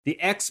The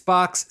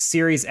Xbox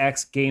Series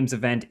X games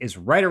event is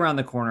right around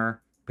the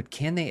corner, but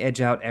can they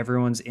edge out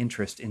everyone's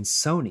interest in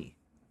Sony?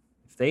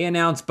 If they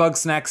announce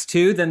Bugsnax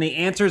 2, then the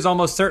answer is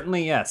almost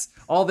certainly yes.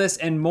 All this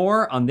and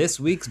more on this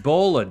week's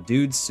Bowl of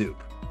Dude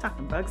Soup.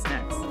 Talking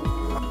Bugsnax.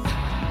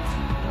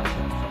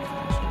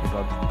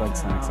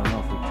 Bugsnax, I don't know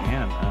if we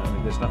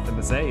can. There's nothing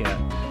to say yet.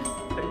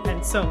 There's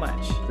been so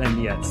much.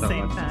 And yet, so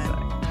Same much time. to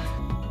say.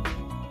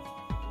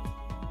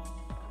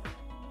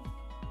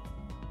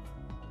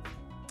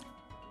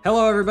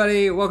 Hello,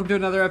 everybody. Welcome to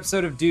another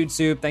episode of Dude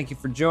Soup. Thank you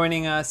for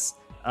joining us.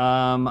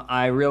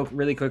 I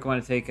really quick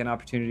want to take an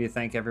opportunity to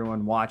thank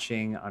everyone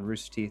watching on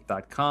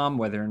roosterteeth.com.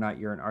 Whether or not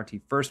you're an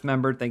RT First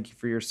member, thank you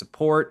for your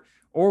support.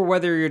 Or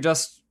whether you're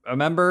just a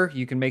member,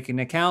 you can make an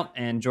account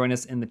and join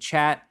us in the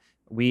chat.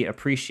 We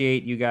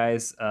appreciate you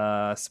guys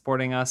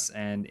supporting us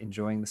and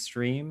enjoying the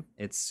stream.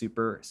 It's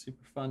super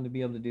fun to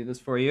be able to do this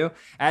for you.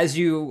 As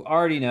you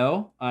already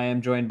know, I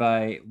am joined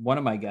by one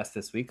of my guests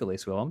this week,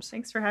 Elise Willems.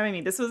 Thanks for having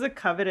me. This was a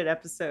coveted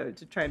episode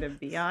to try to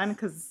be on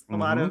because a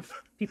lot of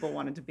people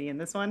wanted to be in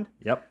this one.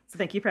 Yep. So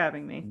thank you for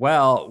having me.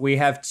 Well, we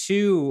have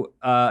two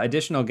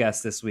additional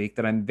guests this week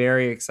that I'm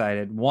very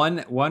excited.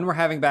 One we're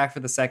having back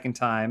for the second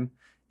time,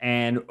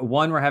 and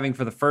one we're having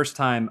for the first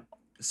time.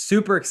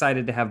 Super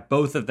excited to have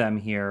both of them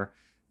here.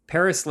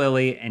 Paris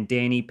Lilly and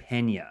Danny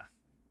Pena.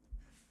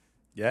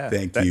 Yeah.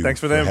 Thank you. Thanks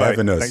for the invite.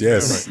 Having us. Thanks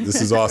Yes.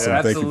 This is awesome.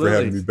 Yeah, Thank you for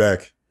having me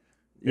back.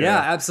 Yeah,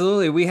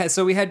 absolutely. We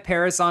had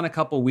Paris on a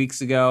couple weeks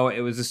ago.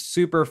 It was a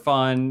super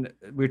fun.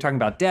 We were talking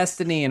about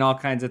Destiny and all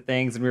kinds of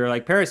things, and we were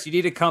like, Paris, you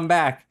need to come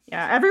back.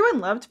 Yeah,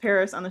 everyone loved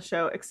Paris on the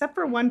show except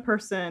for one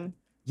person.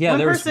 Yeah,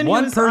 there was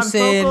one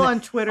person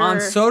on Twitter, on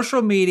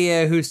social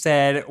media who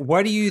said,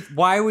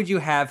 why would you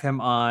have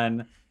him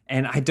on?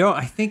 And I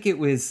think it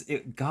was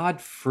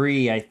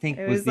Godfrey, I think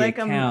it was the like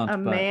account. a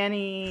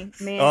Manny.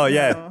 Oh,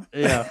 yeah.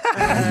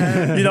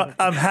 Yeah.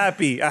 I'm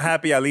happy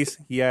at least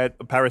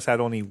Paris had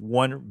only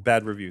one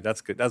bad review.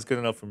 That's good. That's good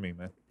enough for me,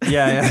 man.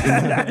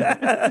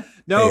 Yeah.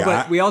 No, Hey,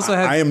 but we also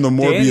have I am the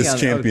Danny Morbius on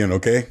champion,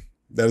 okay?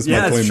 That is my Yeah,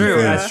 claim that's to true.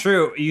 fame. That's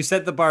true. You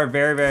set the bar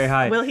very, very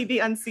high. Will he be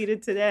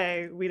unseated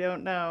today? We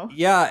don't know.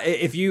 Yeah,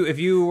 if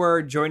you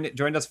were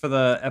joined us for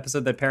the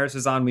episode that Paris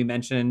was on, we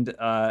mentioned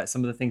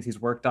some of the things he's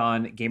worked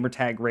on,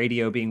 Gamertag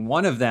Radio being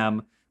one of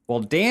them.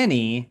 Well,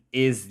 Danny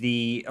is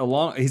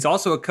he's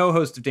also a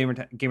co-host of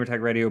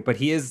Gamertag Radio, but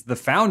he is the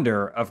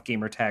founder of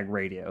Gamertag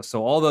Radio.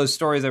 So all those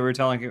stories that we were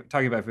talking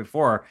about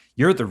before,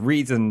 you're the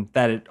reason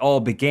that it all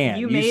began.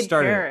 You made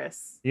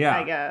Paris. Yeah.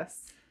 I guess.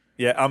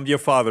 Yeah, I'm your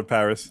father,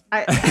 Paris.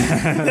 But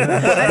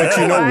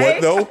you know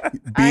what, though?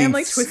 I am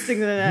like twisting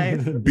the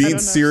knife. Being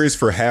serious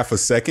for half a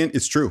second,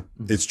 it's true.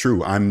 It's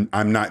true. I'm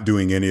not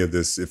doing any of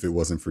this if it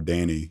wasn't for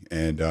Danny.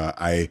 And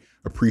I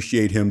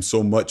appreciate him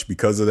so much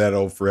because of that.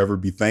 I'll forever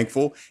be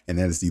thankful. And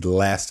that is the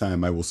last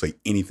time I will say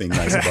anything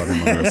nice about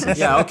him on wrestling.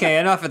 Yeah, okay,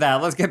 enough of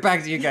that. Let's get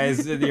back to you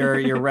guys with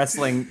your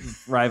wrestling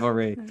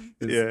rivalry.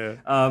 Yeah.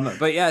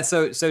 But yeah,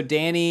 so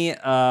Danny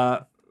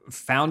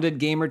founded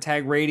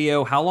Gamertag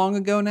Radio how long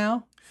ago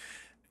now?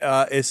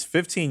 It's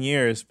 15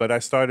 years, but I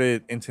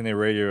started internet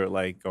radio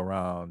like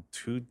around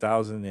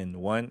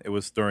 2001. It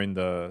was during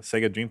the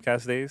Sega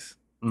Dreamcast days.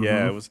 Mm-hmm.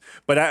 Yeah, it was.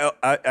 But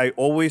I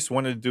always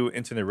wanted to do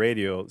internet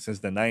radio since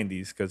the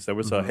 90s because there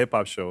was a hip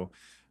hop show.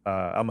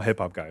 I'm a hip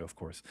hop guy, of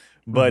course.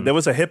 But there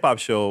was a hip hop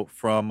show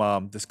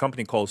from this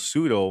company called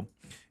Pseudo.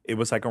 It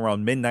was like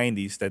around mid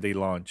 90s that they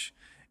launched.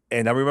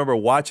 And I remember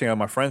watching at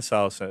my friend's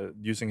house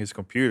using his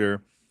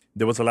computer.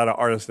 There was a lot of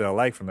artists that I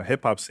like from the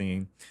hip hop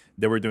scene.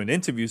 They were doing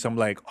interviews. I'm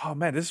like, oh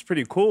man, this is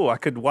pretty cool. I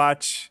could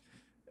watch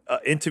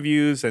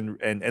interviews and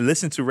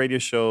listen to radio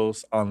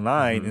shows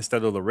online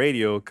instead of the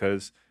radio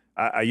because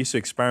I used to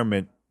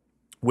experiment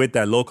with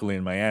that locally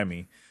in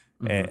Miami.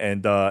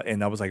 And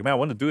I was like, man, I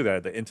want to do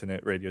that, the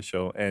internet radio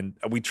show. And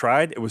we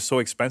tried. It was so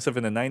expensive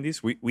in the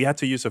 90s. We had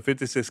to use a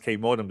 56K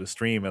modem to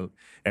stream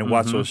and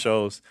watch those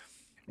shows.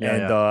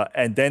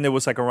 And then it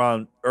was like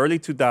around early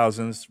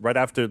 2000s, right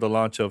after the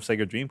launch of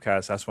Sega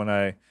Dreamcast, that's when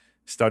I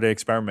started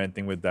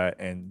experimenting with that.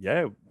 And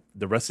yeah,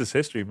 the rest is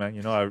history, man.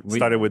 You know, I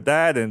started with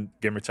that and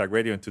Gamertag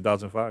Radio in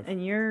 2005.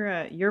 And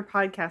your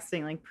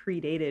podcasting like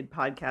predated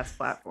podcast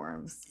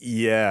platforms.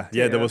 Yeah.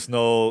 There was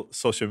no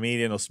social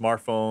media, no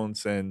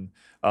smartphones. And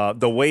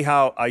the way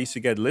how I used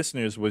to get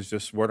listeners was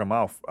just word of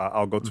mouth.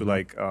 I'll go to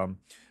like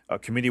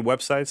community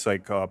websites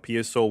like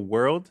PSO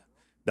World.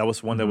 That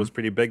was one that was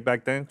pretty big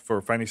back then for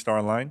Finding Star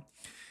Online.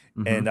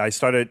 And I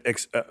started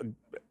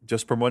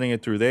just promoting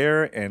it through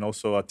there and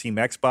also Team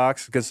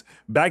Xbox. Because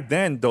back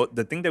then,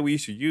 the thing that we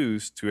used to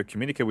use to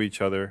communicate with each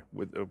other,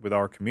 with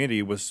our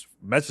community, was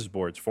message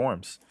boards,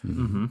 forums.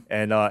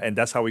 And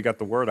that's how we got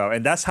the word out.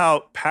 And that's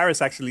how Paris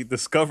actually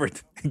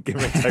discovered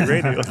Gamertag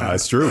Radio.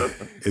 It's true.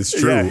 It's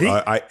true.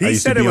 Yeah, he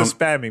said it was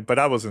spamming, but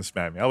I wasn't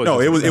spamming.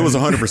 It was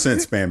 100%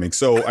 spamming.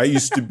 So I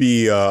used to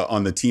be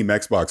on the Team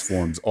Xbox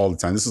forums all the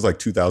time. This is like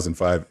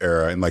 2005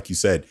 era. And like you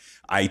said,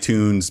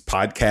 iTunes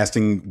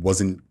podcasting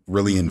wasn't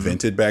really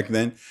invented back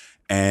then.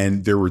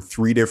 And there were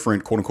 3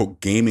 different quote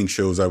unquote gaming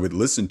shows I would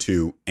listen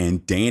to.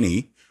 And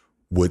Danny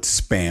would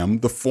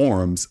spam the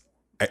forums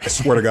I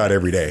swear to God,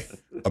 every day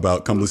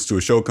about come listen to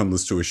a show, come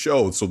listen to a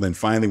show. So then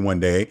finally one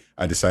day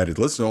I decided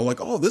to listen. I'm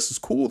like, oh, this is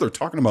cool. They're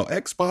talking about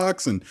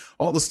Xbox and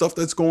all the stuff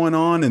that's going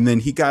on. And then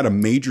he got a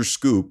major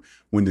scoop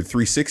when the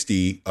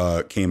 360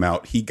 came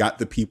out. He got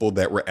the people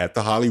that were at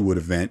the Hollywood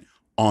event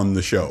on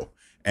the show.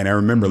 And I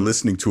remember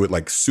listening to it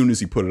like as soon as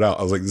he put it out.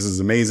 I was like, this is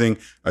amazing.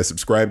 I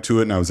subscribed to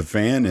it and I was a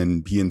fan,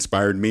 and he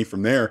inspired me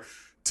from there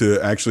to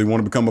actually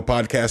want to become a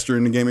podcaster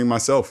in the gaming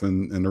myself.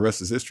 And the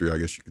rest is history, I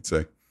guess you could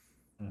say.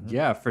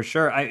 Yeah, for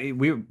sure.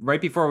 We right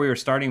before we were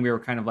starting, we were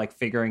kind of like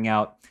figuring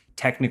out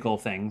technical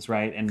things,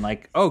 right? And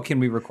like, oh, can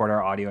we record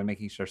our audio and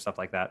making sure stuff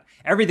like that.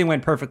 Everything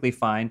went perfectly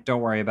fine.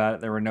 Don't worry about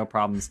it. There were no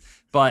problems.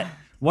 But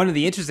one of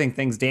the interesting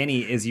things, Danny,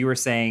 is you were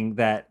saying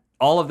that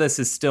all of this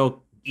is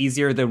still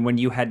easier than when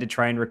you had to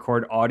try and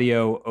record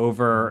audio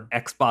over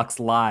Xbox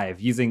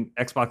Live using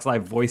Xbox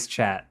Live voice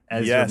chat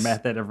as your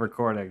method of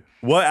recording.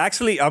 Well,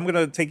 actually, I'm going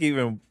to take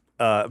even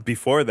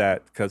before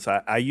that, because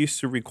I used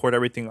to record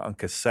everything on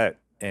cassette,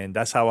 and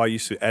that's how I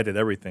used to edit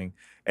everything.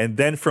 And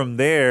then from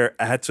there,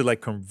 I had to like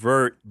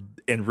convert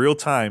in real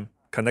time,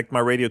 connect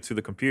my radio to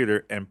the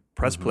computer and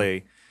press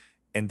play,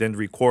 and then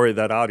record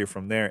that audio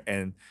from there.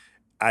 And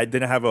I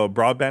didn't have a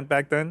broadband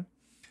back then.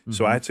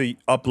 So I had to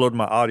upload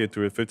my audio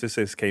through a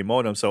 56K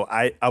modem. So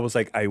I was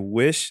like, I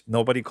wish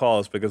nobody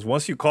calls, because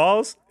once you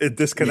calls, it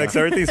disconnects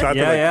everything. So I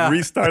had to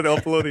restart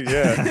uploading.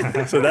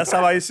 Yeah. So that's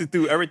how I used to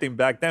do everything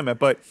back then, man.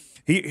 But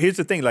here's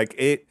the thing, like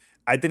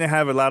I didn't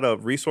have a lot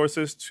of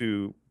resources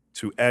to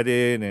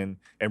edit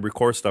and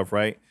record stuff,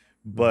 right?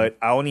 But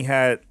I only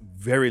had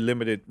very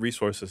limited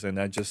resources, and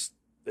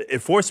it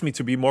forced me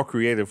to be more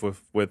creative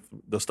with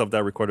the stuff that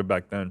I recorded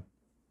back then.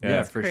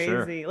 Yeah, for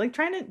sure. Crazy. Like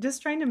trying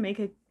to make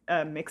a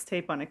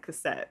mixtape on a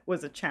cassette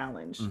was a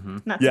challenge.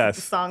 Not to get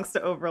the songs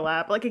to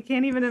overlap. Like I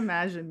can't even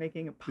imagine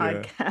making a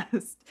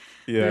podcast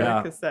with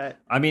a cassette.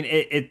 I mean,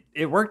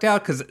 it worked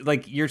out because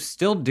like you're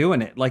still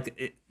doing it.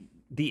 Like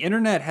the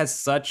internet has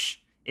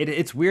such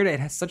it's weird. It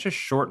has such a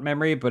short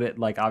memory, but it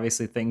like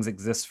obviously things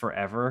exist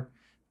forever.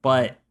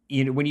 But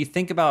you know, when you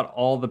think about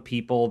all the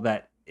people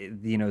that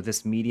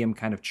this medium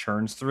kind of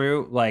churns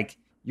through, like.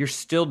 You're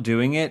still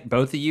doing it.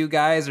 Both of you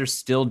guys are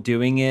still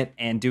doing it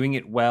and doing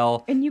it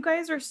well. And you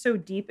guys are so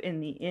deep in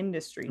the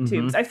industry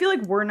too. 'Cause I feel like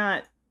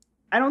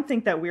I don't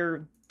think that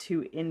we're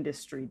too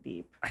industry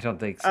deep. I don't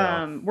think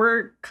so.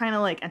 We're kind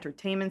of like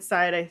entertainment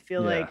side. I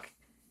feel like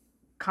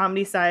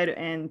comedy side,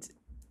 and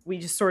we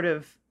just sort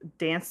of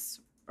dance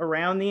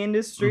around the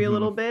industry a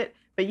little bit.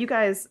 But you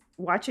guys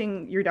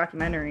watching your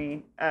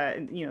documentary,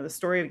 the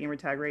story of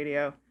Gamertag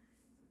Radio,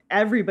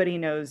 everybody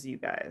knows you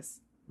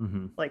guys.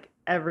 Like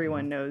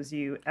everyone knows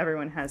you.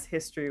 Everyone has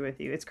history with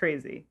you. It's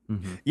crazy.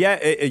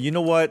 Yeah, you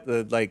know what?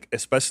 Like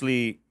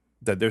especially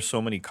that there's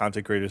so many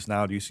content creators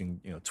now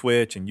using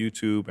Twitch and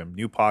YouTube and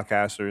new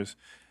podcasters.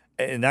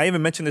 And I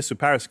even mentioned this to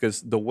Paris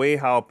because the way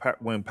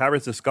when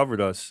Paris discovered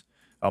us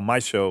on my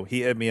show,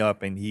 he hit me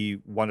up and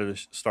he wanted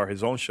to start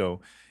his own show.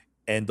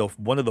 And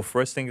one of the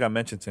first things I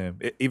mentioned to him,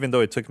 even though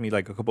it took me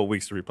like a couple of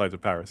weeks to reply to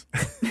Paris,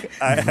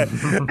 I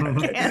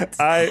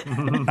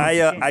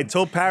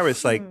told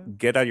Paris, like,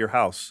 get out of your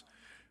house,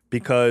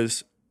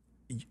 because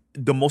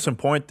the most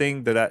important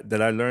thing that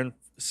I learned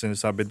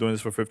since I've been doing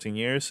this for 15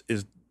 years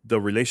is the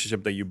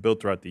relationship that you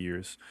build throughout the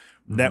years.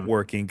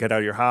 Networking, get out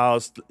of your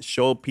house,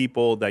 show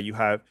people that you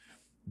have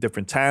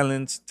different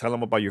talents, tell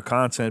them about your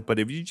content. But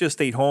if you just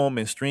stayed home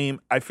and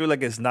stream, I feel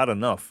like it's not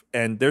enough.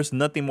 And there's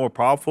nothing more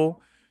powerful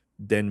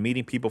than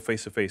meeting people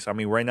face to face. I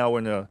mean, right now we're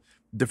in a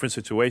different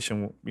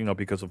situation,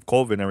 because of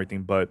COVID and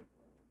everything, but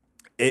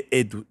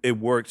it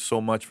worked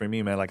so much for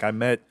me, man. Like I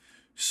met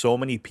so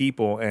many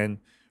people, and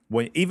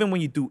even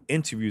when you do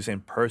interviews in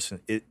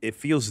person, it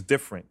feels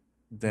different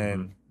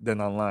than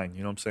online.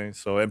 You know what I'm saying?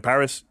 So in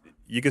Paris,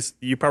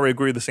 you probably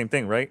agree with the same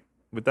thing, right?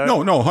 With that? No,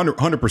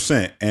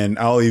 100%. And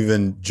I'll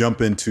even jump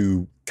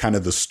into kind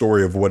of the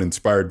story of what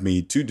inspired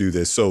me to do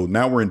this. So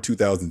now we're in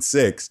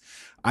 2006.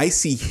 I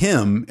see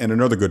him and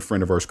another good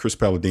friend of ours, Chris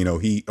Palladino.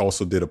 He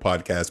also did a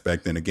podcast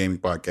back then, a gaming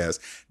podcast.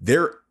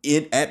 They're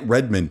at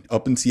Redmond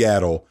up in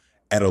Seattle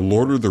at a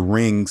Lord of the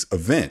Rings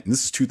event. And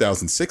this is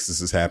 2006. This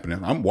is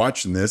happening. I'm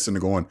watching this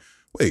and going,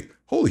 wait,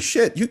 holy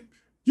shit. You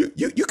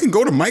can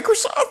go to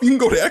Microsoft. You can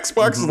go to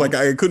Xbox. Like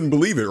I couldn't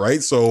believe it.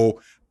 Right. So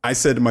I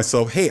said to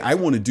myself, hey, I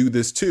want to do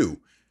this too.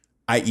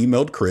 I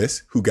emailed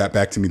Chris, who got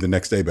back to me the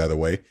next day, by the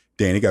way.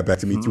 Danny got back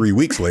to me 3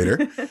 weeks later,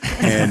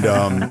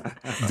 and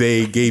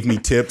they gave me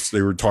tips.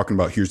 They were talking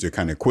about here's the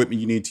kind of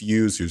equipment you need to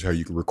use. Here's how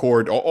you can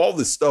record all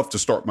this stuff to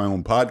start my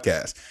own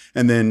podcast.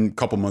 And then a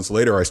couple months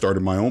later, I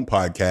started my own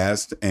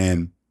podcast,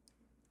 and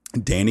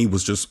Danny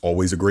was just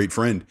always a great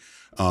friend.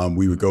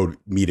 We would go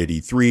meet at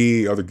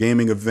E3, other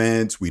gaming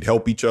events. We'd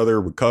help each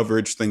other with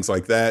coverage, things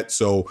like that.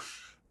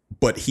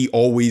 But he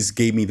always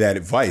gave me that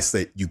advice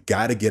that you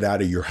got to get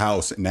out of your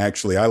house. And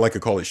actually, I like to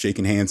call it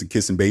shaking hands and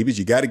kissing babies.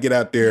 You got to get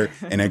out there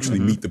and actually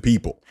meet the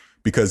people,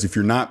 because if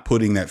you're not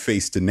putting that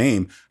face to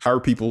name, how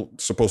are people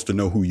supposed to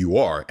know who you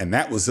are? And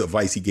that was the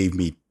advice he gave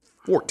me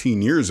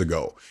 14 years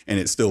ago, and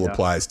it still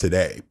applies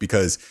today,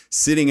 because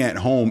sitting at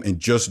home and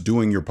just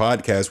doing your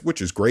podcast,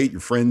 which is great, your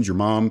friends, your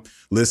mom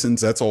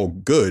listens, that's all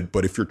good.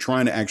 But if you're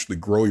trying to actually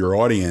grow your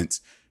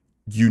audience,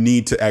 you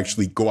need to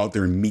actually go out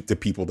there and meet the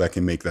people that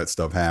can make that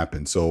stuff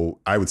happen. So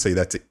I would say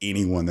that to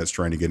anyone that's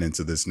trying to get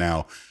into this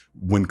now.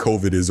 When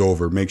COVID is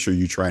over, make sure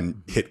you try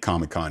and hit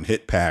Comic-Con,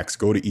 hit PAX,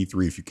 go to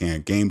E3 if you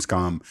can,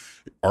 Gamescom,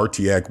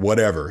 RTX,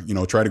 whatever,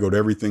 try to go to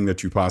everything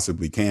that you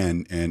possibly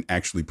can and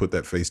actually put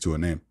that face to a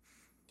name.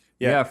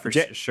 Yeah, for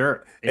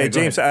sure. Yeah, hey,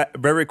 James,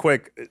 very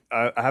quick,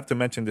 I have to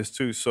mention this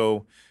too.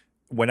 So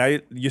when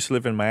I used to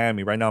live in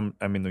Miami, right now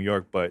I'm in New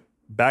York, but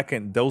back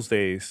in those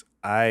days,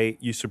 I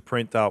used to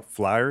print out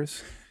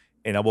flyers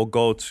and I will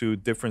go to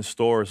different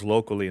stores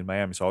locally in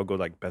Miami. So I'll go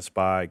like Best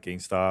Buy,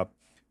 GameStop,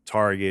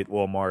 Target,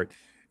 Walmart.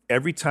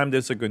 Every time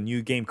there's like a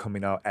new game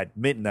coming out at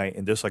midnight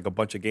and there's like a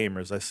bunch of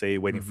gamers, let's say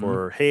waiting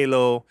for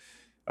Halo,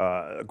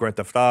 Grand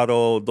Theft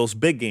Auto, those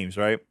big games,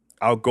 right?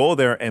 I'll go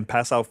there and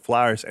pass out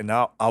flyers, and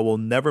now I will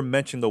never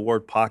mention the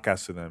word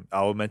podcast to them.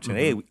 I will mention,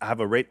 hey, I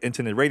have a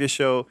internet radio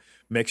show.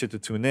 Make sure to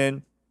tune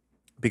in.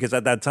 Because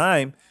at that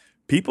time,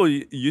 people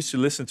used to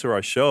listen to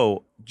our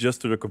show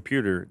just through the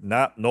computer,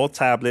 no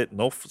tablet,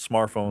 no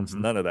smartphones,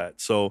 none of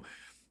that. So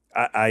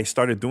I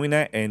started doing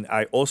that, and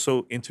I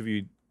also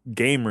interviewed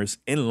gamers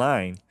in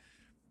line,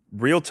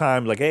 real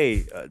time, like,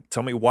 hey,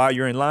 tell me why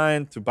you're in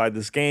line to buy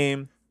this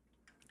game,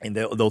 and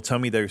they'll tell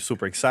me they're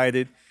super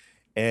excited,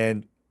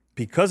 and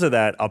because of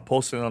that, I'll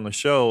post it on the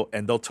show,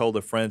 and they'll tell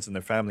their friends and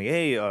their family,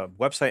 hey,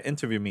 website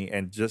interview me,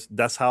 and just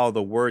that's how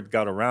the word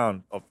got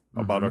around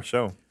about our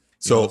show.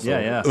 So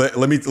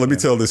let me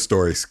tell this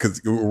story,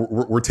 because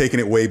we're taking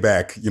it way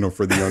back,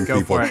 for the young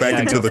people, back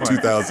into the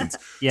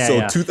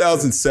 2000s.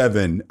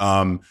 2007.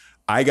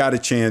 I got a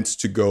chance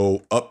to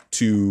go up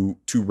to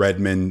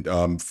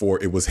Redmond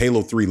for, it was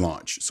Halo 3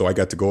 launch. So I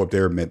got to go up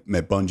there, met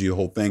Bungie, the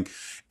whole thing.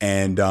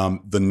 And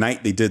the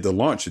night they did the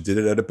launch, they did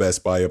it at a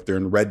Best Buy up there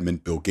in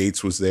Redmond. Bill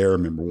Gates was there. I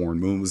remember Warren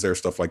Moon was there,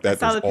 stuff like that.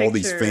 There's all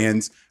these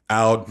fans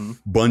out.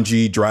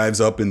 Bungie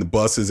drives up in the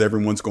buses.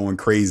 Everyone's going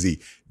crazy.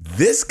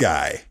 This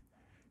guy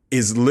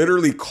is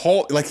literally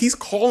he's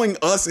calling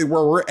us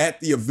where we're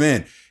at the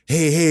event.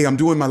 Hey, I'm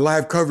doing my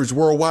live coverage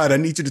worldwide. I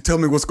need you to tell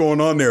me what's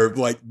going on there.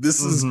 Like,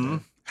 this is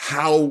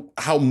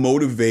how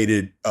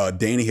motivated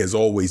Danny has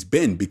always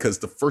been, because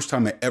the first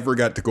time I ever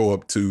got to go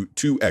up to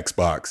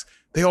Xbox,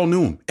 they all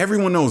knew him.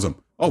 Everyone knows him.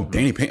 Oh,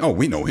 Danny Payne. Oh,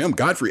 we know him.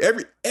 Godfrey.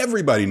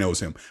 Everybody knows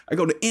him. I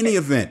go to any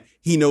event,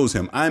 he knows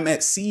him. I'm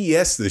at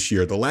CES this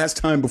year, the last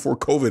time before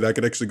COVID I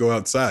could actually go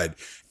outside,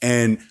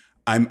 and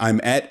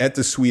I'm at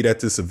the suite at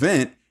this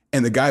event,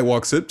 and the guy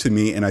walks up to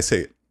me, and I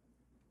say,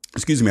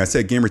 excuse me, I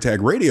said Gamertag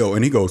Radio,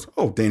 and he goes,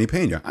 oh, Danny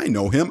Pena, I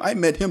know him. I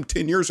met him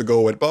 10 years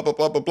ago at blah, blah,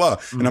 blah, blah, blah.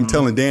 And I'm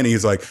telling Danny,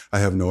 he's like, I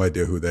have no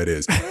idea who that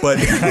is. But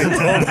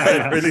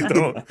I really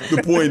don't.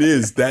 The point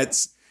is,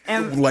 that's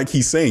like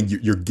he's saying,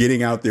 you're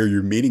getting out there,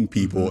 you're meeting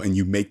people, and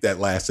you make that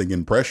lasting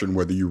impression,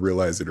 whether you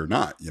realize it or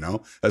not.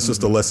 That's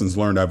just the lessons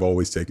learned I've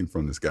always taken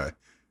from this guy.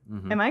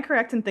 Am I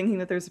correct in thinking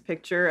that there's a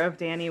picture of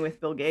Danny with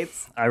Bill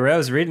Gates? I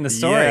was reading the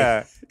story.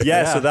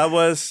 Yeah. So that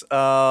was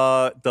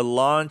the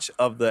launch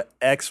of the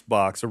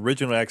Xbox,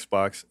 original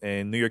Xbox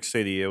in New York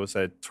City. It was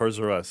at Toys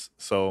R Us.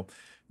 So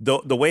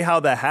the way how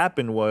that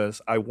happened was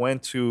I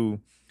went to,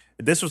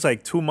 this was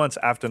like 2 months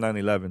after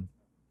 9/11.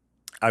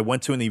 I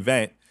went to an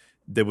event.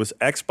 There was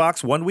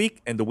Xbox one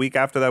week, and the week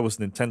after that was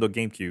Nintendo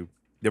GameCube.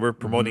 They were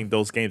promoting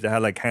those games. They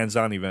had like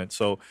hands-on events.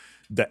 So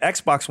the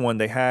Xbox one,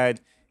 they had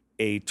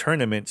a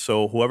tournament,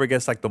 so whoever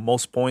gets like the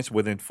most points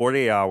within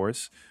 48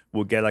 hours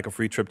will get like a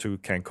free trip to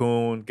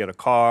Cancun, get a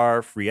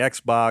car, free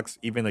Xbox,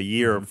 even a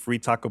year of free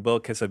Taco Bell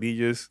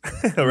quesadillas,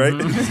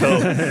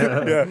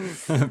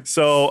 right?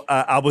 So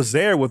I was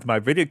there with my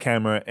video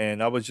camera,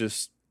 and I was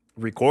just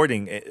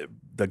recording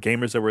the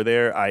gamers that were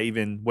there. I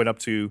even went up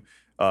to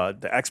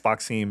the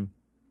Xbox team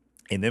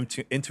and them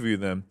to interview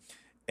them,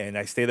 and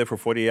I stayed there for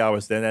 48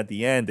 hours. Then at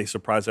the end, they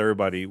surprised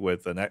everybody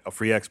with a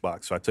free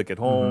Xbox, so I took it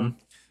home.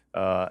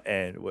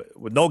 And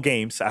with no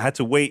games, I had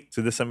to wait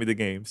to send me the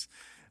games.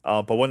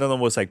 But one of them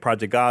was like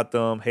Project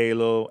Gotham,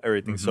 Halo,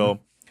 everything.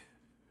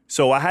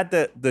 So I had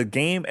the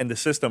game and the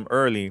system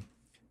early.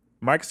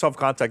 Microsoft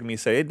contacted me and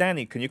said, hey,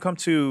 Danny, can you come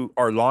to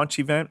our launch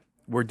event?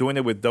 We're doing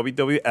it with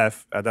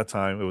WWF at that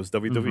time. It was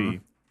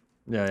WWE.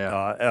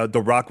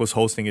 The Rock was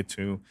hosting it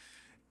too.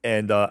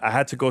 And I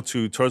had to go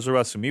to Toys R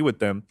Us to meet with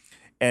them.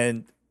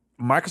 And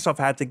Microsoft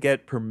had to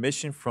get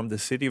permission from the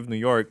city of New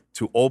York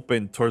to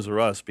open Toys R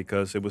Us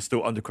because it was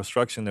still under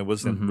construction. It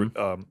wasn't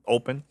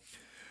open.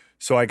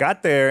 So I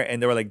got there, and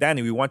they were like,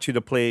 Danny, we want you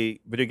to play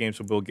video games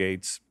with Bill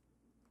Gates.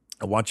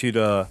 I want you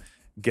to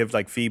give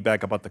like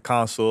feedback about the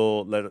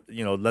console,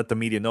 let the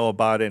media know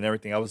about it and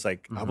everything. I was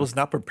like, I was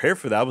not prepared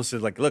for that. I was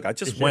just like, look, I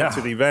just went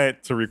to the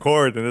event to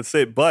record, and that's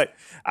it. But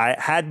I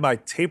had my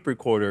tape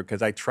recorder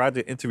because I tried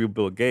to interview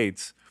Bill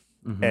Gates.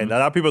 And a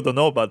lot of people don't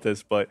know about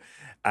this, but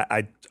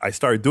I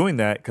started doing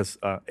that because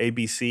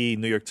ABC,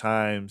 New York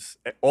Times,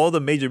 all the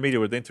major media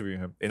were interviewing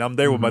him. And I'm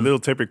there with my little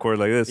tape recorder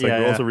like this, like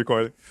we're also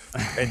recording.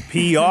 And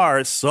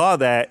PR saw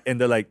that, and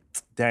they're like,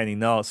 Danny,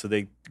 no. So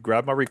they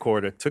grabbed my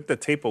recorder, took the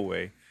tape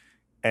away,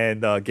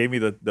 and gave me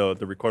the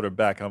recorder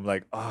back. I'm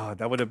like, oh,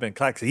 that would have been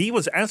classic. He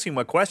was answering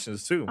my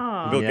questions too.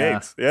 Aw. Bill Yeah.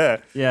 Gates. Yeah.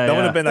 Yeah, That would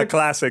yeah. have been a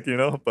classic,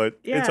 but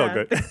it's all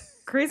good. The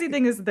crazy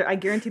thing is that I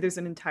guarantee there's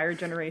an entire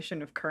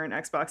generation of current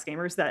Xbox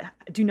gamers that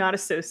do not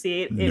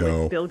associate it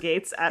No. with Bill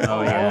Gates at all.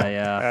 Oh yeah,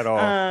 yeah. At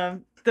all.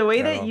 The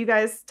way that No. you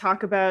guys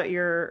talk about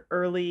your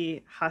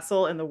early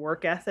hustle and the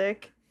work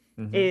ethic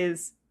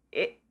is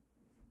it.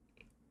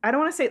 I don't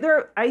want to say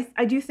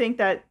I do think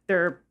that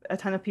there are a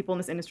ton of people in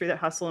this industry that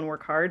hustle and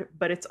work hard,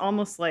 but it's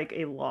almost like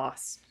a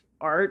lost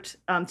art.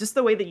 Just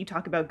the way that you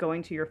talk about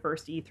going to your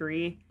first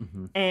E3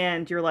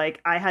 and you're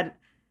like, I had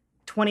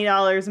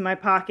 $20 in my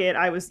pocket.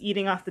 I was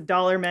eating off the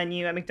dollar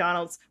menu at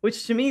McDonald's,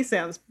 which to me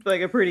sounds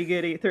like a pretty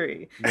good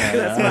E3.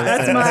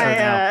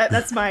 Yeah,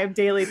 That's my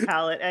daily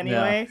palate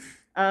anyway.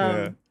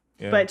 Yeah.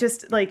 But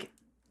just like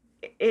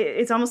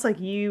it's almost like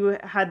you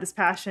had this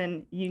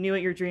passion, you knew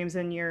what your dreams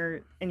and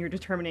your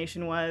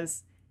determination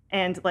was,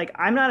 and like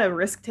I'm not a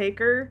risk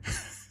taker,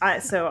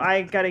 so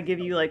I got to give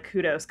you like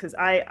kudos because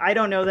I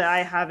don't know that I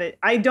have it.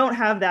 I don't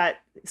have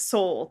that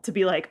soul to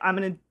be like I'm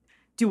gonna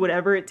do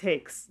whatever it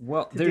takes.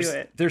 Well, to do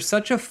it. there's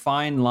such a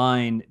fine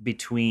line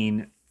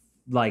between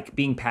like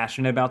being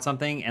passionate about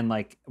something and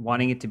like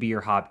wanting it to be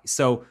your hobby.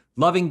 So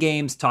loving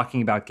games,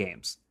 talking about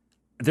games.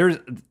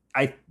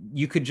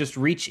 You could just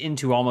reach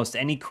into almost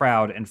any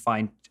crowd and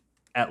find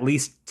at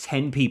least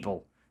 10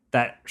 people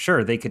that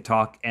sure they could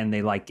talk and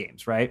they like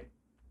games, right?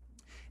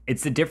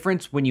 It's the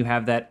difference when you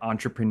have that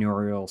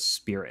entrepreneurial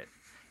spirit.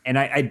 And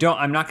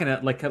I'm not gonna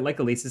like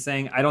Elisa's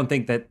saying, I don't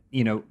think that,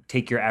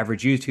 take your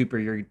average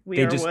YouTuber,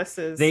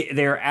 wusses.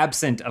 they're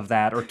absent of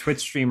that, or Twitch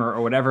streamer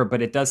or whatever,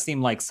 but it does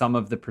seem like some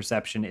of the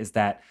perception is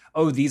that,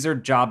 oh, these are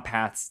job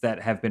paths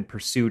that have been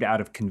pursued out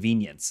of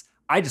convenience.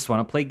 I just want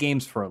to play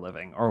games for a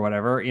living or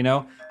whatever,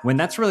 when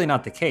that's really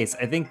not the case.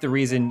 I think the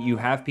reason you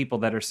have people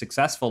that are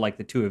successful like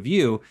the two of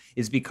you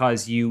is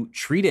because you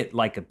treat it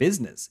like a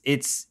business.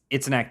 It's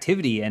an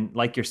activity. And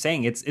like you're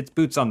saying, it's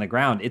boots on the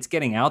ground. It's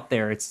getting out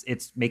there.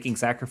 It's making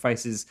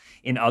sacrifices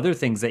in other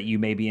things that you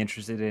may be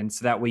interested in.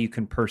 So that way you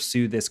can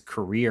pursue this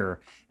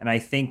career. And I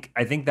think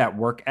that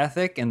work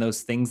ethic and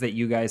those things that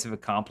you guys have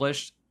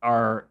accomplished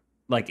are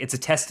like, it's a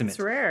testament.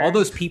 It's rare. All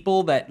those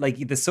people that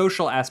like the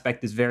social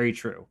aspect is very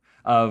true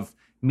of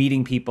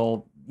meeting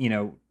people.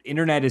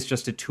 Internet is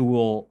just a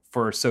tool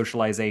for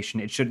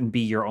socialization. It shouldn't be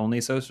your only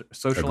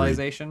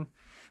socialization. Agreed.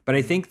 But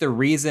I think the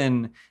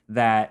reason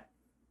that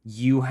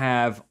you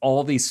have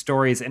all these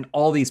stories and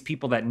all these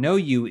people that know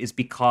you is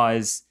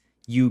because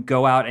you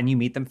go out and you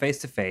meet them face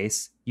to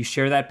face. You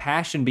share that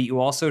passion, but you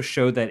also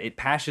show that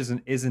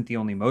passion isn't the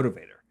only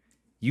motivator.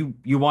 You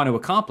want to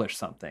accomplish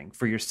something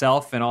for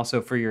yourself and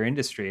also for your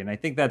industry. And I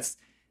think that's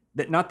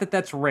not that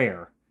that's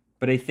rare.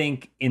 But I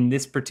think in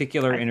this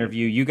particular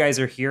interview, you guys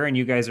are here and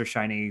you guys are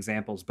shining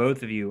examples,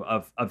 both of you,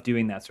 of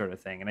doing that sort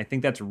of thing. And I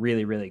think that's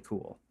really, really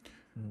cool.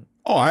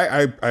 Oh,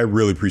 I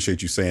really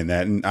appreciate you saying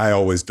that. And I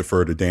always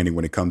defer to Danny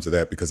when it comes to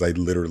that because I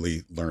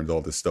literally learned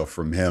all this stuff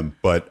from him.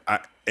 But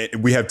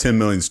we have 10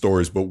 million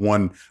stories, but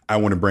one I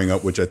want to bring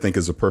up, which I think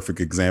is a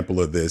perfect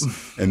example of this.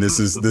 And this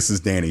is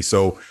Danny.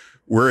 So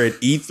we're at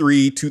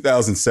E3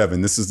 2007.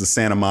 This is the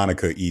Santa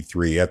Monica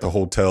E3 at the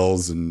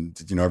hotels, and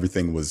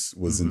everything was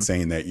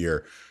insane that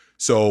year.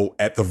 So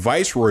at the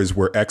Viceroy's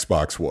where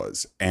Xbox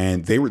was,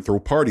 and they would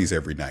throw parties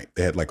every night.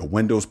 They had like a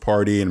Windows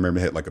party, and I remember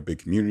they had like a big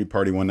community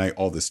party one night,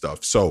 all this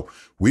stuff. So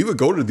we would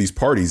go to these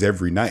parties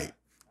every night,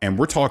 and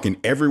we're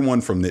talking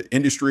everyone from the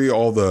industry,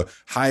 all the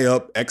high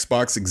up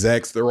Xbox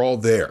execs, they're all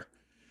there.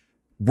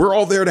 We're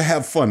all there to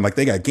have fun. Like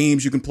they got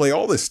games you can play,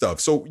 all this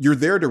stuff. So you're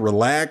there to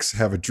relax,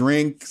 have a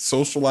drink,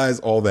 socialize,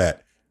 all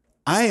that.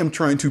 I am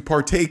trying to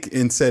partake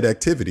in said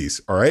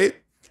activities. All right.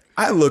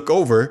 I look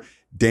over,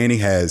 Danny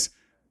has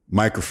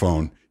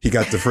microphone. He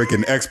got the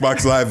freaking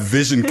Xbox Live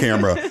Vision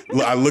camera.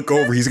 I look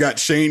over, he's got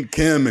Shane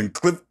Kim and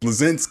Cliff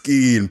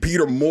Bleszinski and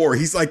Peter Moore.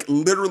 He's like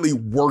literally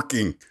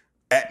working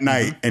at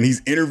night and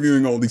he's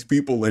interviewing all these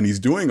people and he's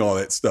doing all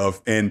that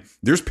stuff. And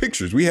there's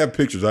pictures. We have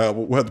pictures.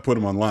 We'll have to put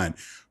them online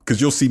because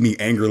you'll see me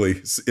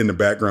angrily in the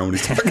background when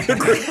he's talking to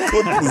Cliff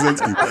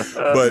Bleszinski.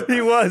 But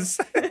he was.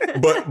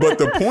 but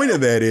the point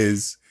of that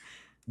is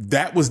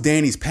that was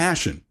Danny's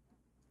passion.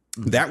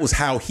 That was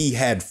how he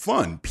had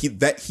fun,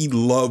 that he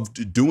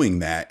loved doing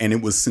that. And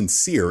it was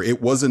sincere.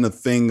 It wasn't a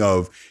thing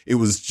of, it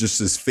was just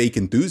this fake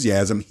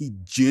enthusiasm. He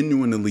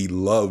genuinely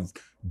loved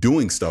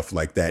doing stuff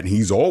like that. And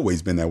he's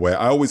always been that way.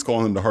 I always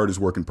call him the hardest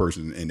working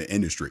person in the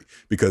industry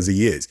because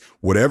he is.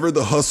 Whatever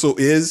the hustle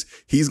is,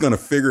 he's going to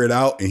figure it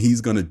out and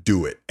he's going to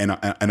do it. And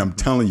I'm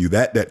telling you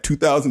that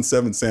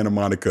 2007 Santa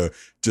Monica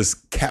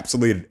just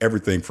encapsulated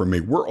everything for me.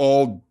 We're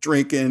all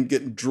drinking,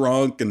 getting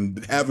drunk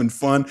and having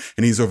fun.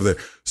 And he's over there.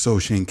 So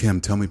Shane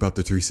Kim, tell me about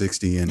the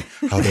 360 and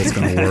how that's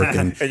going to work.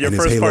 And your his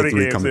first Halo party 3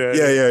 games, coming.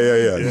 yeah.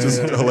 Yeah.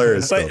 Just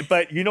hilarious stuff.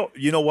 But you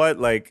know what?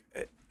 Like,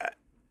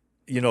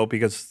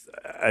 because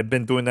I've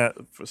been doing that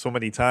for so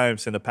many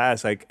times in the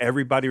past, like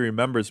everybody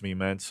remembers me,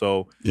 man.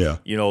 So, yeah,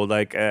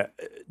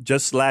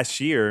 just last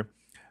year,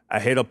 I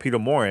hit up Peter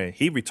Moore, and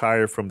he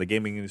retired from the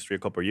gaming industry a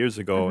couple of years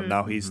ago. Mm-hmm.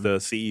 Now he's the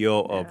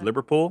CEO of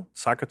Liverpool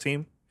soccer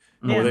team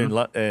over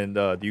there in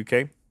the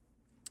UK.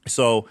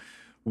 So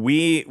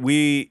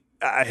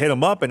I hit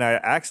him up and I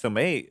asked him,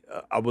 hey,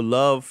 I would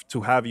love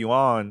to have you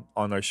on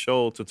our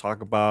show to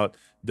talk about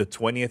the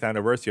 20th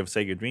anniversary of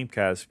Sega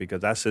Dreamcast,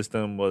 because that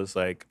system was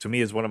like, to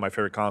me, is one of my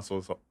favorite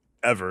consoles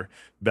ever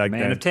back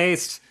then. Man of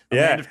taste.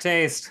 Man of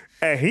taste.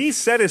 And he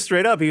said it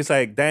straight up. He was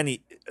like,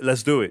 Danny,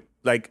 let's do it.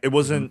 Like, it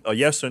wasn't a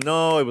yes or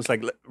no. It was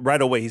like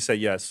right away he said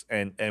yes.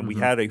 And we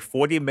had a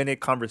 40-minute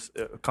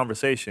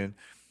conversation,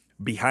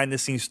 behind the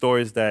scenes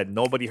stories that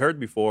nobody heard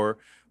before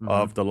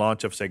of the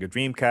launch of Sega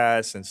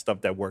Dreamcast and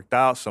stuff that worked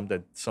out,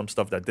 some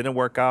stuff that didn't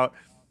work out.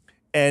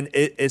 And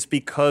it's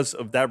because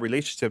of that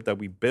relationship that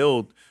we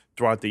build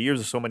throughout the years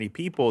with so many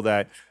people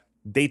that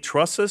they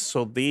trust us,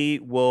 so they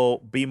will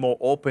be more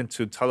open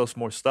to tell us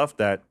more stuff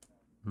that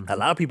a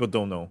lot of people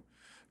don't know.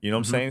 You know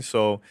what I'm saying?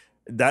 So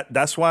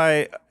that's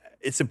why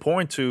it's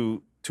important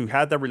to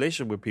have that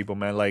relationship with people,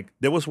 man. Like,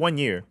 there was one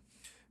year,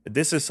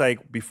 this is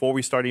like before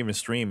we started even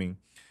streaming,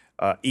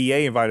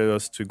 EA invited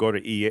us to go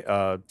to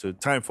to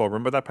Timefall.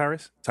 Remember that,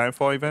 Paris?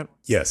 Timefall event?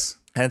 Yes.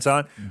 Hands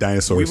on.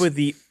 Dinosaurs.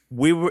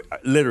 We were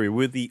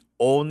the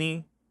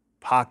only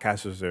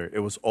podcasters there. It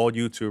was all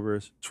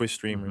YouTubers, Twitch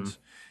streamers.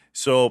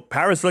 So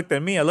Paris looked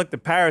at me, I looked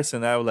at Paris,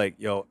 and I was like,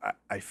 yo,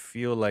 I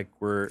feel like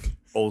we're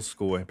old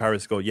school. And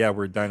Paris go, yeah,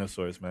 we're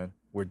dinosaurs, man.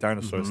 We're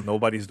dinosaurs.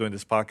 Nobody's doing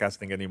this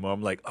podcasting anymore.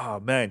 I'm like, oh,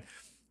 man.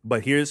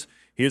 But here's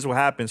what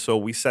happened. So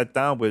we sat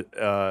down with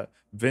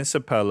Vince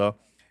Appella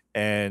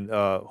and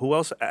who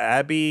else?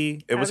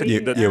 Abby. It was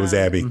it was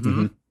Abby.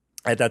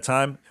 At that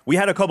time. We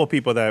had a couple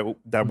people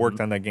that worked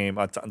on that game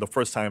the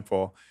first time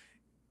for,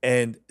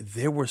 and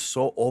they were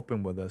so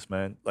open with us,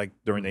 man. Like,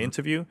 during the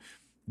interview,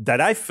 that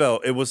I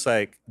felt it was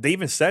like, they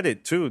even said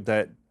it too,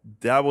 that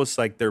was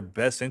like their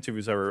best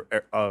interviews ever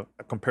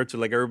compared to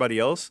like everybody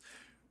else,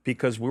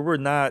 because we were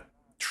not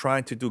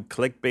trying to do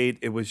clickbait.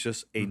 It was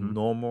just a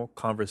normal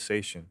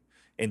conversation,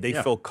 and they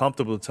felt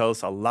comfortable to tell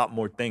us a lot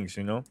more things,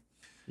 you know?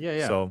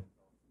 Yeah. So,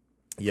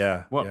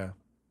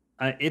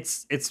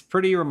 it's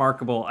pretty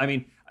remarkable. I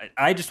mean,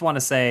 I just want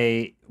to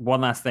say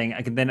one last thing.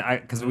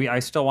 I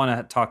still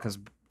want to talk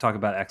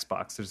about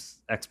Xbox. There's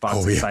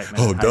Xbox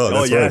excitement. Oh, duh.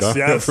 That's right. Huh?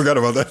 Yes. I forgot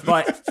about that.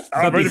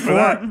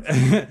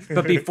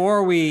 But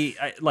before we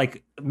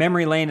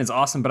Memory Lane is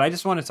awesome. But I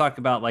just want to talk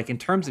about, like, in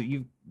terms of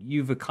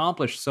you've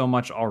accomplished so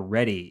much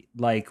already.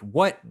 Like,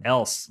 what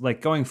else?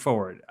 Like, going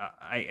forward,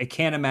 I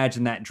can't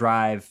imagine that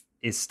drive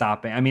is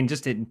stopping. I mean,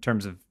 just in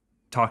terms of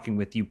talking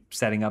with you,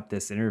 setting up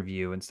this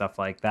interview and stuff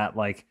like that.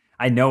 Like,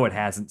 I know it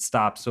hasn't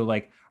stopped. So,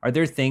 like, are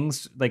there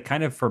things, like,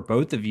 kind of for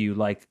both of you,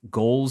 like,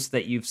 goals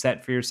that you've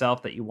set for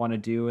yourself that you want to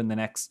do in the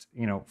next,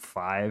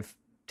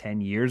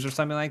 5-10 years or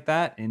something like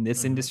that in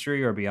this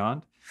industry or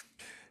beyond?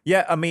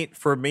 Yeah, I mean,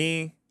 for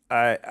me,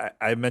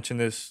 I mentioned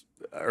this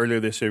earlier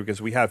this year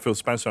because we had Phil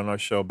Spencer on our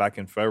show back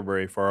in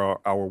February for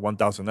our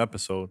 1000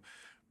 episode.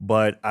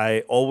 But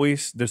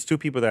there's two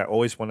people that I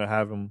always want to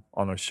have him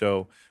on our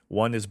show.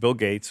 One is Bill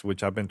Gates,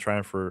 which I've been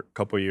trying for a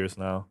couple of years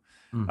now.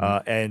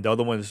 And the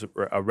other one is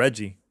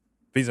Reggie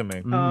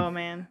Fils-Aimé. Oh,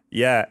 man.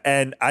 Yeah,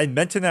 and I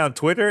mentioned it on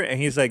Twitter,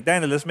 and he's like,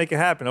 Danny, let's make it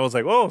happen. I was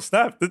like, oh,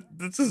 snap,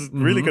 this is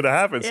really going to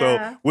happen. Yeah.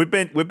 So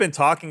we've been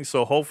talking,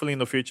 so hopefully in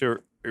the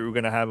future, we're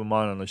going to have him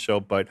on the show.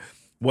 But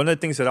one of the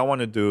things that I want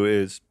to do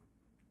is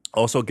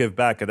also give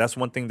back. And that's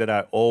one thing that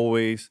I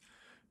always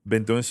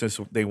been doing since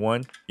day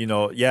one.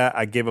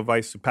 I gave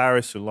advice to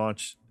Paris to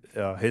launch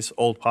his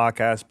old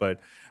podcast, but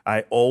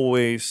I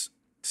always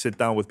sit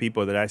down with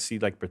people that I see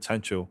like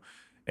potential,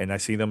 and I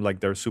see them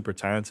like they're super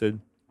talented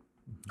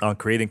on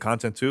creating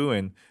content too.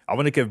 And I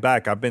want to give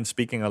back. I've been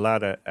speaking a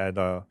lot at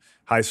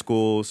high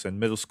schools and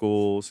middle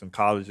schools and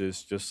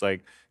colleges, just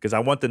like, because I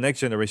want the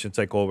next generation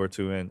to take over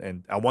too,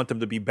 and I want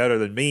them to be better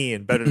than me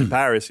and better than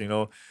Paris,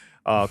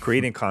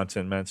 creating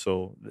content, man.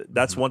 So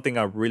that's one thing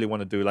I really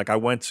want to do. Like, I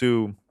went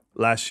to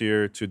last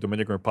year to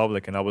Dominican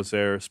Republic, and I was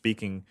there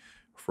speaking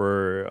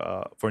for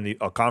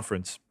a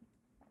conference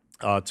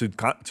to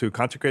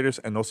content creators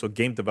and also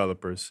game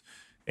developers,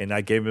 and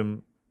I gave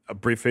them a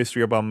brief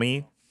history about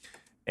me,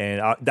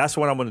 and that's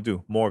what I'm going to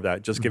do, more of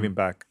that, just giving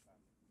back.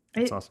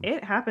 That's awesome.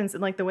 It happens,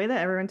 and like the way that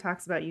everyone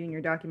talks about you in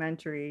your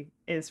documentary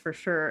is for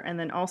sure, and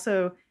then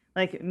also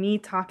like me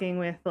talking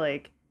with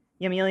like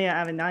Yamilia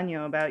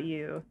Avendano about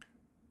you,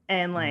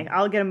 and like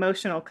I'll get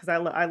emotional because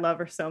I love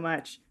her so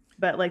much.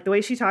 But like the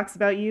way she talks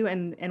about you,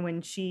 and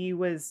when she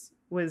was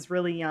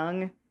really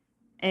young,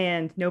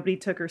 and nobody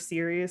took her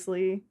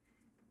seriously,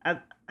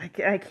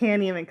 I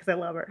can't even, because I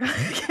love her.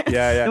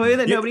 Yeah. The way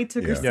that nobody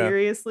took her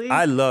seriously.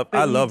 I love her.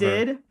 I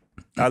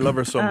love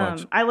her so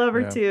much. I love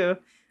her too.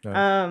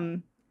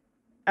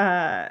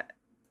 Yeah.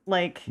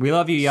 Like, we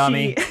love you,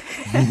 Yami.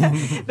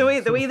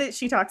 The way that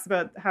she talks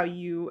about how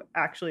you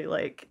actually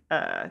like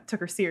took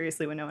her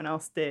seriously when no one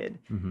else did.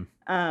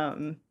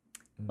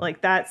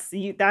 Like,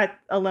 that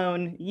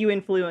alone, you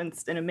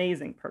influenced an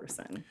amazing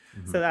person.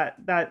 So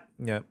that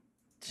yeah.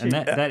 And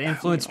that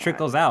influence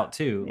trickles out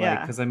too,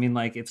 like because I mean,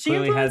 like it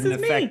clearly has an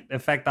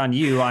effect on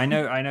you. I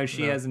know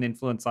she has an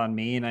influence on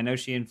me, and I know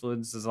she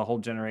influences a whole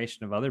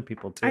generation of other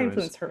people too. I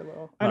influence her a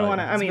little. I don't want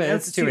to. I mean,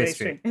 it's a two-way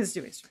street. It's a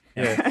two-way street.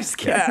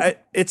 Yeah,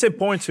 it's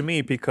important to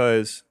me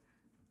because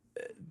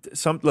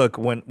look,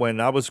 when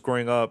I was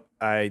growing up,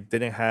 I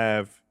didn't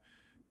have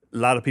a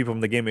lot of people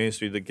from the gaming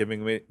industry that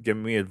giving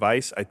me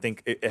advice. I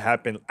think it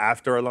happened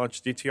after I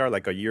launched DTR,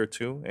 like a year or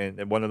two,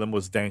 and one of them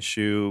was Dan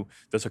Shu.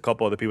 There's a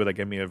couple other people that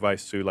gave me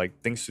advice to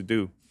like things to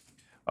do.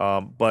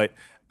 But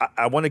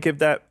I want to give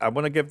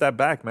that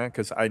back, man,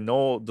 because I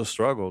know the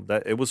struggle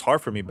that it was hard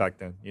for me back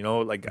then. You know,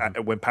 like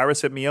when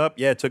Paris hit me up,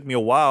 it took me a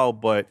while,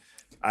 but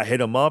I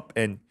hit him up,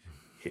 and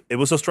it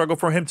was a struggle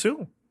for him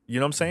too. You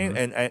know what I'm saying?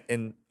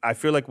 And I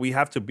feel like we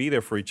have to be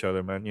there for each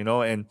other, man. You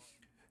know, and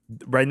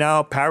right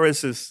now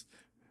Paris is.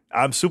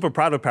 I'm super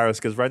proud of Paris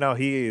because right now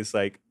he is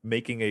like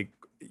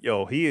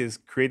he is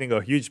creating a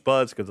huge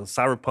buzz because of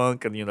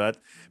Cyberpunk and that.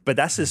 But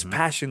that's his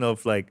passion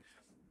of like,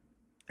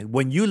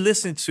 when you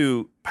listen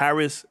to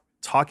Paris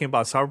talking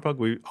about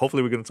Cyberpunk,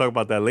 hopefully we're going to talk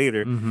about that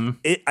later.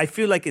 I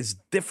feel like it's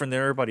different than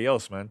everybody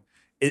else, man.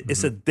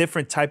 It's a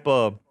different type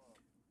of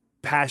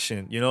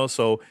passion,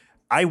 So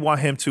I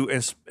want him to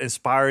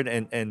inspire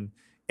and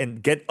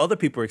get other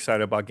people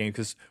excited about games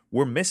because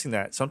we're missing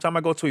that. Sometimes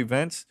I go to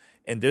events.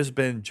 And there's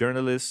been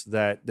journalists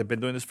that they've been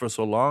doing this for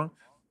so long,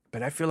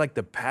 but I feel like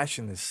the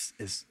passion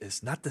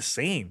is not the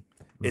same.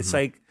 It's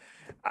like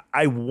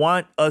I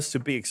want us to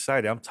be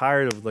excited. I'm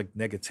tired of like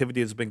negativity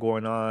that's been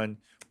going on.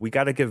 We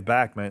got to give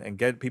back, man, and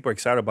get people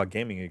excited about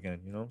gaming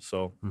again.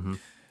 So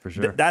for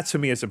sure, that to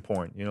me is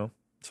important.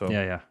 So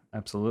yeah,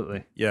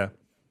 absolutely, yeah.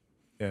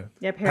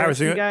 Paris,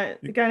 you got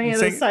any of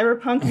those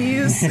Cyberpunk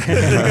views?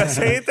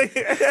 Say anything?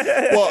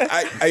 Well,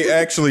 I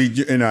actually,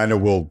 and I know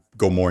we'll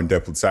go more in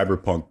depth with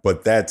Cyberpunk,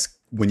 but that's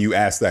when you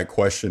ask that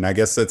question, I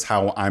guess that's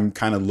how I'm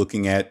kind of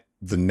looking at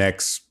the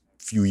next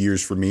few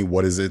years for me.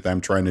 What is it that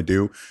I'm trying to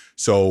do?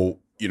 So,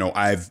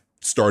 I've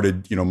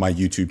started, my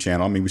YouTube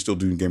channel. I mean, we still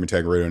do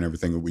Gamertag Radio and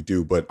everything that we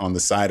do, but on the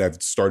side,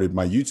 I've started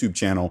my YouTube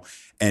channel,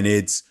 and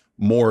it's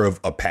more of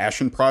a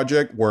passion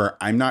project where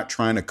I'm not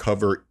trying to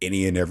cover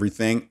any and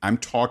everything. I'm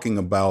talking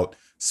about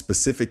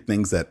specific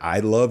things that I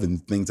love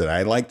and things that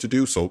I like to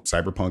do. So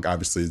Cyberpunk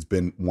obviously has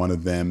been one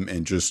of them,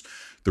 and just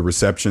the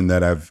reception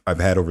that I've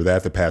had over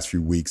that the past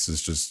few weeks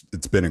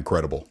it's been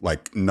incredible.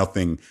 Like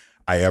nothing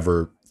I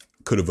ever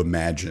could have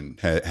imagined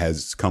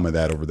has come of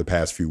that over the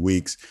past few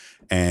weeks.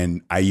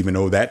 And I even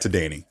owe that to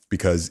Danny,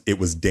 because it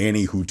was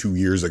Danny who 2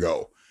 years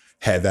ago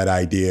had that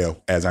idea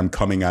as I'm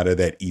coming out of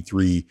that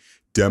E3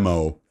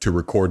 demo to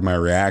record my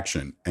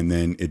reaction. And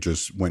then it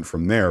just went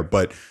from there.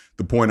 But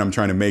the point I'm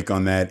trying to make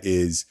on that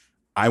is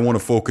I want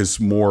to focus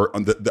more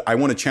on I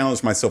want to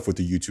challenge myself with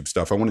the YouTube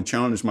stuff. I want to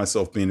challenge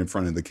myself being in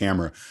front of the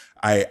camera.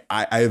 I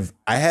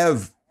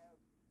have,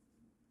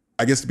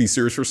 I guess, to be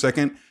serious for a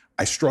second,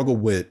 I struggle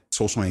with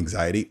social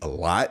anxiety a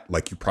lot.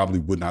 Like, you probably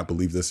would not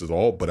believe this at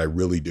all, but I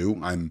really do.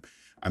 I'm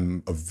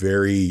a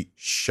very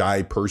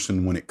shy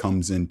person when it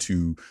comes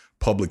into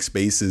public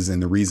spaces.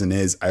 And the reason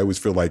is I always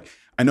feel like,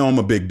 I know I'm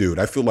a big dude.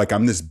 I feel like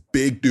I'm this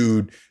big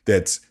dude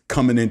that's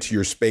coming into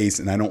your space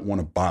and I don't want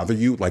to bother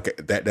you. Like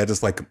that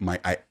is like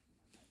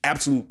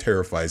absolute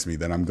terrifies me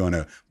that I'm going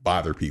to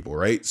bother people.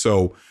 Right.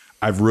 So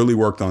I've really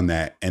worked on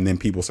that. And then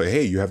people say,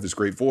 hey, you have this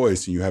great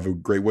voice and you have a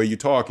great way you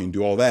talk and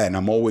do all that. And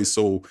I'm always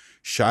so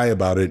shy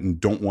about it and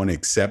don't want to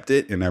accept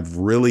it. And I've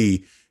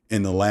really,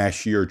 in the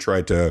last year,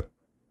 tried to,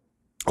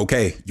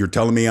 okay, you're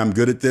telling me I'm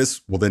good at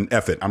this. Well, then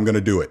F it. I'm going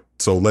to do it.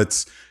 So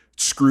let's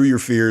screw your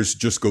fears,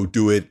 just go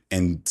do it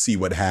and see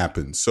what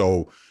happens.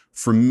 So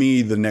for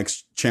me, the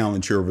next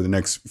challenge here over the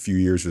next few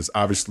years is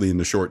obviously in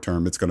the short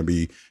term, it's going to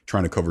be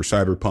trying to cover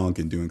Cyberpunk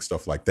and doing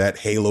stuff like that.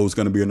 Halo is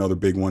going to be another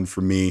big one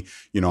for me.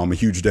 I'm a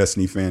huge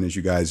Destiny fan, as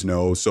you guys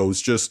know. So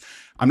it's just,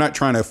 I'm not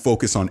trying to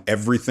focus on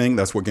everything.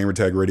 That's what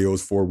Gamertag Radio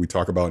is for. We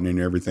talk about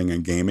everything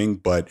in gaming,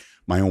 but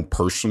my own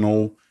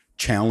personal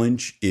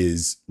challenge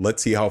is,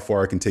 let's see how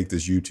far I can take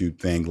this YouTube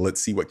thing.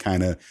 Let's see what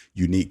kind of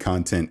unique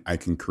content I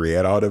can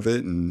create out of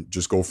it and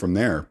just go from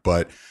there.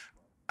 But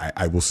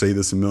I will say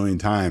this a million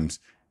times.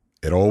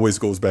 It always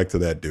goes back to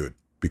that dude,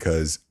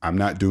 because I'm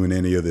not doing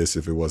any of this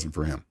if it wasn't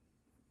for him.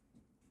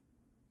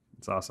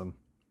 It's awesome.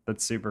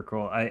 That's super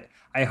cool. I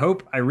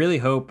really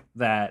hope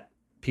that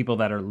people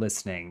that are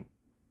listening,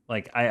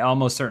 like, I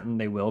almost certain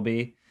they will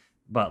be,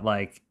 but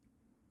like,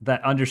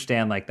 that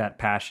understand like that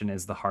passion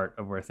is the heart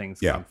of where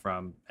things come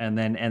from. And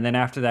then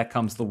after that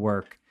comes the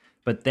work,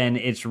 but then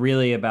it's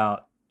really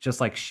about just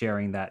like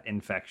sharing that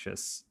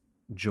infectious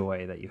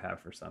joy that you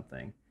have for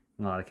something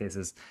in a lot of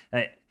cases.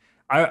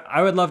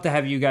 I would love to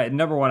have you guys.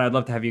 Number one, I'd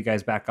love to have you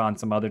guys back on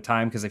some other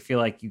time because I feel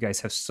like you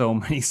guys have so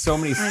many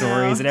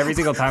stories, and every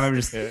single time I'm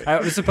just. It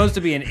was supposed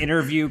to be an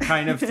interview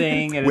kind of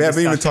thing. And we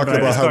haven't even talked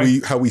about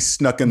how we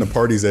snuck in the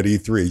parties at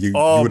E3. You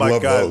would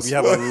love those. We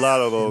have a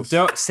lot of those.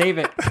 Don't save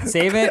it.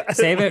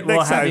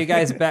 We'll have you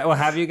guys back. We'll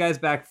have you guys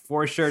back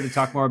for sure to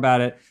talk more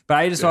about it. But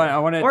I just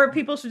want to. Or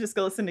people should just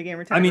go listen to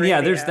Gamertag. I mean,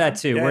 Radio. there's that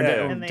too. Yeah,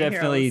 We're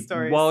definitely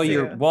while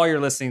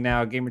you're listening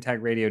now,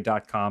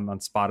 gamertagradio.com on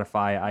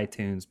Spotify,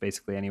 iTunes,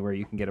 basically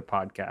anywhere you can get a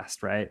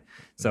podcast, right?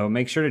 So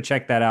make sure to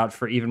check that out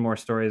for even more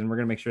stories, and we're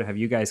gonna make sure to have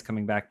you guys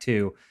coming back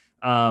too.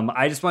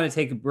 I just want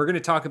to we're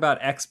gonna talk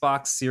about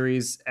Xbox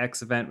Series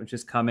X event, which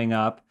is coming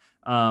up.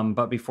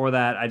 But before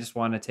that, I just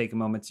want to take a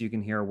moment so you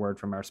can hear a word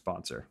from our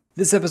sponsor.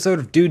 This episode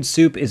of Dude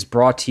Soup is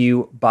brought to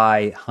you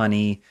by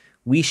Honey.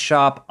 We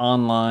shop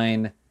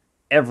online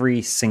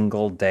every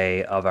single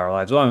day of our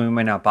lives. Well, we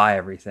might not buy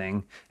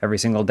everything every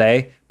single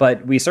day,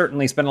 but we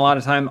certainly spend a lot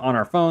of time on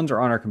our phones or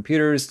on our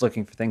computers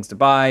looking for things to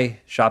buy,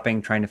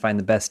 shopping, trying to find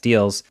the best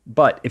deals.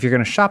 But if you're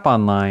going to shop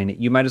online,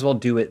 you might as well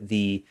do it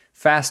the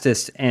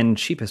fastest and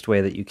cheapest way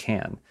that you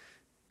can.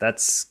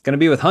 That's going to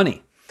be with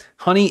Honey.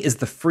 Honey is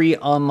the free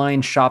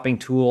online shopping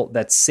tool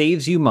that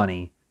saves you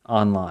money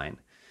online.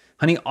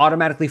 Honey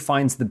automatically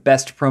finds the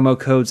best promo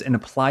codes and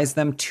applies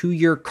them to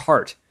your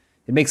cart.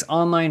 It makes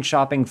online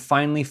shopping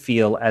finally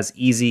feel as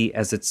easy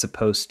as it's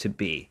supposed to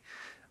be.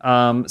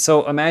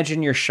 So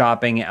imagine you're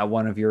shopping at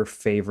one of your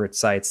favorite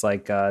sites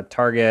like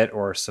Target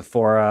or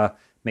Sephora,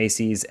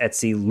 Macy's,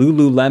 Etsy,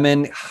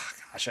 Lululemon.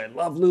 Gosh, I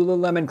love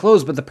Lululemon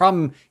clothes, but the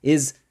problem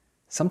is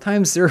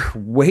sometimes they're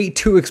way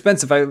too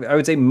expensive. I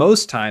would say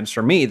most times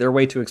for me, they're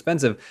way too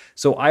expensive.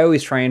 So I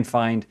always try and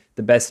find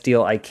the best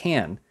deal I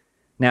can.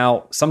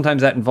 Now,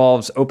 sometimes that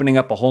involves opening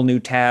up a whole new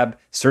tab,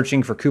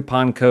 searching for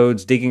coupon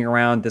codes, digging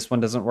around. This one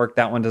doesn't work,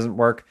 that one doesn't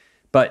work.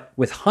 But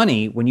with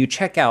Honey, when you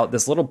check out,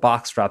 this little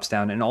box drops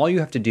down and all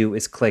you have to do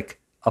is click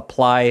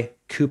Apply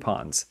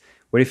Coupons.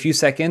 Wait a few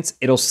seconds,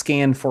 it'll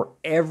scan for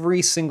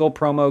every single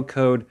promo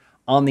code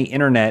on the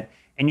internet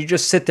and you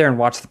just sit there and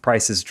watch the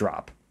prices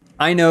drop.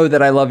 I know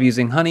that I love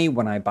using Honey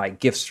when I buy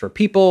gifts for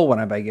people, when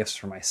I buy gifts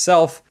for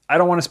myself. I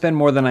don't want to spend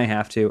more than I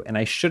have to, and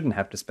I shouldn't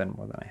have to spend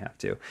more than I have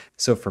to.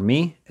 So for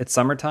me, it's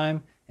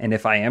summertime, and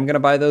if I am going to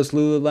buy those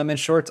Lululemon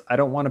shorts, I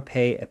don't want to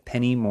pay a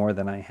penny more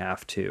than I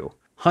have to.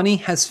 Honey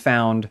has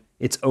found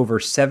its over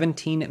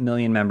 17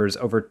 million members,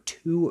 over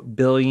 $2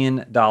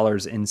 billion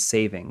in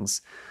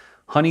savings.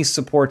 Honey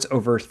supports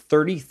over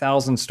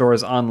 30,000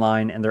 stores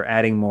online, and they're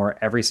adding more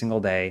every single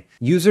day.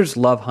 Users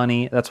love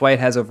Honey. That's why it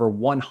has over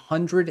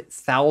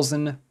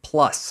 100,000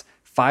 plus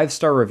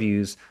 5-star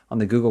reviews on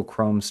the Google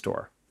Chrome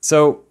store.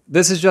 So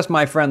this is just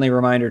my friendly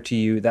reminder to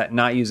you that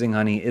not using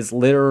Honey is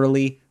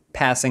literally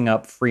passing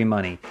up free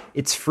money.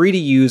 It's free to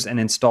use and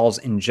installs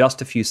in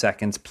just a few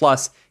seconds.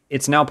 Plus,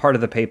 it's now part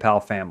of the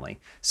PayPal family.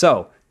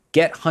 So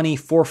get Honey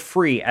for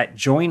free at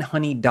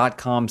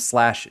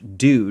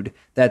joinhoney.com/dude.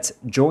 That's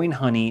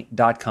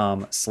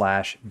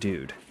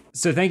joinhoney.com/dude.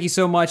 So thank you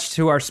so much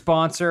to our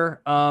sponsor.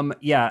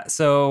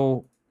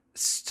 So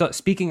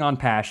speaking on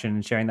passion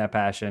and sharing that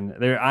passion,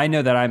 I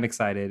know that I'm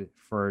excited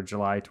for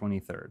July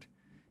 23rd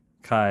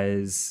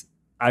because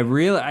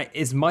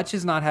as much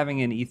as not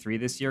having an E3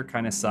 this year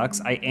kind of sucks,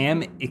 I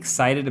am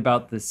excited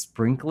about the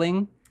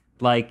sprinkling.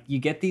 Like you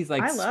get these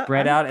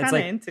spread out. It's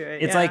like into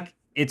it. It's like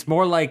it's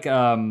more like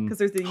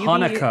there's the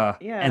Hanukkah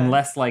and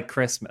less like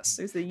Christmas.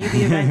 There's the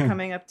UV event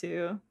coming up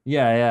too.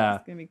 Yeah.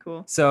 It's gonna be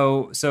cool.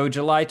 So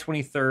July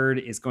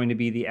 23rd is going to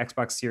be the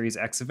Xbox Series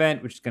X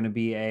event, which is going to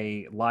be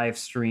a live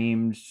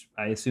streamed,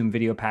 I assume,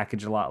 video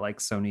package, a lot like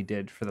Sony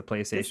did for the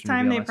PlayStation. This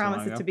time they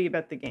promised it to be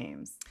about the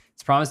games.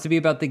 It's promised to be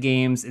about the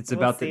games. It's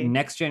about the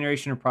next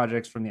generation of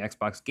projects from the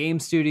Xbox Game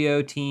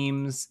Studio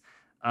teams.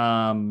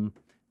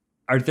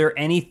 Are there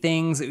any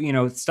things,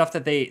 stuff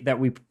that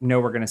we know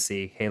we're going to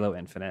see? Halo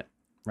Infinite,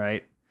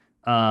 right?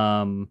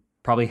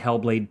 Probably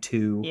Hellblade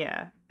 2.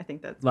 Yeah, I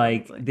think that's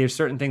there's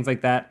certain things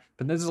like that,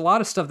 but there's a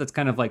lot of stuff that's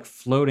kind of like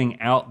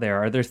floating out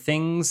there. Are there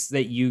things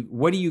that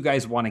what do you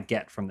guys want to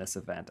get from this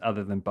event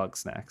other than bug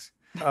snacks?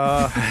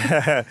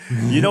 For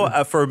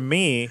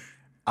me,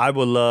 I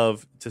would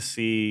love to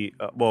see,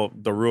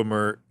 the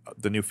rumor,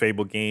 the new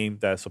Fable game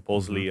that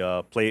supposedly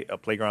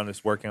Playground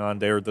is working on.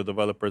 They're the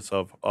developers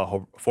of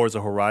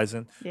Forza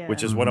Horizon,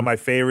 which is one of my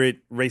favorite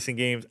racing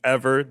games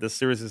ever. The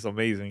series is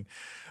amazing.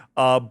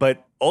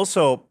 But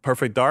also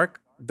Perfect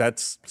Dark,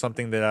 that's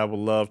something that I would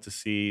love to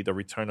see the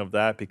return of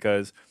that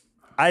because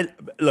I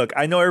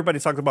know everybody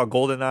talks about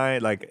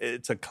GoldenEye. Like,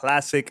 it's a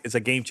classic. It's a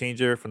game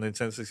changer from the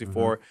Nintendo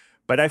 64.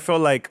 But I feel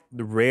like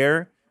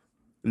Rare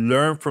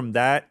learned from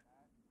that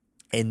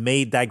and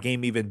made that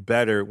game even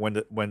better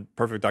when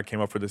Perfect Dark came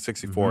out for the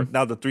 64.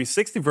 Now, the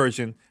 360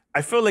 version,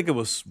 I feel like it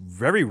was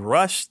very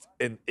rushed,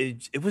 and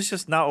it was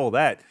just not all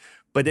that.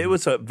 But it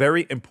was a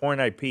very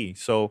important IP,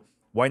 so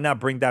why not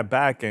bring that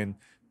back? And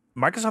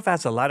Microsoft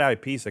has a lot of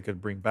IPs that could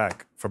bring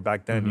back from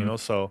back then,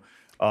 So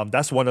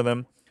that's one of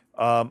them.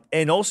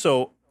 And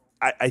also,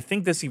 I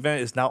think this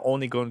event is not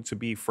only going to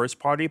be first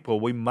party, but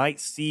we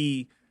might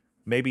see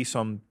maybe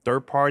some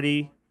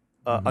third-party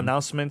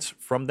announcements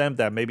from them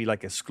that may be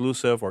like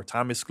exclusive or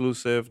time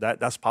exclusive.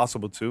 That's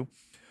possible too.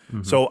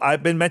 So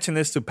I've been mentioning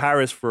this to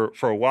Paris for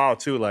a while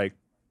too. Like,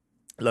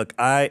 look,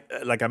 I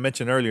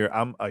mentioned earlier,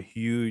 I'm a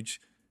huge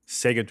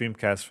Sega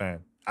Dreamcast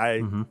fan.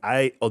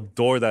 I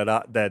adore that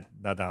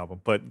not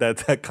album, but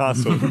that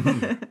console.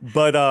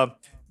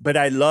 but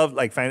I love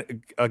like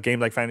a game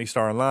like Phantasy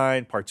Star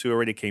Online. Part 2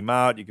 already came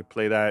out. You could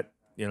play that,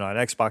 on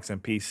Xbox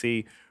and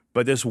PC.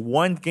 But there's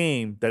one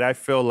game that I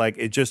feel like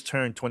it just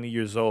turned 20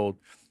 years old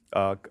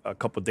a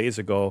couple days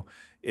ago.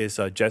 Is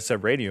Jet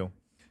Set Radio.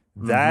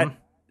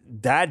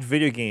 That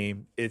video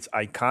game, it's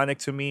iconic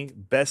to me.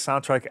 Best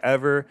soundtrack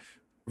ever.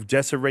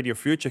 Jet Set Radio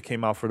Future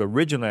came out for the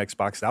original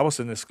Xbox. That was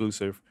an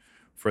exclusive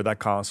for that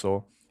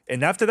console.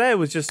 And after that, it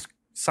was just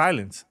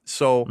silence.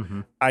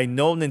 So I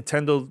know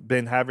Nintendo's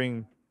been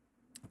having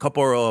a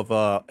couple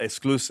of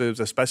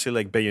exclusives, especially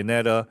like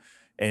Bayonetta,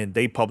 and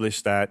they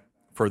published that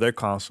for their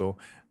console.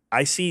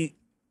 I see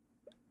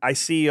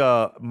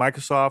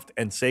Microsoft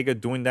and Sega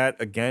doing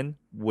that again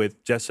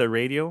with Jet Set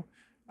Radio.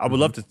 I would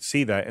love to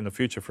see that in the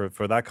future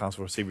for that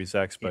console, for Series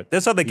X. But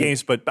there's other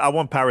games, but I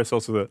want Paris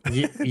also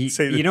to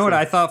say You know what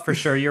I thought for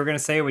sure you were going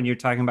to say when you were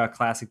talking about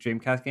classic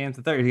Dreamcast games?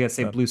 I thought you were going to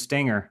say Blue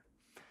Stinger.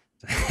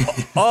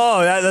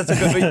 That's a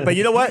good. But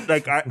you know what?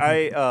 Like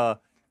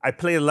I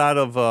play a lot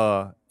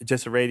of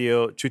Jet Set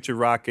Radio, Choo Choo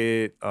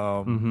Rocket,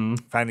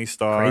 Phantasy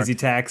Star, Crazy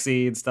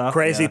Taxi and stuff.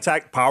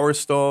 Power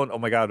Stone. Oh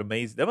my God,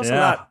 amazing! That was a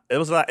lot. It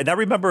was a lot. And I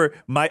remember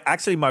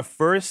my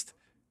first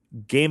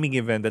gaming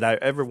event that I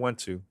ever went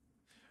to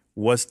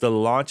was the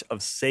launch of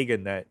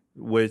SegaNet,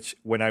 which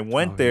when I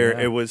went there,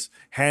 it was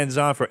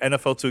hands-on for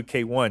NFL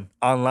 2K1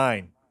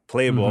 online.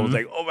 Playable. I was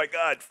like, oh my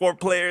God, 4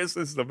 players.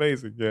 This is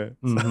amazing. Yeah.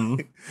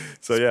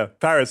 So yeah.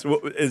 Paris,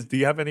 do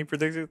you have any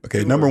predictions?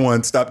 Okay, number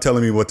one, stop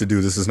telling me what to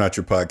do. This is not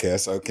your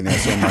podcast. I can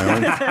answer on my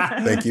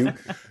own. Thank you.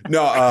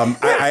 No, I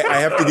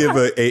have to give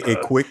a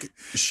quick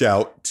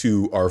shout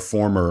to our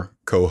former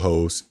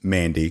co-host,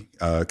 Mandy,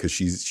 because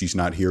she's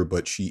not here,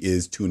 but she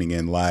is tuning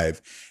in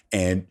live.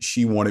 And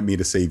she wanted me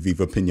to say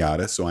Viva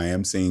Pinata. So I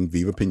am saying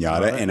Viva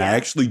Pinata. And I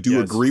actually do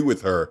agree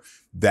with her.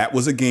 That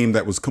was a game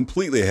that was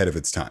completely ahead of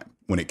its time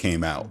when it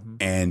came out.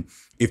 And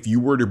if you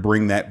were to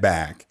bring that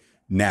back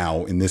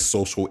now in this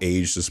social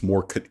age, this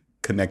more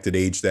connected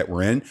age that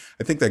we're in,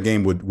 I think that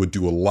game would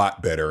do a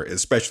lot better,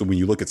 especially when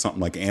you look at something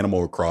like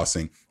Animal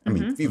Crossing. I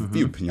mean, Viva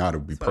Pinata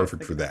would be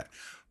perfect for that.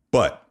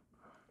 But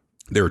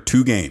there are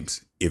 2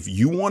 games. If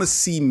you want to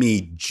see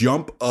me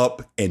jump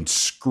up and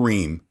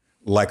scream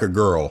like a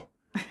girl,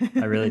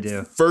 I really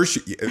do.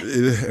 First,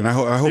 and I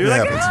hope it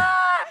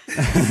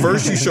happens.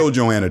 First, you show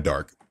Joanna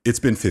Dark. It's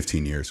been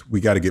 15 years. We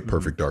got to get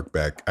Perfect Dark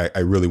back. I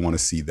really want to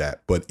see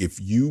that. But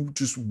if you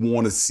just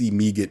want to see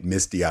me get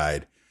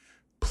misty-eyed,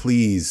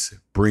 please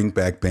bring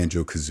back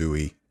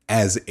Banjo-Kazooie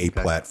as a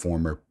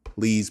platformer.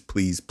 Please,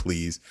 please,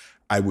 please.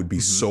 I would be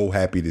so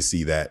happy to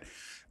see that.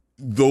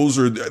 Those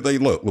are,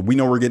 look, we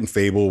know we're getting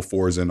Fable,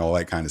 Forza, and all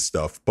that kind of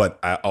stuff. But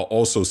I'll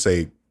also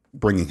say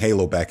bringing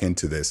Halo back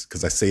into this,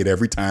 because I say it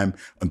every time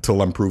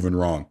until I'm proven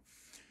wrong.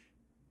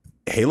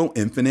 Halo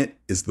Infinite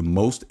is the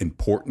most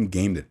important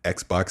game that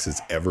Xbox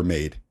has ever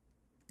made,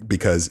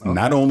 because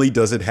not only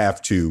does it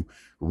have to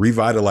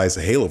revitalize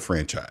the Halo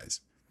franchise,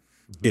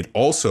 it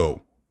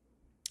also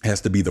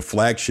has to be the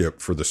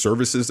flagship for the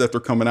services that they're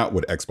coming out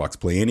with Xbox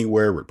Play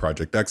Anywhere, with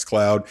Project X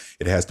Cloud.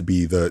 It has to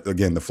be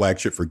the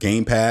flagship for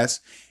Game Pass.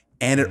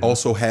 And it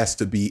also has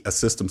to be a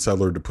system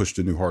seller to push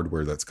the new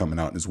hardware that's coming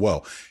out as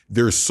well.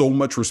 There's so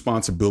much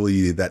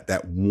responsibility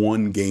that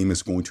one game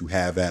is going to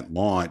have at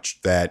launch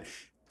that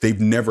they've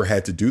never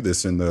had to do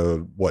this in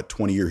the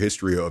 20-year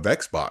history of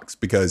Xbox,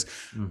 because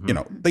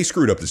they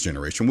screwed up this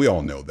generation. We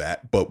all know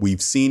that, but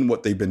we've seen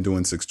what they've been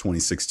doing since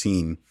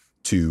 2016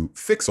 to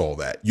fix all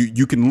that.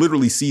 You can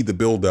literally see the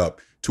build up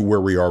to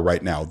where we are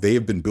right now. They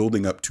have been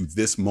building up to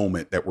this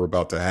moment that we're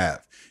about to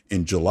have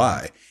in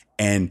July,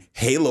 and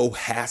Halo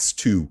has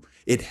to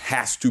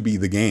be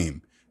the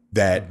game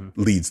that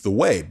leads the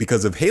way,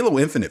 because if Halo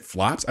Infinite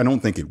flops, I don't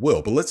think it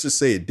will, but let's just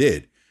say it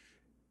did.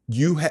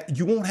 You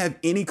won't have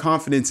any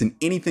confidence in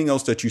anything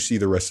else that you see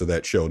the rest of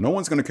that show. No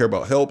one's going to care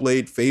about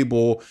Hellblade,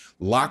 Fable,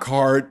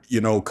 Lockhart,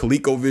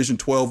 ColecoVision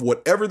 12,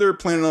 whatever they're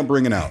planning on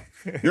bringing out.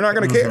 You're not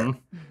going to care,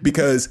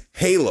 because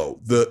Halo,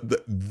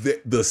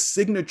 the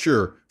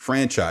signature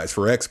franchise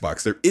for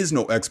Xbox, there is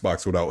no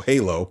Xbox without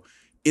Halo,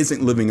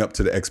 isn't living up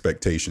to the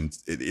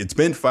expectations. It's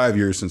been 5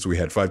 years since we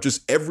had 5.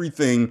 Just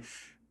everything.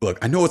 Look,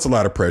 I know it's a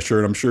lot of pressure,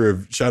 and I'm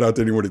sure shout out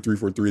to anyone at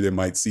 343 that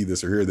might see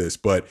this or hear this,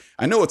 but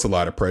I know it's a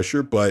lot of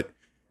pressure, but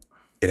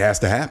it has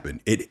to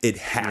happen. It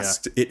has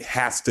to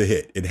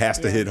hit. It has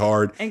to hit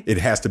hard. And it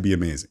has to be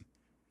amazing.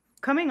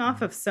 Coming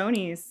off of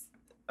Sony's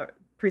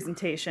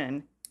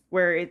presentation,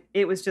 where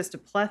it was just a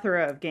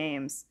plethora of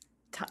games,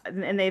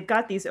 and they've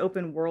got these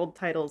open world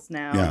titles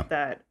now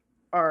that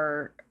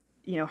are,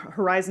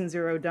 Horizon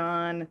Zero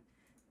Dawn,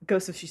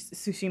 Ghost of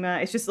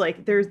Tsushima. It's just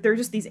like they're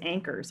just these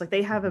anchors. Like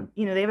they have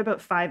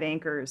about 5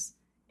 anchors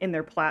in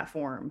their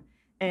platform,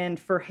 and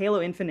for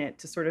Halo Infinite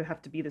to sort of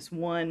have to be this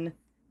one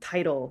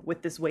title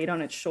with this weight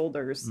on its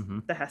shoulders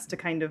that has to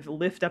kind of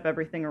lift up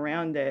everything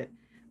around it.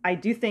 I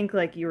do think,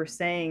 like you were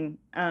saying,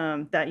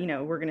 that, you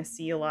know, we're going to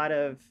see a lot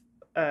of,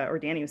 or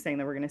Danny was saying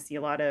that we're going to see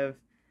a lot of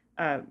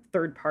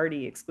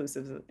third-party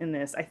exclusives in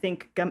this. I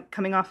think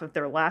coming off of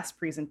their last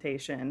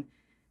presentation,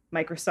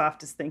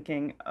 Microsoft is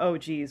thinking, oh,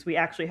 geez, we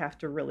actually have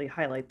to really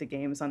highlight the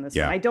games on this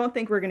one. I don't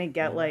think we're going to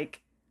get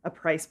like a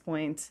price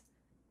point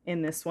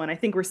in this one. I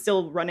think we're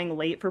still running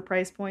late for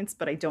price points,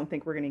 but I don't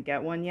think we're going to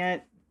get one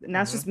yet. And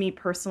that's just me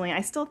personally.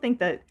 I still think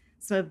that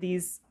some of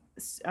these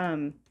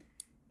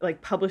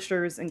like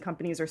publishers and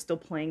companies are still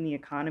playing the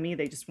economy.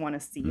 They just want to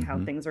see how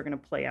things are going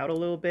to play out a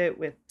little bit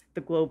with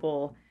the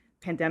global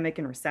pandemic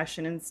and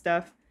recession and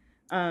stuff.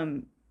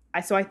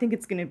 So I think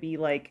it's going to be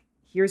like,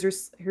 here's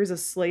a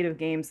slate of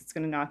games that's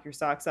going to knock your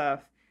socks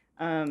off.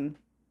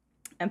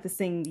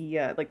 Emphasizing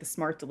the like the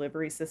smart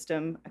delivery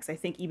system, because I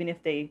think even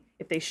if they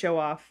show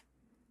off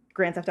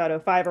Grand Theft Auto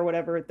 5 or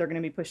whatever, they're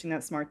going to be pushing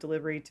that smart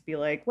delivery to be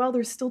like, well,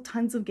 there's still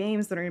tons of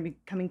games that are going to be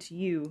coming to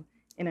you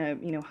in a,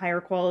 you know,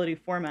 higher quality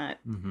format.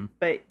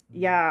 But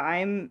yeah,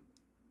 I'm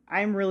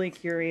really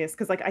curious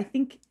because, like, I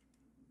think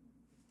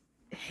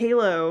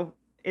Halo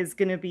is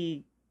going to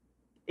be,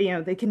 you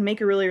know, they can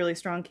make a really, really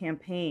strong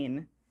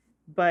campaign,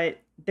 but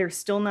they're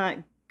still not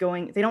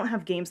going, they don't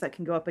have games that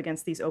can go up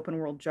against these open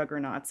world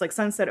juggernauts. Like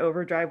Sunset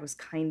Overdrive was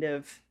kind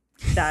of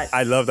that.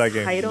 I love that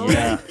game. Title,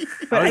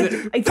 but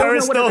I don't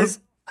know what others.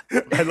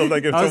 I love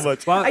that game so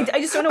much. Well, I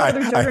just don't know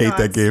whether juggernauts. I hate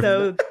that game.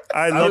 So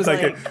I love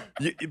that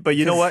game. But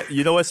you know what?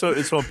 You know what's so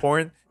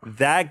important?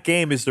 That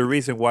game is the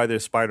reason why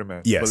there's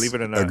Spider-Man. Yes, believe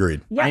it or not.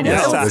 Agreed. Yeah, I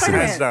know.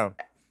 Hands down.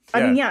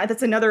 I mean, yeah,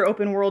 that's another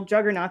open world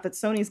juggernaut that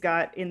Sony's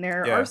got in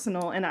their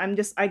arsenal. And I'm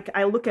just,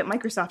 I look at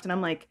Microsoft and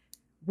I'm like,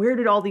 where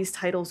did all these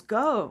titles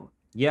go?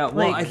 Yeah,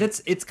 well, Like-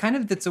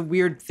 that's a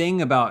weird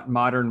thing about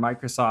modern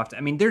Microsoft.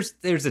 I mean, there's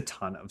a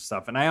ton of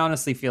stuff, and I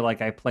honestly feel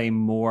like I play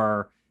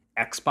more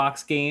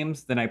Xbox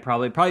games than I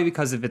probably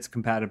because of its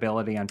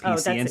compatibility on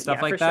PC and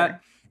stuff like that.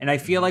 Sure. And I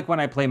feel like when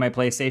I play my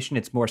PlayStation,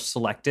 it's more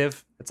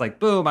selective. It's like,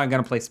 boom, I'm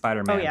going to play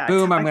Spider-Man. Oh, yeah.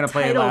 Boom, I'm going to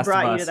play Last of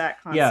brought Us. You to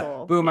that console.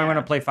 Yeah, boom, I'm going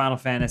to play Final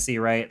Fantasy,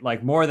 right?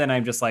 Like more than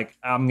I'm just like,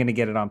 I'm going to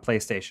get it on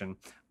PlayStation.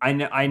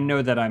 I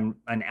know that I'm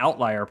an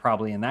outlier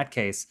probably in that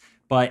case,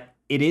 but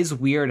it is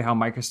weird how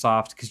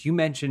Microsoft, because you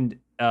mentioned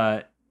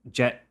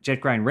Jet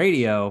Grind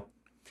Radio,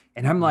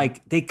 and I'm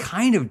like, they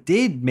kind of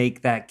did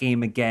make that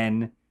game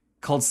again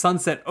called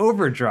Sunset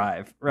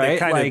Overdrive, right?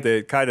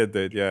 They kind of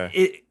did, yeah.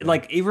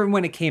 Like even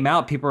when it came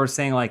out, people were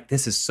saying like,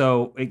 this is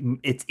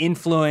it's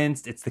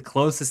influenced, it's the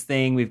closest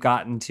thing we've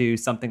gotten to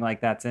something like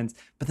that since.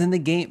 But then the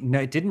game,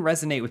 it didn't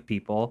resonate with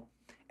people.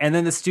 And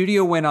then the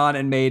studio went on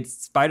and made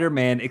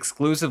Spider-Man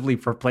exclusively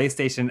for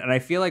PlayStation. And I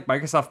feel like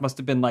Microsoft must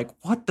have been like,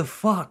 what the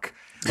fuck?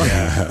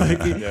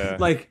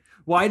 Like,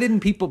 why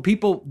didn't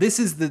people, this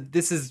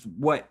is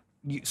what,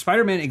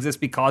 Spider-Man exists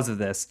because of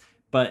this,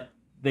 but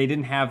they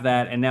didn't have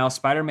that, and now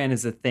Spider-Man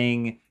is a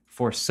thing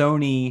for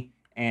Sony,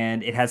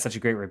 and it has such a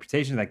great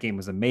reputation. That game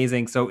was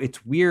amazing. So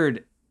it's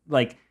weird.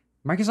 Like,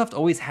 Microsoft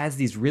always has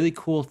these really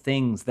cool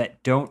things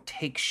that don't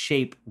take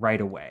shape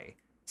right away.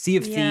 Sea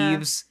of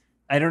Thieves.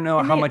 I don't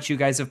know how much you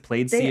guys have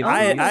played Sea of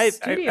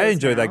Thieves. I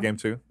enjoyed that game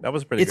too. That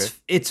was pretty good.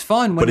 It's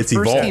fun. When it first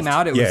evolved. came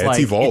out, it was like... it's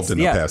evolved in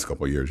the past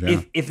couple of years,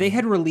 yeah. If they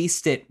had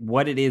released it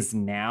what it is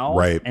now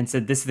and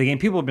said this is the game,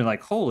 people would be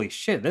like, holy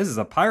shit, this is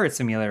a pirate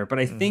simulator. But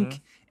I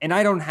think... And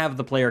I don't have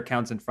the player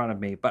counts in front of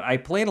me, but I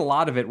played a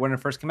lot of it when it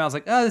first came out. I was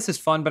like, oh, this is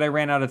fun, but I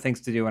ran out of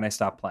things to do and I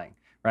stopped playing,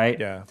 right?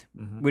 Yeah.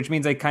 Which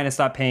means I kind of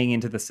stopped paying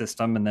into the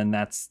system, and then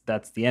that's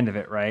the end of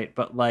it, right?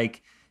 But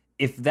like,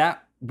 if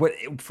that,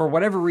 for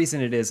whatever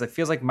reason it is, it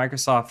feels like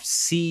Microsoft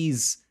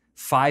sees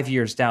 5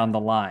 years down the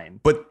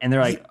line, and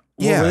they're like,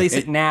 we'll release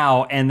it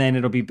now, and then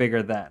it'll be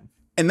bigger then.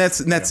 And that's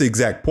the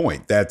exact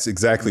point. That's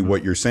exactly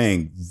what you're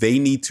saying. They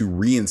need to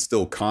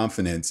reinstill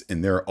confidence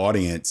in their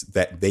audience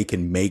that they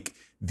can make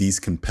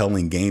these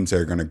compelling games that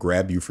are going to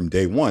grab you from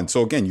day one.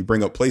 So again, you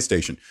bring up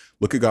PlayStation.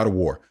 Look at God of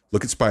War.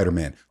 Look at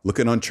Spider-Man. Look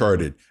at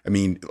Uncharted. I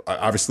mean,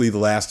 obviously The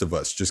Last of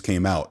Us just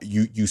came out.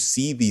 You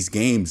see these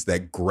games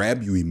that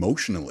grab you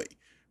emotionally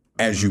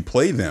as you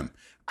play them.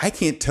 I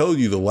can't tell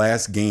you the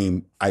last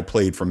game I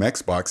played from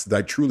Xbox that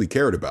I truly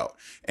cared about.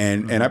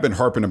 And I've been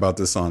harping about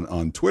this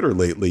on Twitter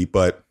lately,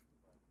 but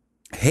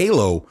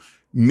Halo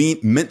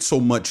meant so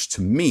much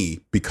to me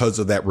because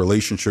of that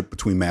relationship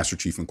between Master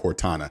Chief and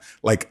Cortana.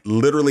 Like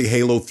literally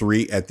Halo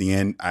 3 at the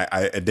end,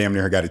 I damn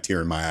near got a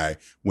tear in my eye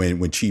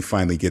when Chief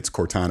finally gets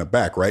Cortana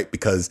back, right?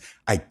 Because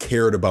I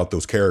cared about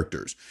those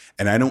characters.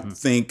 And I don't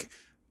think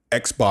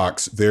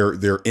Xbox,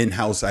 their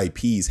in-house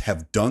IPs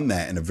have done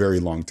that in a very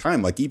long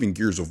time. Like even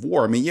Gears of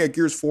War. I mean, yeah,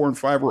 Gears 4 and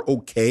 5 were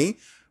okay,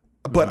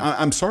 but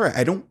I'm sorry,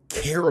 I don't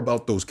care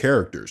about those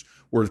characters.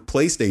 Whereas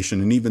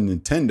PlayStation and even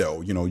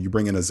Nintendo, you know, you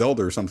bring in a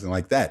Zelda or something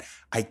like that,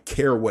 I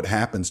care what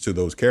happens to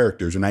those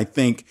characters. And I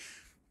think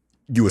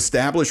you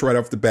establish right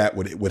off the bat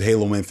with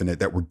Halo Infinite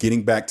that we're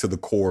getting back to the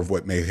core of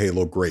what made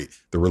Halo great.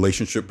 The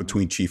relationship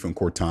between Chief and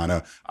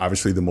Cortana,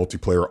 obviously the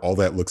multiplayer, all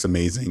that looks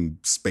amazing.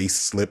 Space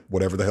Slip,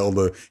 whatever the hell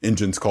the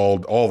engine's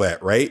called, all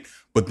that, right?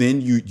 But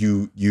then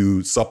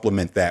you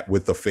supplement that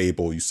with a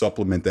Fable, you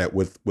supplement that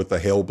with a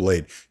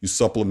Hellblade, you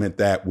supplement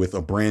that with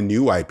a brand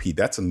new IP.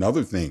 That's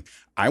another thing.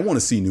 I want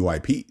to see new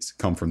IPs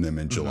come from them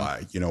in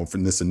July,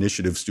 from this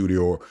initiative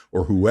studio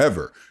or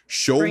whoever.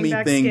 Bring me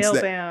back things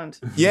Scalebound.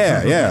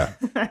 Yeah.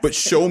 But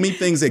show me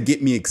things that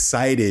get me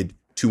excited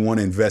to want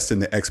to invest in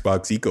the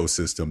Xbox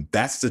ecosystem.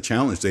 That's the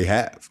challenge they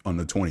have on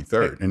the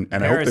 23rd.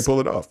 And I hope they pull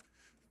it off.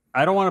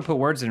 I don't want to put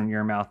words in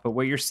your mouth, but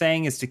what you're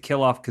saying is to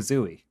kill off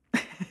Kazooie.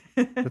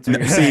 That's what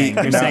you're saying.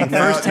 You're saying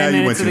first 10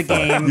 minutes of the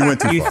game,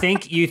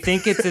 you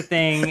think it's a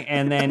thing,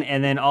 and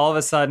then all of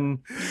a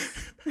sudden,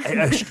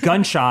 a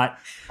gunshot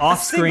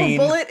off screen.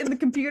 Single bullet in the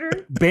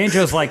computer.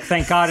 Banjo's like,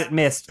 thank God it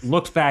missed.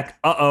 Looks back,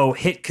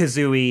 hit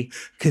Kazooie.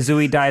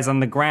 Kazooie dies on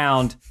the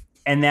ground.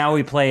 And now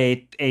we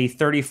play a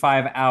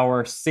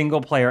 35-hour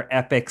single-player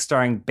epic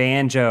starring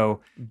Banjo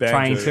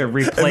trying to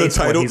replace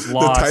what he's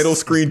lost. The title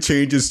screen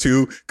changes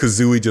too.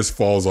 Kazooie just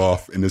falls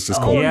off, and it's just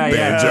called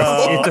Banjo.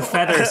 Yeah.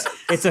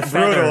 It's a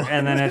feather,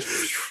 and then it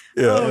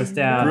goes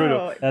down.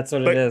 Brutal. That's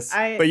what it is.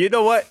 But you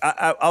know what?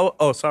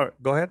 Oh, sorry.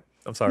 Go ahead.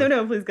 I'm sorry.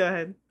 No, please go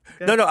ahead.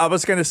 No, I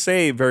was going to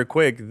say very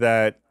quick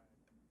that,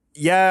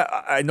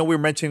 I know we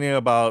were mentioning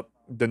about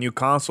the new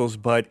consoles,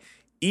 but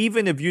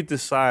even if you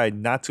decide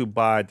not to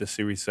buy the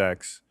Series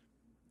X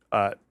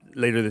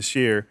later this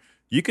year,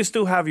 you can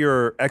still have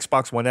your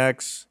Xbox One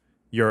X,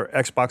 your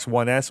Xbox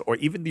One S, or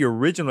even the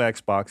original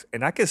Xbox,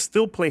 and I can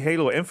still play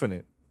Halo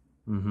Infinite.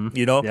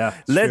 Yeah,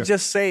 let's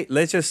just say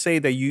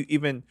that you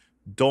even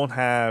don't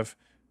have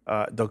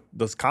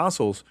those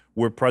consoles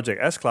with Project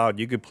S Cloud.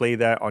 You could play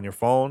that on your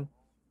phone,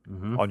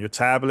 on your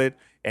tablet,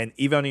 and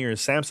even on your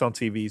Samsung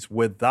TVs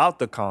without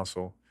the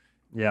console.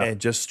 Yeah, and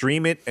just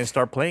stream it and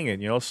start playing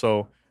it.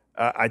 So.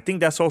 I think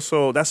that's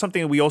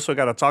something we also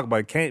got to talk about.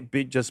 It can't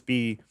just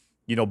be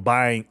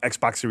buying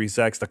Xbox Series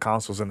X, the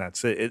consoles, and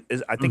that's it.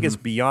 I think it's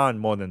beyond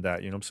more than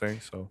that. You know what I'm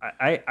saying? So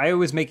I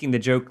was making the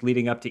joke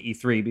leading up to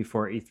E3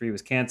 before E3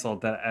 was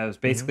canceled that I was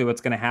basically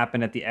what's going to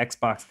happen at the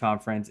Xbox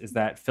conference is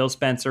that Phil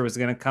Spencer was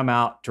going to come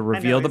out to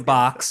reveal the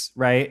box,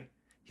 right?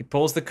 He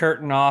pulls the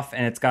curtain off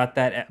and it's got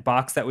that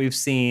box that we've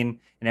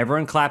seen and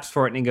everyone claps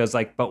for it and he goes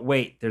like, but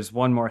wait, there's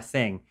one more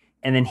thing.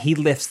 And then he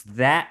lifts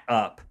that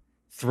up,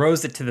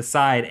 throws it to the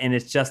side, and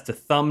it's just a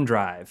thumb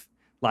drive.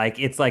 Like,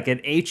 it's like an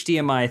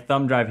HDMI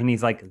thumb drive, and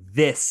he's like,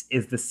 this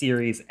is the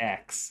Series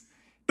X.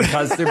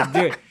 Because they're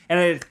doing,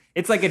 and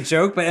it's like a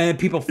joke, but and then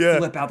people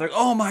flip out. They're like,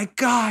 oh my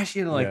gosh,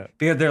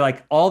 because they're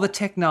like, all the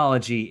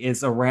technology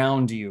is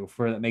around you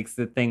that makes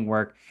the thing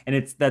work.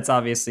 And that's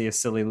obviously a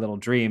silly little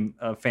dream,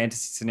 a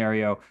fantasy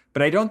scenario.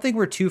 But I don't think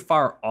we're too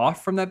far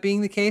off from that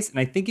being the case. And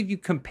I think if you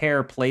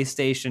compare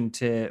PlayStation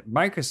to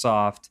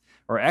Microsoft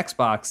or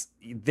Xbox,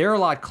 they're a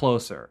lot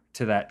closer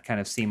to that kind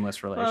of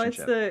seamless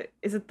relationship. Well,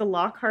 is it the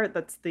Lockhart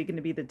that's going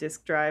to be the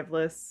disk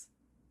driveless?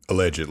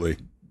 Allegedly,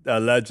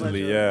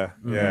 yeah.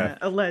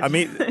 Allegedly. I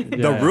mean,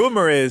 the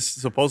rumor is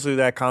supposedly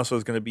that console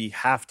is going to be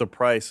half the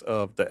price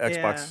of the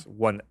Xbox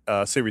One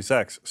Series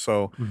X.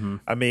 So,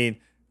 I mean,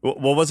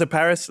 what was it,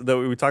 Paris, that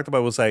we talked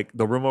about? Was like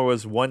the rumor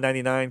was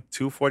 $199,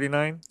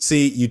 $249.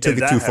 See, you took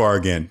it too far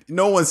again.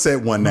 No one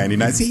said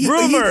 $199. See,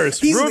 rumors.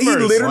 He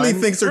literally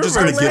thinks they're just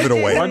going to give it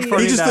away.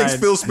 He just thinks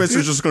Phil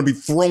Spencer's just going to be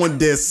throwing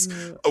discs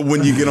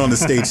when you get on the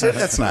stage.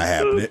 That's not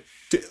happening.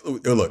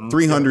 Look,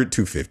 300,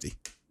 250.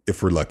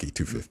 If we're lucky,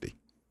 250.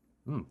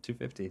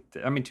 250.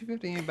 I mean,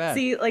 250 ain't bad.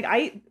 See,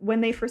 like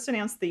when they first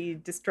announced the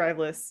disk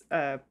driveless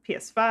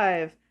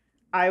PS5,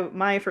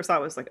 my first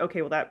thought was like,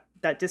 okay, well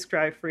that disk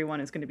drive free one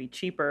is going to be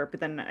cheaper. But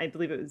then I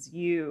believe it was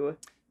you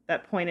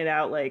that pointed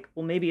out like,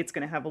 well, maybe it's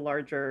going to have a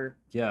larger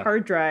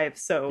hard drive,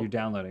 so you're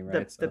downloading,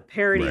 right? The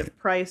parity of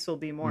price will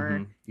be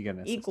more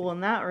equal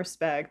in that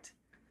respect.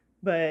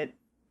 But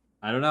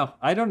I don't know.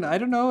 I don't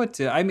know what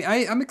to. I mean,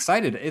 I'm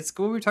excited. It's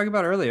what we were talking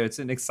about earlier. It's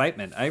an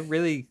excitement. I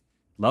really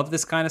love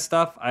this kind of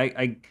stuff.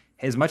 I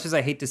as much as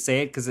I hate to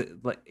say it, because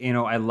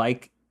I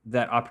like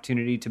that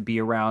opportunity to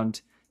be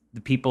around the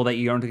people that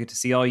you don't get to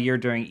see all year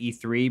during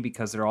E3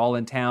 because they're all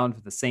in town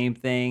for the same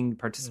thing,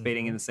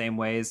 participating in the same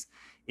ways.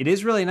 It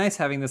is really nice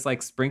having this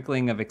like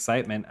sprinkling of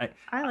excitement.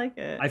 I like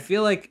it. I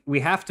feel like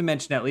we have to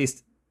mention at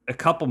least a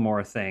couple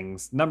more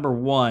things. Number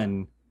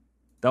one,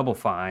 Double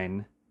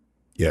Fine.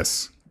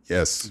 Yes.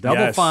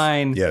 Double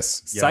Fine.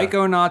 Yes.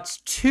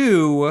 Psychonauts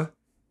 2.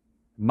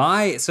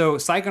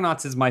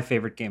 Psychonauts is my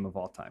favorite game of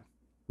all time.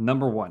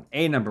 Number one.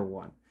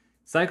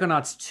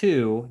 Psychonauts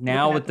 2,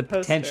 now with the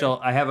potential,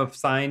 I have a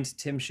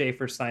Tim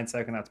Schafer signed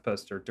Psychonauts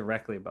poster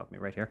directly above me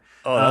right here.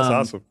 Oh, that's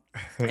awesome.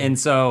 And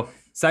so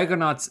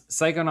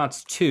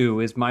Psychonauts 2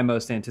 is my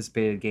most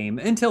anticipated game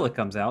until it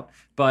comes out.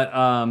 But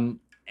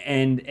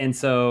and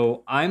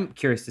so I'm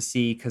curious to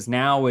see, because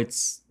now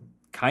it's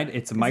a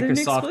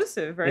Microsoft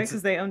exclusive, right?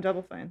 Because they own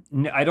Double Fine.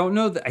 I don't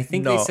know. I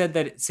think they said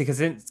that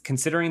because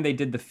considering they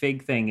did the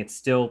Fig thing, it's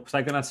still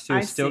Psychonauts 2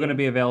 is still going to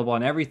be available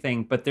on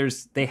everything. But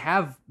they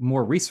have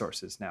more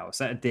resources now.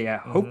 So they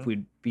hope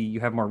you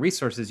have more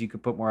resources. You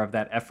could put more of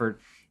that effort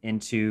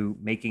into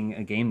making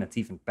a game that's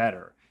even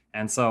better.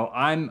 And so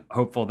I'm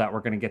hopeful that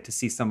we're going to get to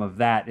see some of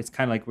that. It's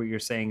kind of like what you're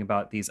saying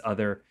about these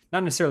other,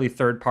 not necessarily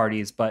third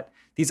parties, but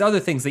these other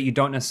things that you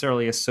don't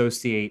necessarily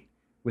associate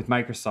with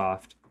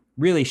Microsoft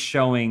really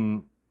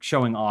showing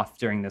off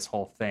during this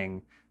whole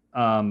thing.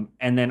 And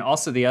then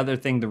also the other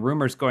thing, the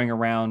rumors going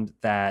around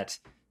that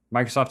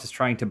Microsoft is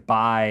trying to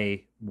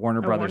buy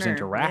Warner Brothers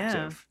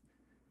Interactive,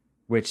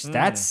 which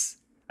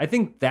I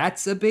think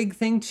that's a big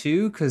thing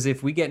too, because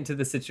if we get into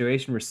the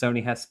situation where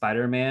Sony has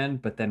Spider-Man,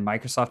 but then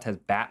Microsoft has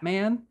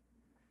Batman,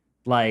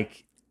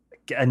 like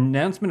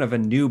announcement of a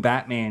new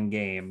Batman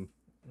game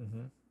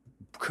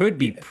could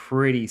be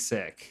pretty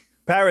sick.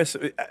 Paris,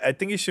 I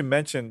think you should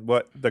mention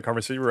what the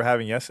conversation we were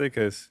having yesterday,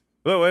 because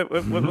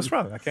what's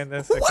wrong? I can't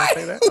say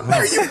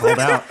that. Hold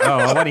out. Oh,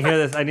 I want to hear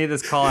this. I need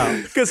this call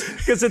out. Because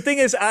the thing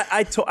is,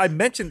 I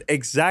mentioned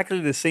exactly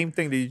the same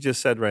thing that you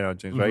just said right now,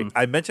 James, right?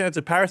 I mentioned it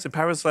to Paris, and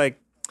Paris was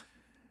like,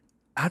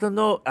 I don't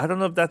know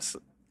if that's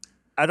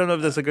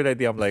a good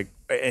idea. I'm like,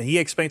 and he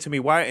explained to me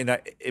why, and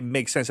it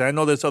makes sense. And I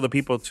know there's other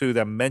people too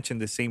that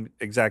mentioned the same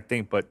exact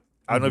thing, but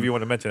I don't know if you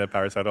want to mention that,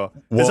 Paris, at all.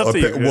 Well,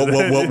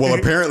 well,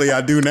 apparently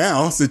I do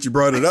now, since you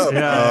brought it up.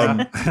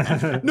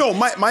 Yeah. No,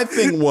 my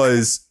thing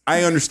was,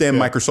 I understand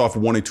Microsoft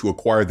wanted to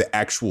acquire the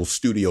actual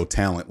studio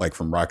talent, like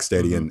from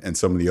Rocksteady and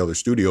some of the other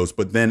studios.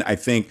 But then I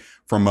think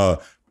from a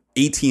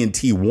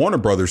AT&T Warner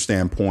Brothers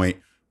standpoint,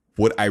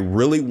 would I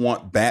really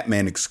want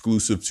Batman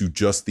exclusive to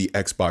just the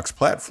Xbox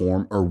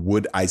platform, or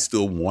would I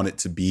still want it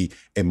to be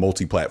a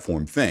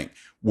multi-platform thing?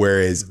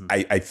 Whereas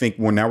I think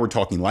now we're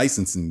talking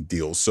licensing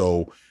deals.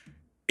 So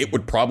it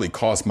would probably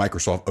cost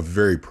Microsoft a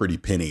very pretty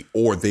penny,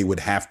 or they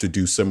would have to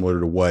do similar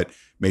to what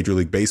Major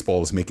League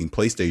Baseball is making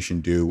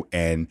PlayStation do.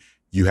 And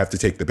you have to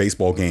take the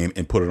baseball game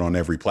and put it on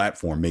every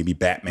platform. Maybe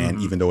Batman,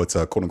 even though it's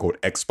a quote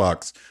unquote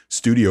Xbox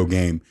studio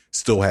game,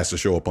 still has to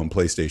show up on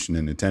PlayStation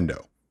and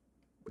Nintendo.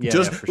 Yeah,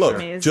 just look,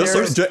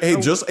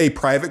 just a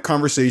private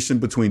conversation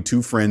between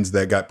two friends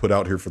that got put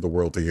out here for the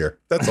world to hear.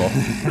 That's all.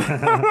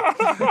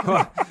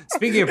 Well,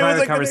 speaking of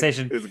private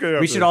conversation,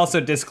 we should also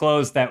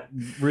disclose that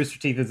Rooster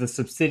Teeth is a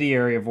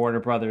subsidiary of Warner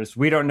Brothers.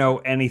 We don't know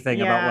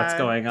anything about what's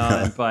going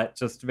on, but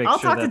just to make I'll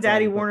sure. talk to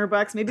Daddy Warner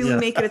Bucks. Maybe we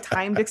make it a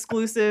timed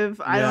exclusive.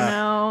 I don't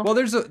know.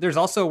 Well, there's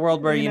also a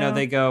world where, you know,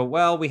 they go,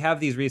 well, we have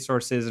these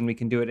resources and we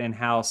can do it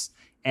in-house,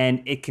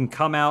 and it can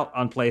come out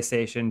on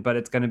PlayStation, but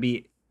it's going to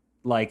be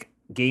like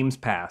Games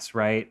Pass,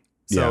 right?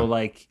 So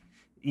like,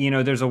 you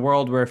know, there's a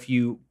world where if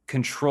you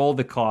control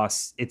the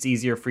costs, it's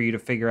easier for you to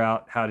figure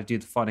out how to do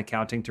the fun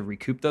accounting to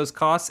recoup those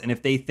costs. And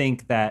if they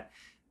think that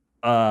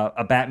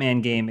a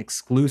Batman game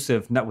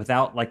exclusive, not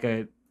without like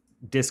a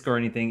disc or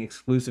anything,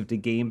 exclusive to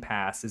Game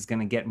Pass is going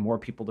to get more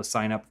people to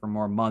sign up for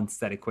more months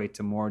that equate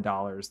to more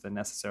dollars than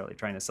necessarily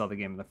trying to sell the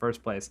game in the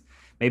first place.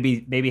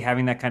 Maybe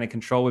having that kind of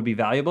control would be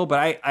valuable,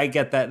 but I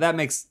get that. That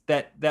makes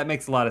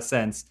a lot of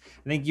sense.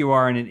 I think you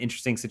are in an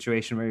interesting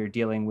situation where you're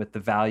dealing with the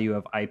value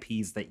of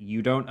IPs that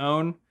you don't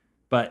own,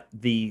 but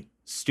the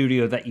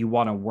studio that you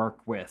want to work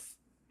with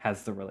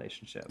has the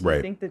relationship. Right.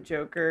 I think the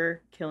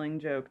Joker killing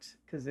joked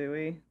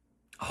Kazooie.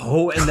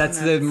 Oh, and that's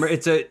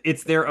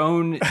it's their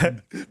own.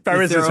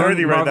 Paris is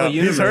hurting right now.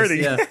 He's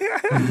hurting. Yeah.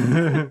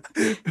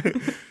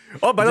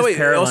 Oh, by the way,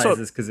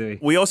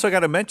 Kazooie. we also got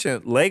to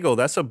mention Lego.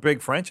 That's a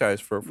big franchise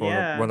for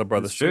Warner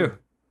Brothers. That's true.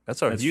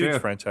 That's a huge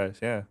franchise.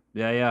 Yeah.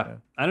 Yeah.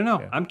 I don't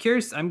know. Yeah. I'm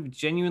curious. I'm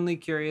genuinely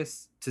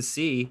curious to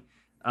see.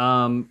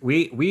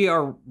 We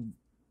are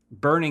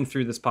burning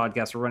through this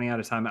podcast. We're running out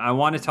of time. I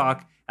want to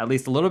talk at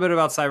least a little bit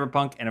about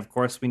Cyberpunk, and of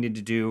course, we need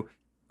to do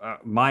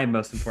my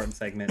most important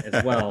segment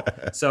as well.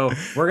 So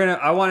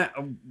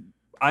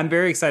I'm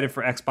very excited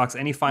for Xbox.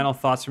 Any final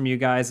thoughts from you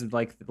guys,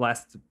 like the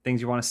last things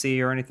you want to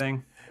see or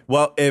anything?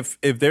 Well, if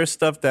there's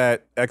stuff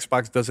that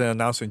Xbox doesn't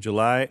announce in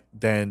July,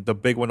 then the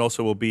big one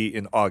also will be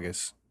in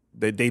August.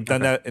 They've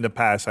done that in the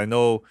past. I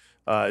know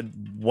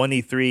one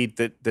E3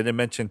 that didn't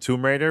mention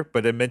Tomb Raider,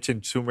 but it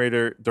mentioned Tomb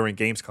Raider during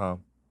Gamescom,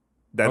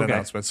 that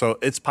announcement. So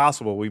it's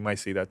possible we might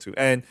see that too.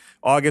 And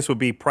August would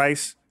be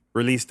price,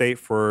 release date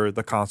for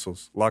the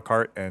consoles,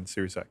 Lockhart and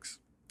Series X.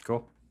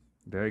 Cool.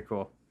 Very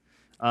cool.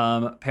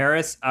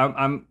 Paris,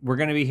 we're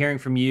going to be hearing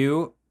from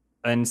you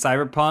in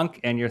Cyberpunk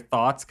and your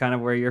thoughts, kind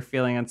of where you're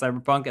feeling on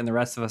Cyberpunk, and the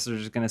rest of us are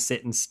just going to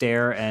sit and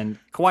stare and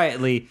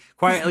quietly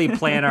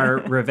plan our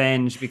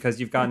revenge because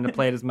you've gotten to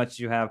play it as much as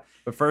you have.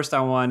 But first, I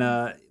want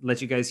to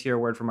let you guys hear a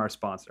word from our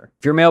sponsor.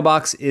 If your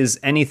mailbox is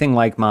anything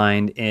like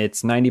mine,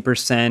 it's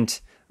 90%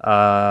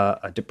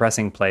 a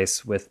depressing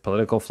place with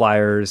political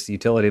flyers,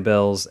 utility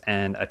bills,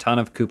 and a ton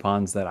of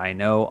coupons that I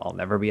know I'll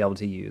never be able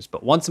to use.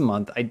 But once a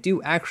month, I do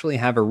actually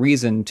have a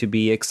reason to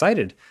be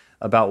excited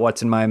about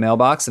what's in my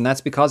mailbox, and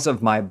that's because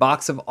of my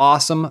Box of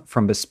Awesome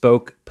from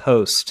Bespoke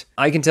Post.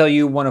 I can tell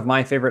you one of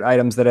my favorite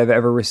items that I've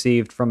ever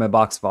received from a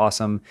Box of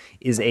Awesome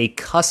is a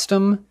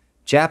custom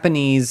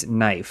Japanese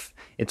knife.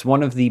 It's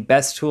one of the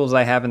best tools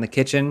I have in the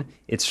kitchen.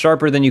 It's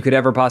sharper than you could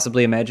ever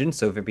possibly imagine,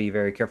 so be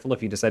very careful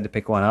if you decide to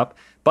pick one up.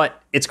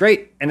 But it's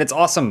great, and it's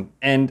awesome,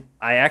 and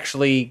I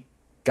actually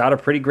got a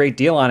pretty great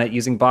deal on it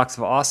using Box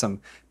of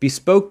Awesome.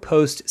 Bespoke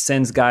Post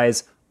sends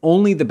guys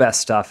only the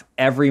best stuff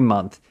every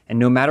month, and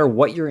no matter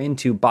what you're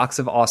into, Box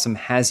of Awesome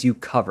has you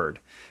covered.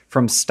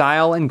 From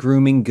style and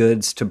grooming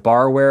goods to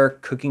barware,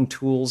 cooking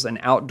tools, and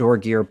outdoor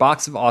gear,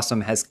 Box of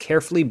Awesome has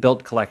carefully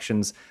built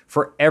collections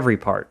for every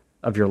part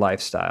of your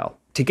lifestyle.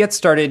 To get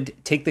started,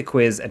 take the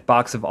quiz at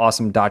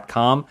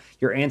boxofawesome.com.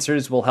 Your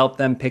answers will help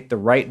them pick the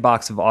right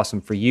Box of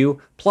Awesome for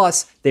you.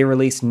 Plus, they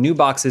release new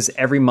boxes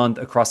every month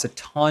across a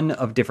ton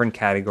of different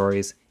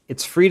categories.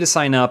 It's free to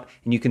sign up,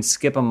 and you can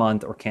skip a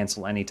month or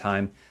cancel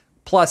anytime.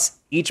 Plus,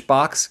 each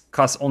box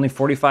costs only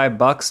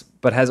 $45,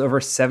 but has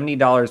over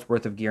 $70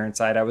 worth of gear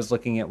inside. I was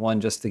looking at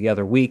one just the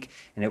other week,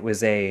 and it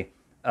was a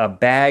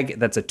bag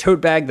that's a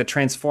tote bag that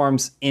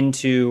transforms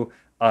into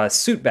a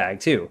suit bag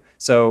too.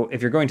 So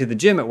if you're going to the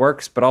gym, it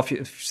works, but if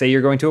you say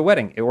you're going to a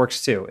wedding, it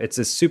works too. It's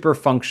a super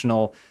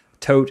functional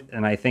tote,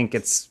 and I think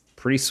it's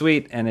pretty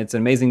sweet, and it's an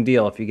amazing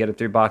deal if you get it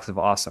through Box of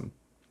Awesome.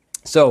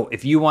 So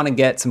if you want to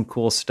get some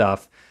cool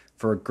stuff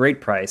for a great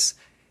price,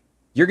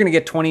 you're going to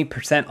get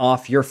 20%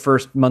 off your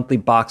first monthly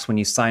box when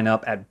you sign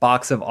up at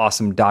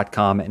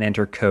boxofawesome.com and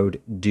enter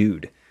code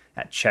DUDE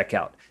at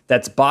checkout.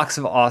 That's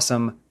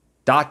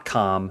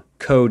boxofawesome.com,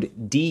 code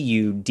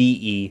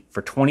DUDE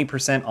for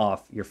 20%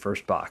 off your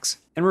first box.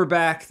 And we're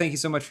back. Thank you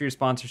so much for your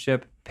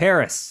sponsorship.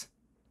 Paris.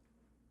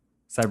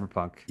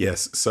 Cyberpunk.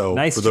 Yes. So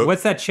nice.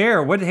 What's that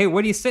chair? What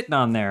are you sitting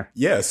on there?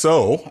 Yeah.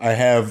 So I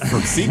have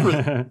from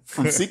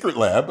Secret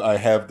Lab, I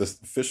have the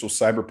official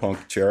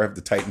Cyberpunk chair. I have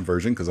the Titan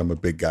version because I'm a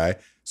big guy.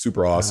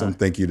 Super awesome.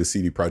 Thank you to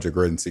CD Projekt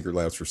Red and Secret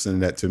Labs for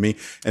sending that to me.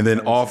 And then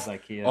off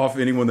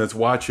anyone that's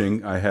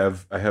watching, I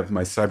have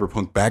my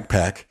Cyberpunk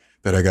backpack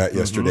that I got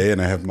yesterday,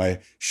 and I have my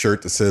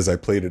shirt that says I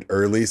played it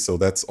early. So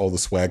that's all the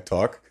swag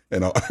talk.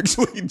 And I'll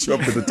actually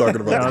jump into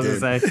talking about the game.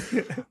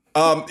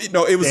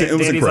 It was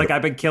incredible. Like,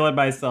 I've been killing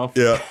myself.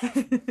 Yeah.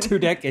 2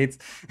 decades.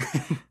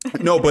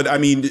 No, but I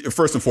mean,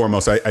 first and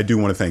foremost, I do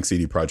want to thank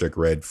CD Projekt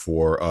Red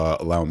for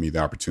allowing me the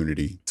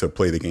opportunity to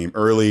play the game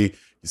early.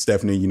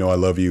 Stephanie, you know I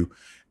love you.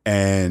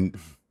 And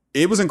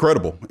it was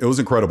incredible. It was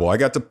incredible. I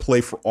got to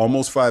play for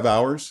almost 5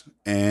 hours,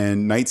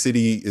 and Night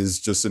City is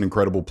just an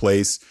incredible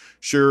place.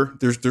 Sure,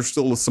 there's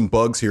still some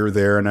bugs here or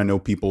there, and I know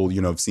people,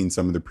 have seen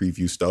some of the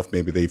preview stuff.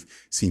 Maybe they've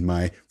seen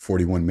my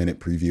 41-minute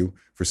preview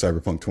for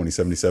Cyberpunk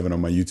 2077 on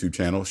my YouTube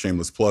channel.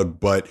 Shameless plug.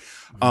 But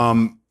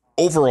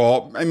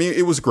overall, I mean,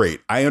 it was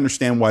great. I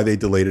understand why they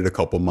delayed it a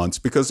couple months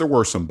because there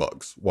were some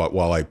bugs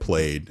while I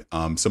played.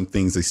 Some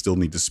things they still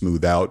need to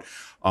smooth out.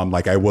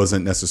 Like I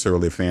wasn't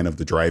necessarily a fan of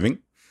the driving.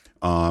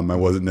 I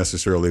wasn't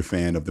necessarily a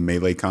fan of the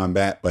melee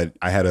combat, but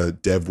I had a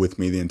dev with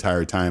me the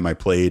entire time I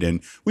played,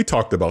 and we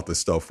talked about this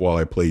stuff while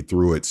I played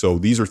through it. So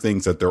these are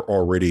things that they're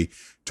already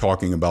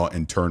talking about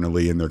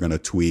internally, and they're going to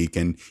tweak.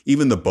 And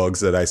even the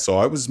bugs that I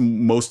saw, it was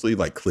mostly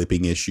like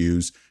clipping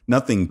issues,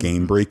 nothing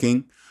game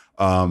breaking.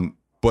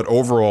 But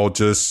overall,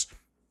 just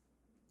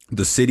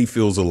the city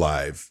feels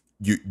alive.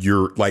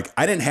 You're like,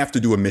 I didn't have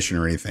to do a mission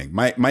or anything.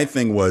 My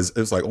thing was, it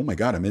was like, oh my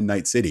God, I'm in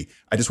Night City.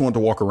 I just wanted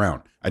to walk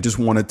around. I just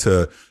wanted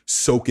to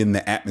soak in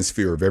the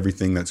atmosphere of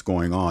everything that's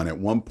going on. At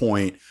one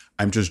point,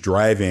 I'm just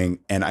driving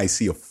and I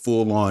see a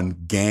full on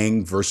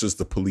gang versus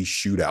the police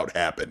shootout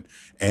happen.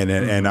 And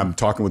I'm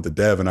talking with the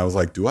dev and I was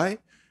like, do I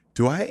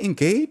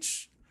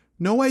engage?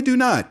 No, I do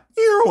not.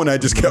 And I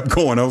just kept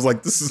going. I was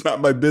like, this is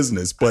not my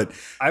business. But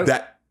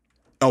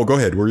oh, go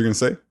ahead. What were you going to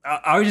say?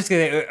 I was just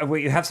going to,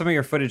 you have some of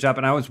your footage up,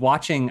 and I was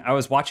watching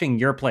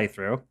your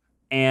playthrough,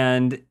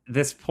 and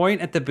this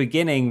point at the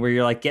beginning where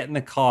you're like, get in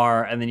the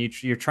car, and then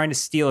you're trying to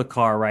steal a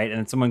car, right? And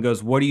then someone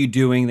goes, what are you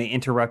doing? They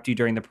interrupt you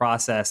during the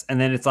process.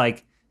 And then it's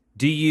like,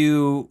 do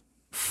you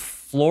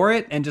floor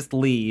it and just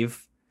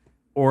leave?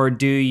 Or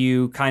do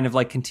you kind of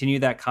like continue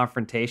that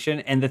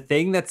confrontation? And the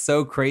thing that's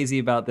so crazy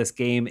about this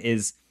game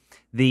is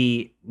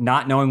the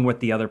not knowing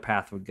what the other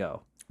path would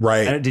go.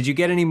 Right. And did you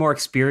get any more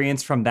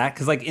experience from that?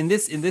 Because like in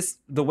this,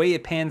 the way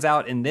it pans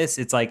out in this,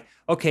 it's like,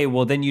 okay,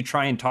 well then you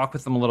try and talk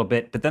with them a little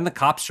bit, but then the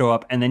cops show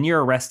up and then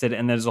you're arrested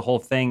and there's a whole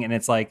thing. And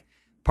it's like,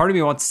 part of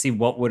me wants to see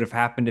what would have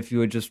happened if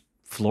you had just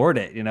floored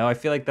it. I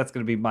feel like that's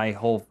going to be my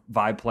whole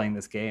vibe playing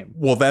this game.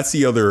 Well, that's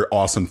the other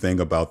awesome thing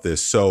about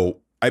this. So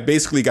I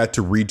basically got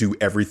to redo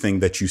everything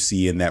that you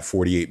see in that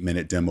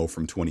 48-minute demo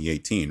from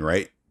 2018,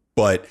 right?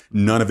 But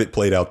none of it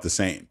played out the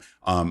same.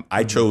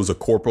 I chose a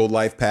corpo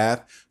life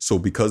path. So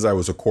because I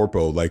was a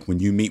corpo, like when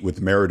you meet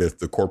with Meredith,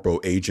 the corpo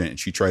agent, and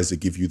she tries to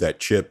give you that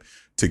chip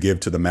to give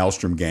to the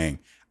Maelstrom gang,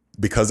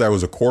 because I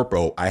was a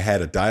corpo, I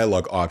had a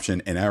dialogue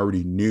option and I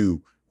already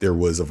knew there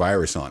was a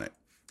virus on it.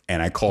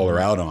 And I call her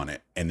out on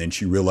it. And then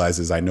she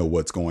realizes I know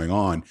what's going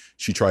on.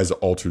 She tries to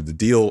alter the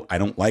deal. I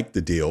don't like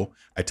the deal.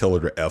 I tell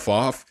her to F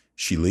off.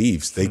 She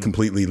leaves. They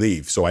completely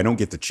leave. So I don't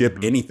get to chip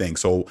anything.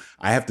 So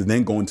I have to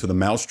then go into the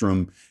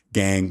Maelstrom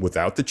gang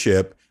without the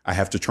chip. I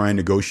have to try and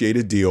negotiate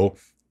a deal.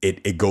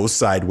 It goes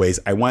sideways.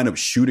 I wind up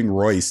shooting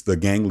Royce, the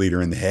gang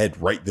leader, in the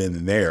head right then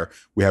and there.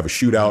 We have a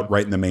shootout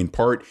right in the main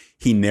part.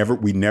 We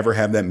never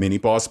have that mini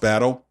boss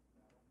battle.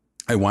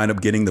 I wind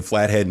up getting the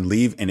flathead and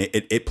leave, and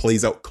it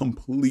plays out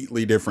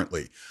completely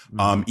differently.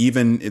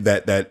 Even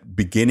that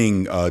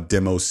beginning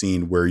demo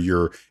scene where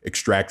you're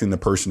extracting the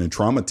person and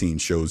Trauma Team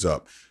shows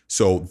up.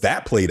 So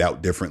that played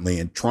out differently.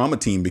 And Trauma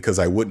Team, because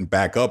I wouldn't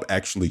back up,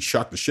 actually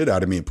shocked the shit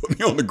out of me and put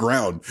me on the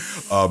ground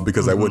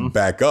because I wouldn't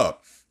back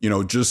up.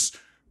 Just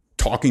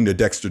talking to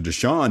Dexter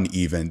Deshawn,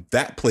 even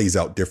that plays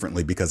out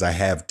differently because I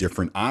have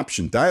different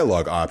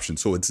dialogue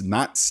options. So it's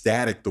not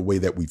static the way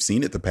that we've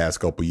seen it the past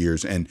couple of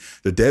years. And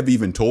the dev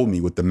even told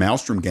me with the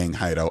Maelstrom Gang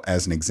hideout,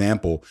 as an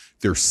example,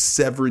 there's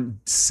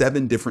seven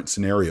different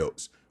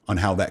scenarios on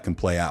how that can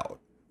play out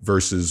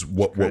versus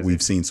what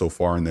we've seen so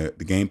far in the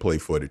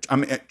gameplay footage. I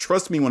mean,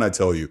 trust me when I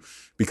tell you,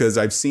 because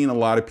I've seen a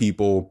lot of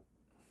people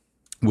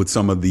with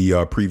some of the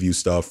preview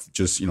stuff,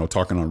 just,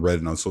 talking on Reddit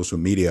and on social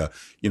media,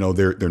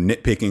 they're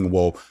nitpicking.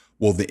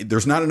 Well,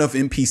 there's not enough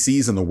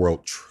NPCs in the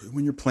world. True,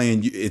 when you're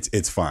playing,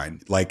 it's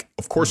fine. Like,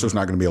 of course, there's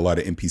not going to be a lot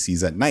of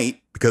NPCs at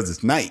night because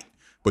it's night.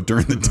 But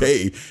during the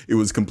day, it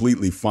was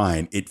completely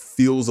fine. It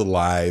feels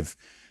alive.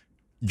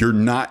 You're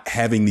not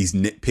having these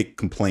nitpick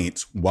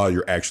complaints while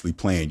you're actually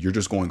playing. You're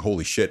just going,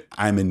 holy shit,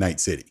 I'm in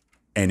Night City.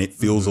 And it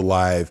feels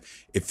alive.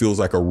 It feels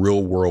like a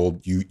real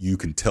world. You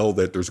can tell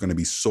that there's going to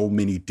be so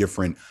many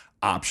different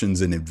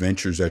options and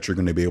adventures that you're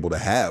going to be able to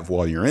have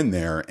while you're in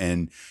there.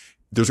 And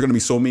there's going to be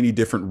so many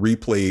different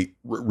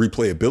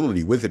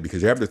replayability with it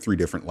because you have the 3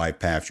 different life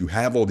paths. You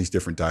have all these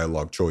different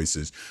dialogue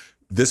choices.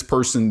 This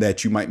person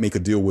that you might make a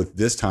deal with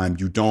this time,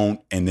 you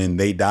don't, and then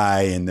they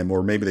die, and then,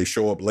 or maybe they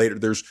show up later.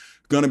 There's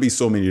going to be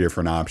so many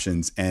different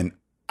options. And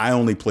I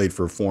only played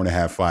for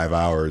 4.5, 5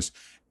 hours,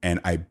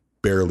 and I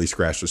barely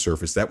scratched the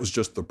surface. That was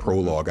just the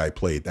prologue I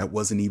played. That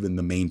wasn't even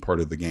the main part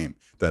of the game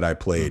that I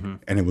played,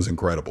 and it was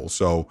incredible.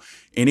 So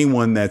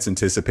anyone that's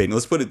anticipating,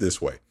 let's put it this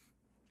way.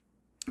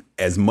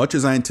 As much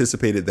as I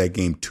anticipated that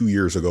game 2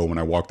 years ago when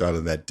I walked out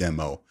of that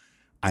demo,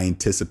 I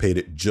anticipate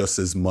it just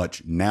as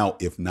much now,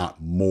 if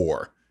not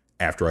more,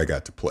 after I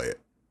got to play it.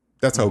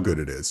 That's how good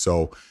it is.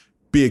 So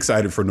be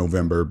excited for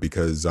November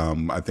because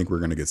I think we're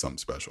going to get something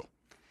special.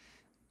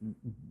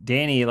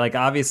 Danny, like,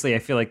 obviously I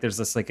feel like there's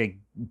this like a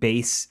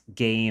base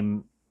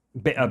gamer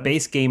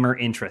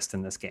interest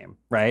in this game,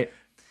 right?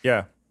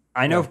 Yeah.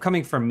 I know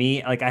coming from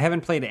me, like, I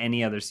haven't played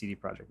any other CD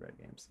Projekt Red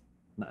games.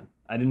 None.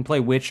 I didn't play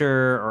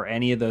Witcher or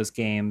any of those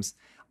games.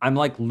 I'm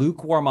like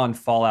lukewarm on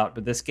Fallout,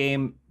 but this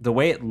game, the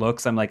way it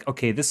looks, I'm like,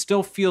 okay, this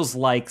still feels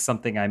like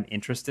something I'm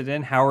interested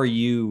in. How are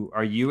you?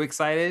 Are you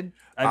excited?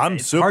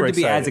 It's super hard to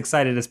be excited. as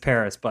excited as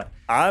Paris, but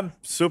I'm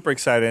super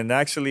excited. And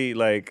actually,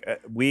 like,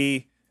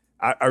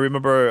 I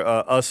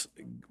remember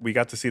we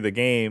got to see the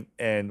game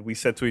and we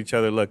said to each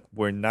other, look,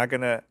 we're not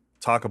going to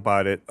talk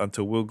about it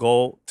until we'll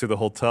go to the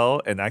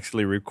hotel and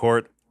actually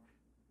record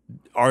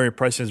our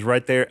impressions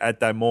right there at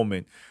that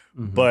moment.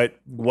 But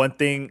one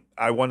thing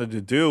I wanted to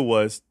do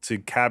was to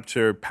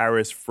capture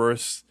Paris'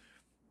 first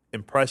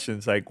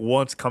impressions, like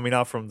once coming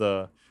out from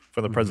the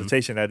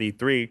presentation at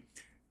E3.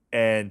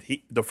 And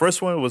the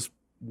first one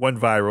went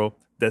viral.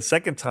 The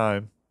second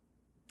time,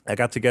 I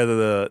got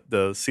together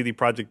the CD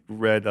Projekt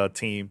Red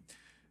team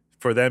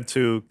for them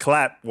to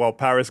clap while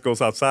Paris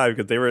goes outside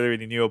because they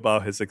already knew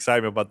about his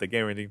excitement about the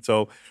game and everything.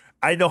 So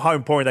I know how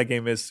important that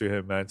game is to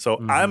him, man.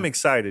 So I'm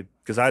excited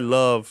because I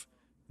love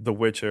The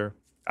Witcher.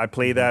 I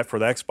play that for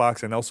the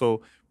Xbox and also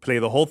play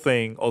the whole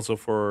thing also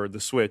for the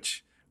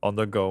Switch on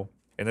the go.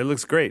 And it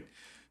looks great.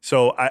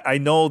 So I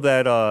know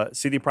that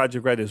CD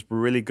Projekt Red is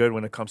really good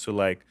when it comes to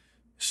like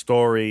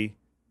story,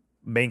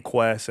 main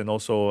quests, and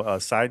also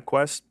side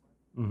quests.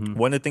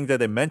 One of the things that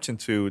they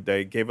mentioned too,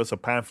 they gave us a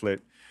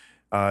pamphlet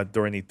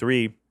during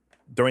E3.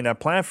 During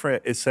that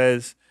pamphlet, it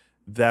says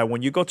that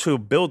when you go to a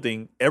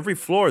building, every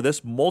floor,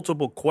 there's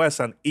multiple quests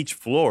on each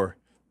floor.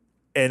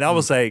 And I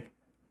was like,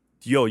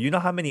 yo, you know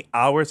how many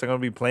hours I'm going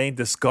to be playing,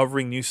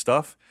 discovering new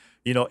stuff?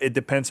 It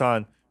depends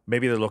on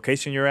maybe the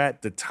location you're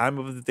at, the time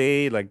of the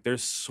day. Like,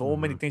 there's so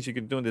many things you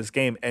can do in this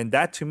game. And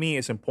that, to me,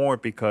 is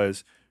important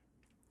because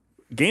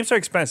games are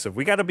expensive.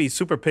 We got to be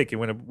super picky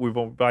when we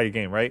buy a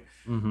game, right?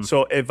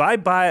 So if I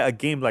buy a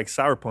game like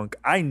Cyberpunk,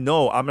 I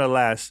know I'm going to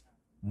last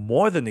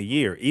more than a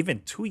year,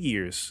 even 2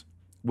 years,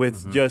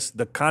 with just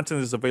the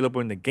content that's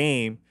available in the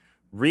game,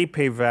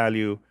 repay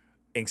value,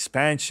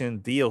 expansion,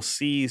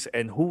 DLCs,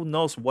 and who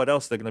knows what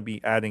else they're going to be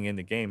adding in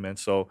the game, man.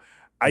 So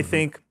I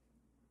think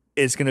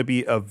it's going to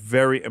be a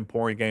very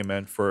important game,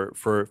 man, for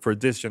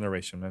this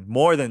generation, man.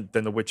 More than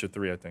The Witcher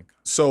 3, I think.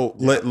 So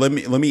let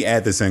me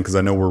add this in because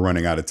I know we're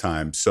running out of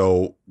time.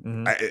 So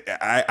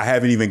I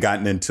haven't even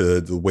gotten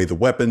into the way the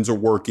weapons are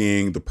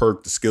working, the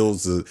perk, the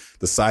skills,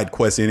 the side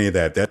quests, any of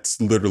that.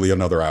 That's literally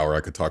another hour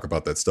I could talk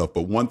about that stuff.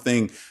 But one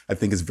thing I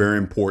think is very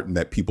important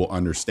that people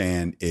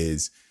understand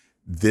is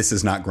this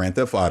is not Grand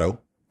Theft Auto.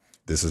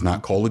 This is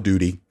not Call of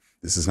Duty.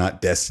 This is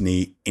not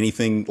Destiny,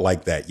 anything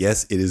like that.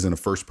 Yes, it is in a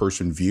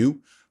first-person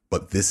view,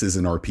 but this is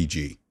an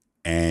RPG.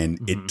 And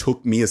it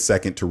took me a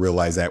second to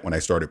realize that when I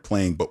started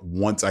playing. But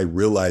once I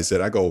realized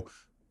that, I go,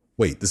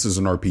 wait, this is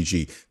an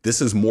RPG.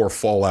 This is more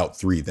Fallout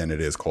 3 than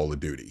it is Call of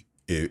Duty,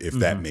 if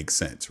that makes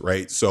sense,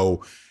 right?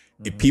 So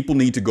if people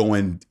need to go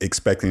in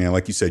expecting, and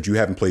like you said, you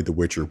haven't played The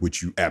Witcher,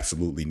 which you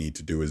absolutely need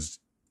to do, is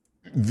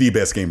the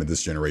best game of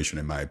this generation,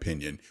 in my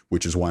opinion,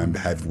 which is why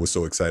was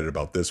so excited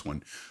about this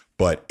one.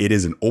 But it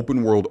is an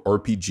open world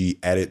RPG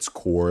at its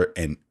core,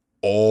 and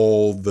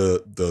all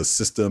the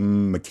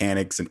system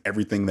mechanics and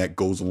everything that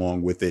goes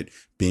along with it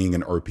being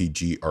an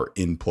RPG are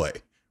in play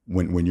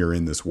when you're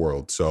in this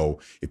world. So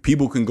if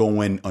people can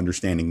go in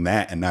understanding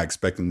that and not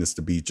expecting this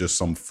to be just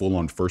some full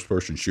on first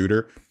person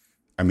shooter,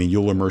 I mean,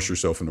 you'll immerse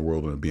yourself in the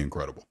world and it'll be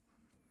incredible.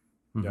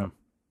 Yeah.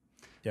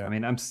 Yeah. I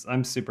mean,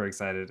 I'm super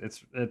excited.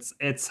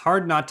 It's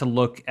hard not to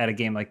look at a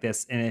game like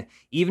this, and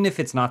even if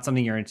it's not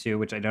something you're into,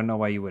 which I don't know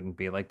why you wouldn't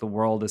be. Like, the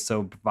world is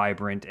so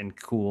vibrant and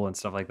cool and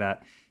stuff like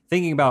that.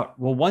 Thinking about,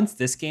 well, once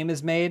this game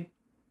is made,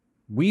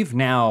 we've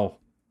now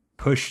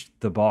pushed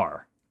the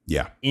bar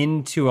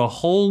into a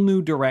whole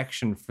new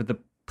direction for the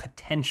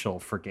potential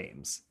for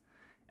games,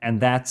 and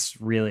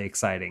that's really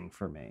exciting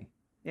for me.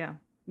 Yeah.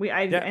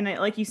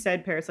 Like you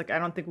said, Paris, like, I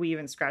don't think we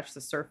even scratched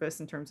the surface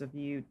in terms of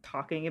you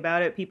talking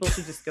about it. People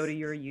should just go to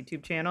your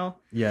YouTube channel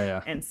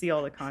and see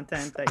all the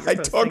content that you're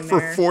posting. I talked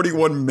for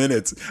 41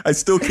 minutes. I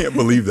still can't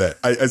believe that.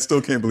 I still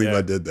can't believe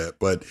I did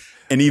that.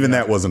 And even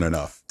that wasn't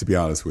enough, to be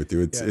honest with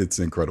you. It's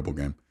an incredible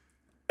game.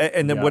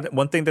 And then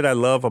one thing that I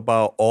love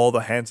about all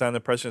the hands-on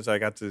impressions I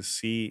got to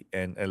see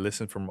and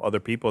listen from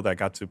other people that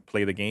got to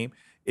play the game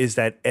is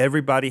that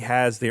everybody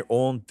has their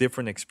own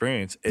different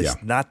experience.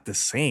 It's not the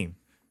same.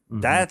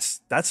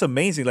 That's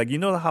amazing. Like, you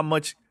know how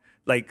much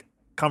like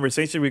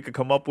conversation we could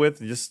come up with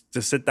just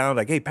to sit down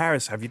like, hey,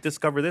 Paris, have you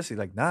discovered this? He's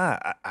like, nah,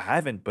 I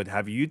haven't, but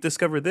have you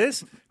discovered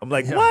this? I'm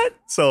like, what?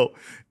 So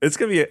it's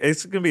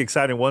gonna be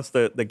exciting once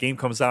the game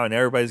comes out, and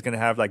everybody's gonna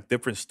have like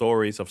different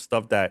stories of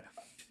stuff that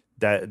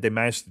they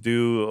managed to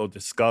do or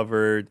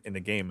discovered in the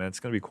game, man. It's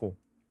gonna be cool.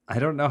 I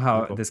don't know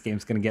how this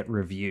game's gonna get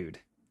reviewed.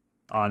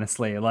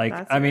 Honestly, like,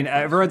 I mean,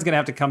 everyone's going to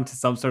have to come to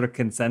some sort of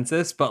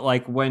consensus, but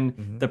like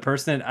when the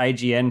person at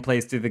IGN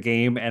plays through the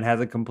game and has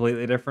a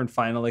completely different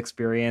final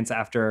experience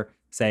after,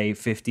 say,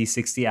 50,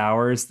 60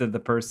 hours than the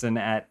person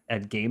at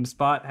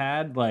GameSpot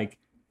had, like,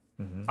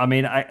 I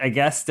mean, I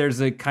guess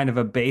there's a kind of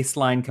a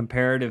baseline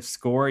comparative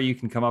score you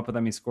can come up with. I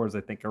mean, scores,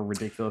 I think, are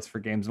ridiculous for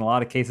games in a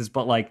lot of cases,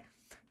 but like,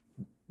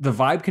 the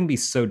vibe can be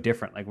so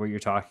different, like what you're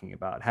talking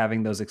about,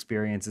 having those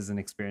experiences and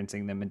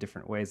experiencing them in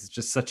different ways. It's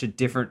just such a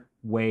different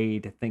way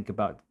to think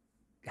about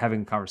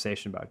having a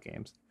conversation about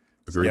games.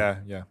 Agreed.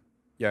 Yeah.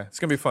 It's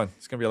going to be fun.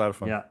 It's going to be a lot of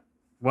fun. Yeah.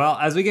 Well,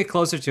 as we get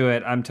closer to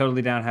it, I'm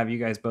totally down to have you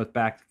guys both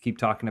back to keep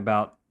talking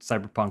about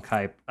Cyberpunk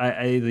hype.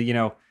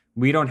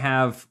 We don't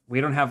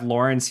have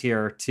Lawrence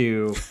here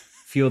to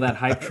fuel that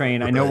hype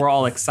train. I know we're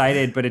all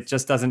excited, but it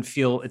just doesn't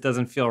feel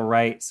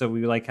right. So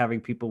we like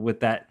having people with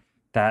that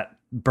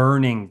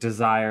burning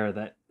desire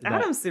that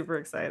Adam's super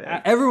excited.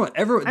 Everyone's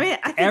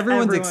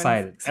everyone's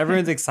excited.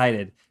 Everyone's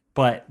excited,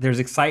 but there's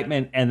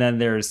excitement, and then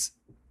there's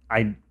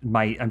I'm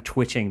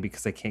twitching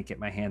because I can't get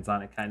my hands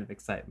on it kind of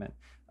excitement.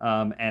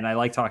 And I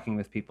like talking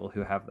with people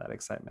who have that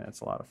excitement.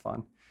 It's a lot of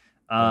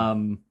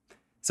fun.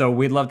 So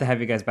we'd love to have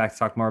you guys back to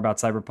talk more about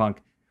Cyberpunk.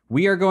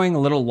 We are going a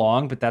little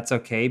long, but that's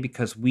okay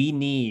because we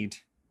need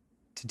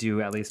to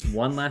do at least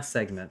one last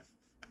segment.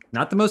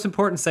 Not the most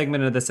important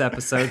segment of this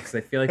episode, because I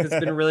feel like it's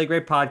been a really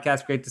great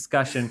podcast, great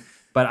discussion,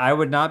 but I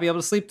would not be able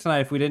to sleep tonight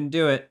if we didn't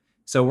do it.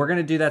 So we're going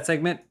to do that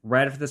segment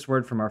right after this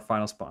word from our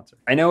final sponsor.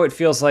 I know it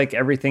feels like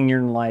everything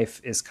in life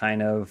is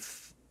kind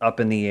of up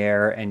in the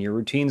air and your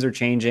routines are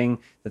changing.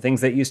 The things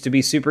that used to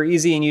be super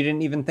easy and you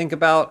didn't even think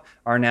about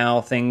are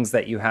now things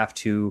that you have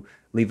to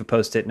leave a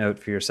Post-it note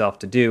for yourself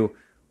to do,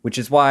 which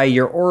is why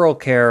your oral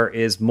care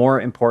is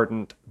more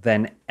important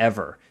than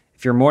ever.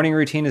 If your morning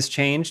routine has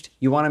changed,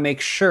 you want to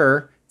make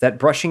sure that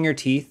brushing your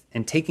teeth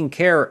and taking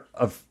care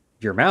of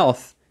your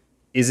mouth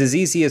is as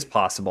easy as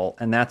possible,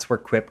 and that's where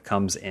Quip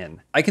comes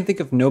in. I can think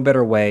of no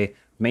better way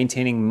of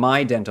maintaining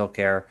my dental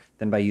care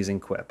than by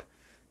using Quip.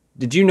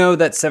 Did you know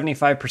that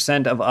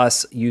 75% of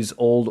us use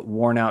old,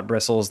 worn-out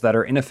bristles that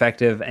are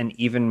ineffective, and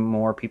even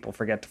more people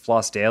forget to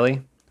floss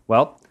daily?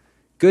 Well,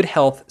 good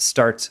health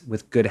starts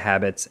with good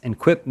habits, and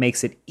Quip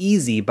makes it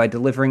easy by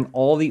delivering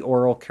all the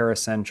oral care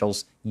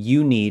essentials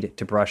you need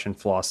to brush and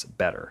floss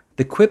better.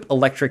 The Quip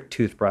electric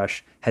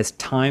toothbrush has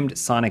timed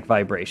sonic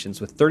vibrations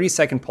with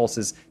 30-second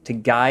pulses to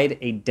guide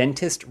a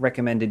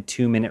dentist-recommended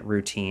 2-minute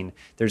routine.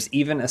 There's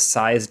even a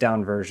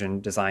sized-down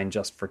version designed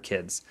just for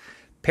kids.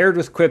 Paired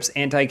with Quip's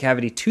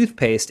anti-cavity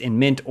toothpaste in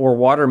mint or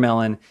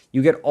watermelon,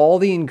 you get all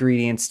the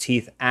ingredients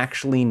teeth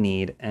actually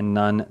need and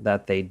none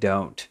that they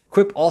don't.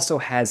 Quip also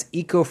has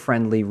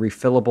eco-friendly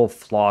refillable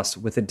floss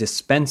with a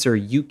dispenser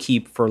you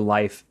keep for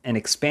life and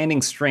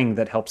expanding string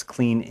that helps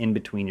clean in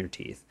between your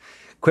teeth.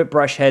 Quip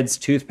brush heads,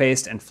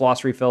 toothpaste, and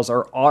floss refills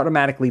are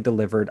automatically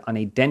delivered on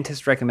a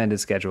dentist-recommended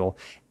schedule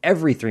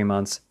every 3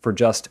 months for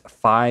just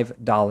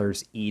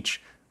 $5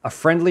 each. A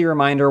friendly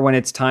reminder when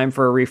it's time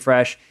for a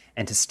refresh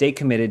and to stay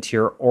committed to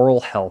your oral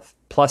health,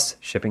 plus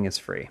shipping is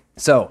free.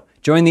 So,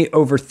 join the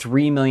over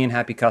 3 million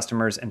happy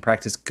customers and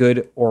practice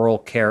good oral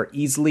care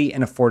easily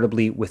and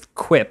affordably with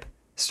Quip,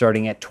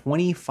 starting at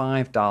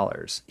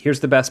 $25.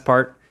 Here's the best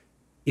part.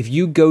 If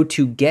you go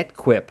to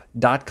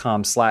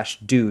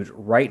getquip.com/dude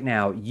right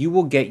now, you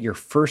will get your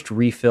first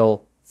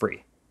refill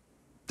free.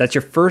 That's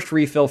your first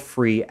refill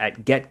free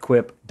at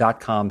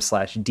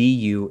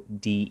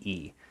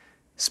getquip.com/dude.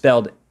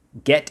 Spelled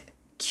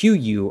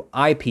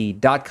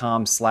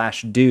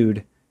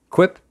getquip.com/dude.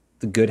 Quip,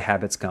 the good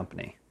habits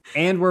company.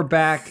 And we're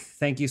back.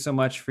 Thank you so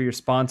much for your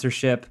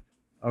sponsorship.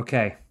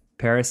 Okay,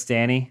 Paris,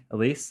 Danny,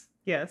 Elise,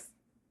 Yes.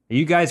 are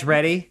you guys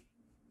ready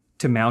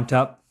to mount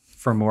up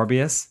for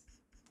Morbius?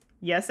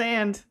 Yes,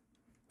 and.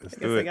 Let's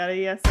I do guess I it. got a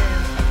yes,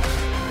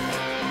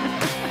 and.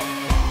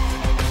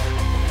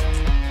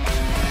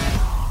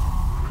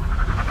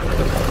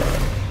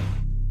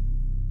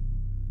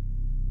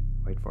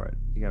 Wait for it.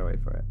 You gotta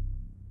wait for it.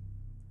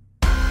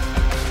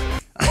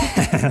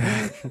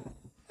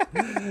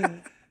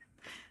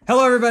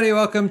 Hello, everybody.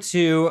 Welcome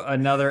to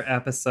another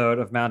episode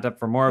of Mount Up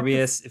for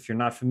Morbius. If you're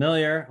not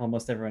familiar,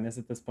 almost everyone is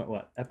at this point.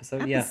 What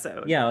episode?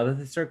 Episode. Yeah.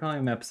 They start calling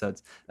them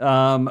episodes.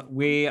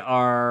 We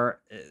are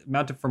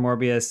Mount Up for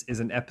Morbius is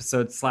an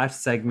episode /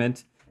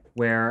 segment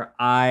where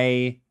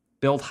I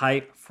build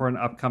hype for an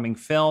upcoming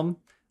film.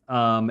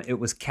 It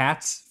was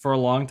Cats for a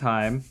long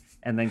time,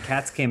 and then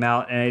Cats came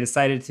out, and I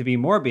decided to be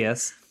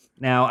Morbius.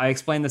 Now, I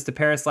explained this to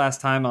Paris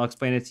last time. I'll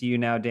explain it to you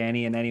now,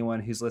 Danny, and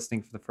anyone who's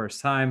listening for the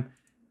first time.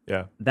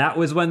 Yeah. That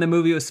was when the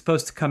movie was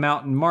supposed to come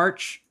out in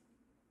March,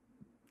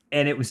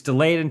 and it was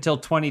delayed until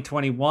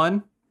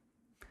 2021.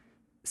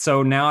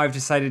 So now I've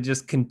decided to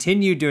just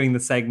continue doing the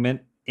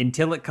segment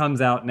until it comes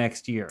out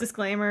next year.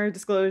 Disclaimer,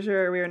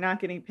 disclosure, we are not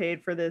getting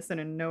paid for this and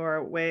in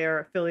no way are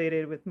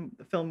affiliated with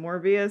the film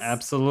Morbius.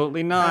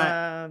 Absolutely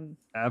not.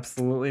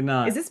 Absolutely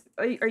not. Is this,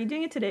 are you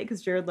doing it today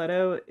because Jared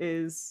Leto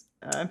is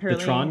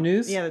apparently... Tron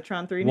news? Yeah, the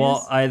Tron 3 news.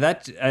 Well,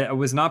 I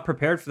was not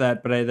prepared for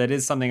that, but that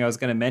is something I was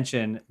going to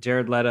mention.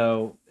 Jared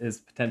Leto is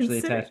potentially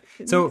attached.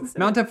 So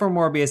Mount Up for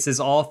Morbius is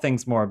all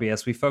things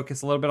Morbius. We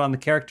focus a little bit on the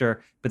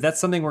character, but that's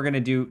something we're going to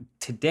do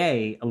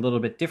today a little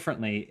bit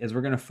differently, is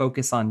we're going to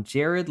focus on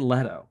Jared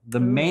Leto, the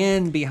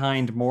man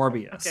behind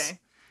Morbius. Okay.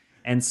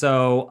 And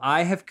so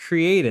I have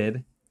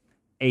created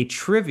a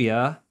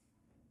trivia.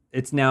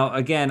 It's now,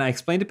 again, I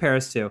explained to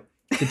Paris too.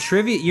 The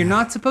trivia, you're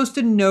not supposed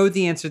to know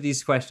the answer to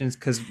these questions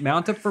because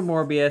Mount Up for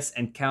Morbius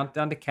and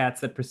Countdown to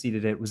Cats that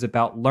preceded it was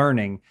about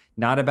learning,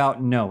 not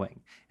about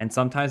knowing. And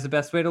sometimes the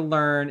best way to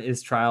learn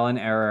is trial and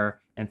error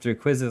and through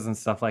quizzes and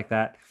stuff like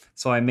that.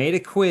 So I made a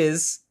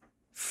quiz,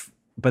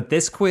 but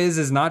this quiz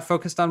is not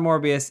focused on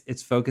Morbius.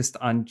 It's focused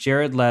on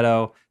Jared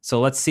Leto. So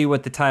let's see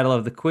what the title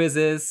of the quiz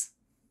is.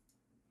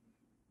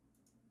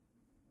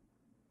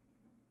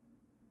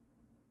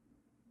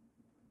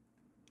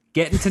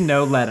 Getting to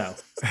know Leto.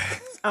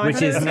 Oh, which I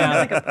thought is it was now-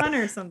 like a pun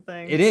or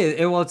something. It is.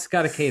 Well, it's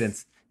got a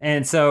cadence.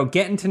 And so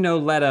Getting to Know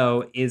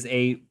Leto is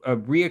a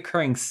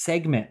reoccurring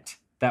segment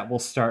that will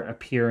start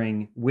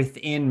appearing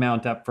within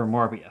Mount Up for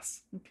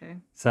Morbius. Okay.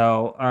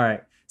 So, all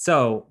right.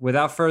 So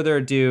without further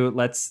ado,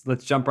 let's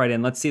jump right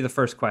in. Let's see the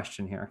first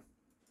question here.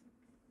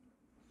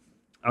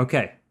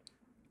 Okay.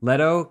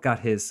 Leto got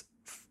his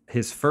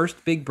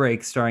first big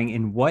break starring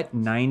in what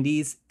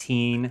 90s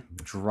teen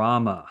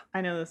drama?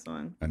 I know this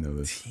one. I know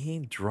this.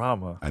 Teen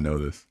drama. I know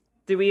this.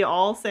 Did we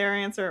all say our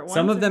answer at once?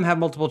 Some of them have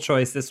multiple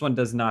choice. This one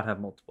does not have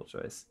multiple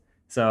choice.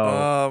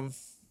 So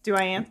Do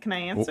I can I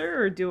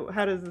answer or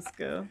how does this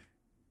go?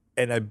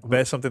 And I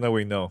bet something that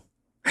we know.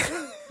 I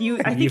think You've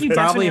you probably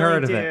definitely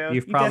heard of do. it.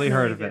 You've You probably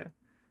heard definitely of do.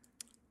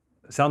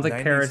 it. Sounds like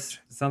 90s. Paris.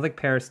 Sounds like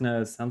Paris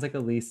knows. Sounds like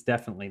Elise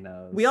definitely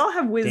knows. We all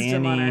have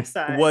wisdom on Danny our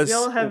side. was, we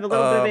all have a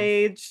little bit of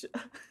age, a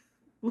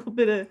little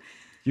bit of.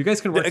 You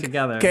guys can work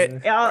together. Okay.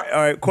 Yeah,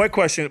 All right. Quick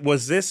question: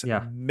 was this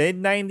Yeah. mid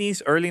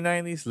 '90s, early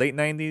 '90s, late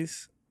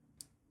 '90s?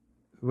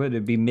 Would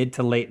it be mid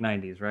to late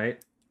 90s, right?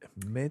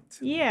 Mid.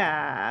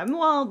 yeah.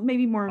 Well,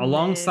 maybe more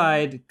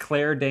Alongside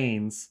Claire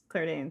Danes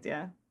Claire Danes.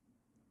 Yeah.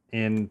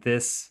 in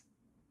this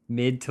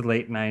mid to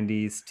late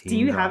 90s teen Do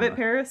you have drama. it,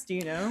 Paris? Do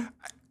you know?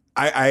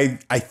 I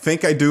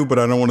think I do, but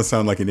I don't want to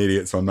sound like an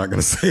idiot, so I'm not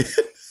going to say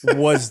it.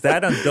 Was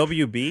that on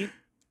WB?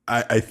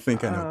 I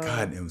think I know.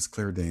 God, it was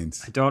Claire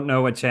Danes. I don't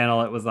know what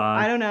channel it was on.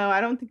 I don't know. I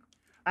don't think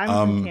I'm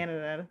from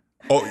Canada.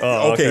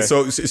 Oh, okay. okay.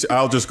 So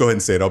I'll just go ahead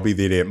and say it. I'll be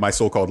the idiot. My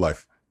so-called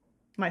life.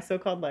 My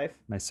so-called life.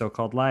 My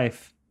So-Called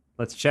Life.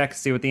 Let's check,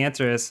 see what the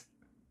answer is.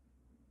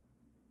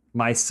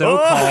 My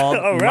So-Called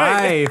all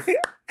right. Life.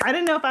 I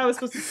didn't know if I was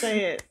supposed to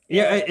say it.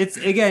 Yeah, it's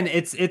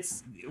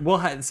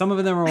some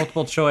of them are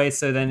multiple choice,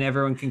 so then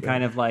everyone can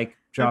kind of like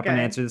drop an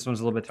Okay. answer. This one's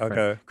a little bit different.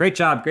 Okay. Great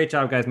job,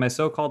 guys. My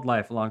So-Called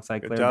Life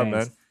alongside Good Claire job,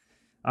 Danes. man.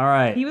 All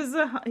right, He was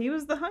the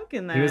hunk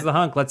in that. he was the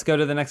hunk. Let's go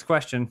to the next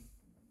question.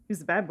 He was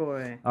the bad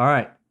boy. All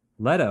right,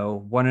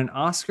 Leto won an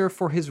Oscar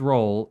for his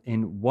role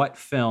in what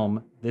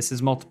film? This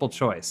is multiple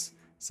choice,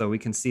 so we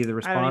can see the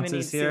I don't even need to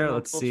responses see here. the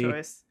Let's multiple see.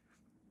 choice.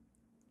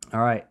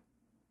 All right.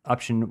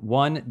 Option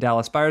 1,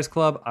 Dallas Buyers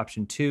Club.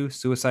 Option 2,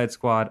 Suicide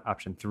Squad.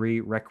 Option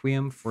 3,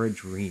 Requiem for a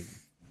Dream.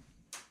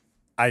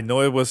 I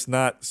know it was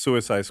not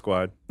Suicide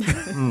Squad. I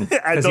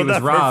Because know he was that for a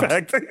robbed.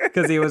 fact.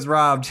 Because he was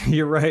robbed.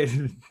 You're right.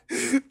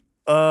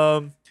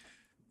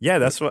 Yeah,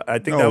 that's what I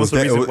think. No, that it was was the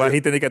Da- reason it why was- he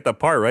didn't get the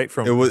part right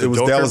from It was the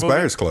Joker Dallas movie.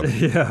 Buyers Club.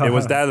 Yeah. It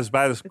was Dallas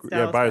Buyers, It's yeah,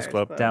 Dallas Buyers Buyers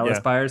Club. Club. Dallas Yeah.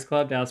 Buyers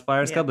Club. Dallas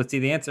Buyers Yeah. Club. Let's see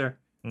the answer.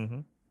 Mm-hmm.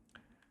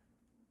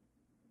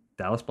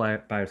 Dallas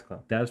Buyers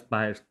Club. Dallas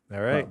Buyers.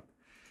 All right. Club.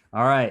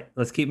 All right.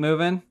 Let's keep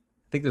moving.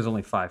 I think there's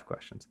only 5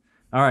 questions.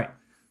 All right.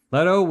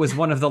 Leto was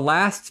one of the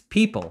last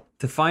people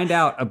to find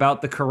out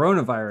about the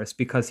coronavirus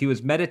because he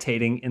was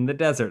meditating in the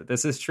desert.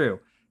 This is true.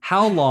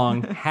 How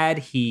long had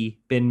he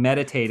been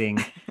meditating?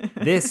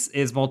 This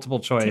is multiple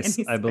choice,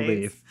 Danny's I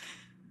believe. face.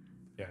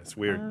 Yeah, it's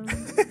weird.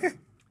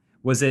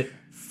 Was it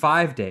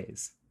 5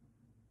 days,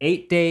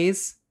 8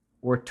 days,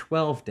 or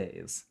 12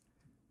 days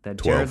that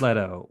 12. Jared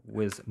Leto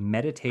was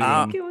meditating?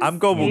 it was I'm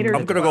going. 8 or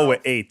I'm gonna go 12.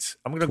 with 8.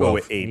 I'm gonna go 12.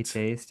 with 8 8.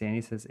 days.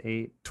 Danny says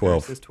 8. 12.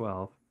 Chris says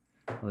 12.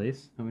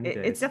 Elise, how many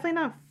days? It's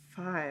definitely not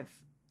 5.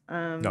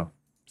 No,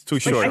 it's too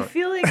Like, short. I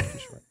feel like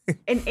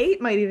an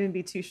 8 might even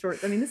be too short.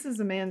 I mean, this is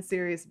a man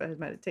serious about his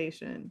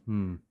meditation.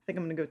 I think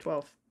I'm gonna go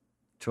 12.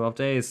 12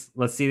 days.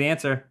 Let's see the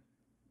answer.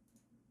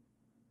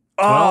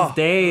 12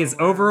 days,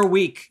 over a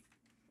week.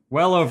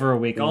 Well over a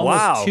week. Almost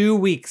Wow. 2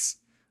 weeks.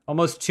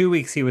 Almost 2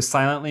 weeks he was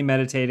silently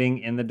meditating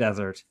in the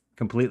desert.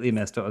 Completely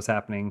missed what was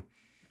happening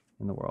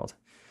in the world.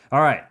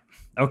 All right.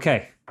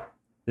 Okay.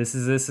 This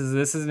is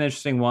an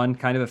interesting one,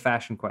 kind of a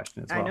fashion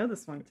question as well. I know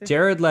this one too.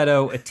 Jared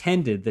Leto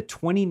attended the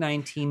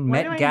 2019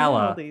 Why do I Met know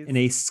all Gala these? in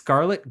a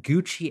scarlet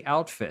Gucci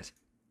outfit.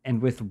 And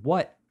with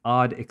what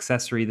odd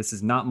accessory? This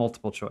is not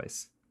multiple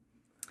choice.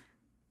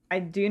 I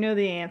do know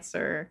the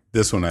answer,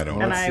 This one I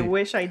don't. and Let's I see.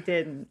 wish I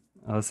didn't.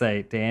 I'll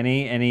say,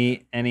 Danny,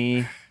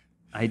 any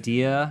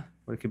idea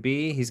what it could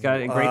be? He's got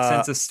a great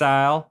sense of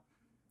style.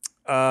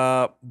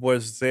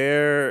 Was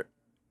there?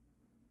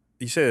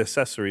 You said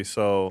accessory,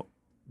 so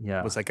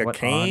Yeah. was like a what odd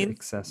cane,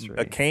 accessory.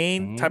 a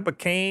cane type of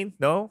cane?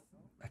 No,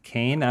 a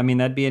cane. I mean,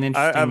 that'd be an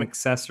interesting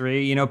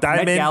accessory. You know,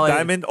 Met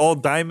Gala, all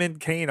diamond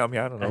cane. I mean,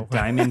 I don't a know.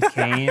 diamond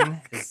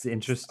cane is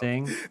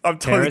interesting. I'm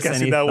totally Paris,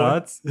 guessing any that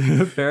thoughts?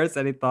 Paris,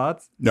 any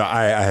thoughts? No,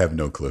 I have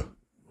no clue.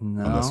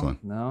 No, this one.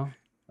 no. one.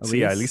 So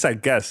yeah, at Elise? least I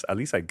guessed. At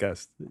least I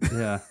guessed.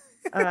 Yeah.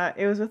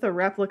 It was with a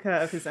replica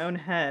of his own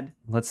head.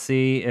 Let's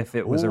see if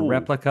it was a Ooh.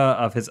 replica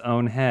of his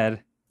own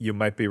head. You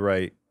might be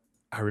right.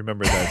 I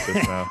remember that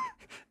just now.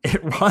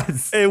 It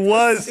was It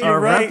was. A You're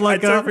right. I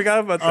replica totally forgot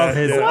about of that.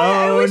 his Yeah.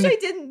 Why? I wish own I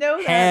didn't know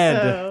that. head.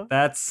 Though.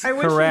 That's I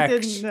wish correct. I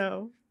didn't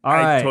know. All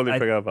right. I totally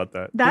forgot about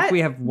that. That we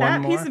have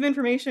one that piece more. of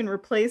information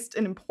replaced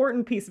an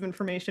important piece of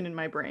information in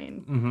my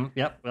brain. Mm-hmm.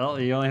 Yep. Well,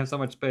 you only have so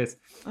much space.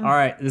 All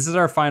right. This is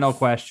our final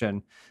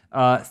question.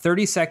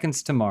 30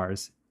 Seconds to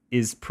Mars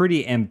is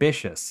pretty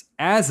ambitious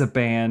as a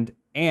band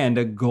and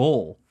a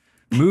goal.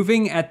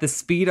 Moving at the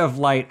speed of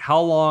light, how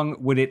long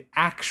would it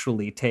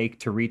actually take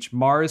to reach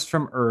Mars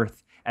from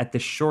Earth at the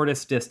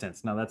shortest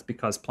distance? Now, that's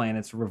because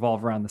planets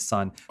revolve around the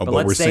sun. Oh, but but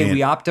we're let's say saying- we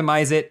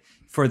optimize it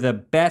for the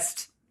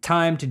best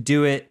time to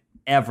do it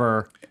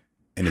ever.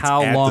 And it's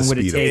How at the long would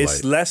it speed of take?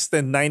 It's light. less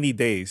than 90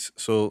 days,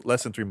 so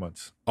less than 3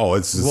 months. Oh,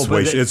 it's Well,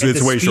 way but it's at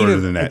the way speed shorter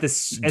of- than at that.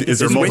 the at the Is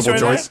there speed multiple of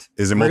choice? light?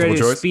 Is there We're multiple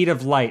gonna do choice? speed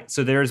of light,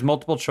 so there's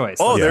multiple choice.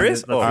 Oh, Let's there do- is?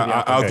 let's do the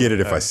Oh, I'll Okay. get it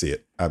if I see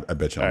it. I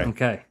bet you. All right.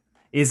 Okay.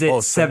 Is it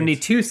Oh,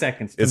 72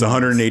 seconds? To It's Mars?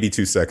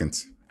 182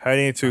 seconds.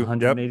 Heading to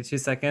 182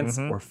 seconds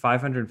or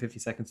 550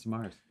 seconds to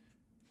Mars?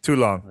 too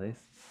long. Elise?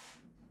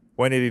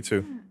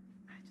 182.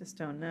 I just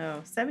don't know.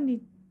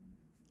 70.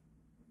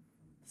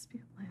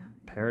 Speed of light.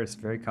 Paris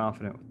very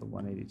confident with the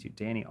 182.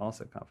 Danny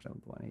also confident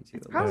with the 182.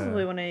 It's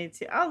probably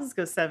 182. I'll just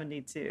go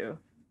 72.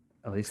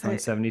 At least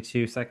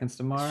 172 seconds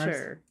to Mars.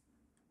 Sure.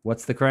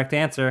 What's the correct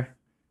answer?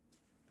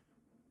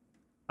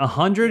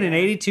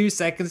 182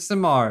 seconds to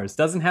Mars.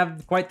 Doesn't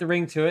have quite the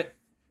ring to it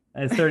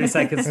as 30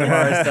 seconds to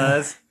Mars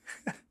does.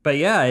 But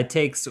yeah, it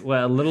takes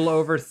a little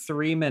over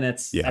 3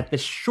 minutes Yeah. at the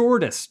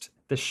shortest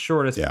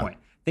Yeah. point.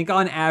 I think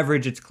on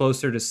average it's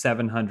closer to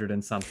 700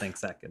 and something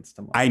seconds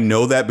to Mars. I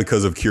know that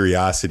because of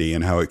Curiosity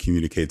and how it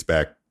communicates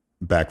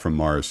back from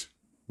Mars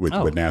with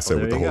Oh, with NASA well,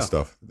 with there the you whole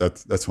go. stuff.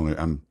 That's only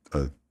I'm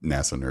a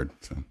NASA nerd.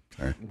 So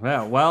sorry.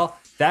 Well,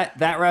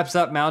 that wraps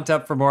up Mount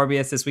Up for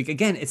Morbius this week.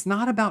 Again, it's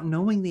not about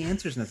knowing the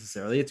answers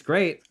necessarily. It's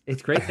great.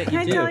 It's great that Can you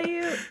I do. tell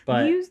you?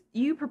 but-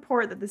 You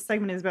purport that this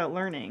segment is about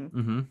learning.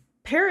 Mhm.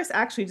 Paris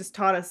actually just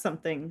taught us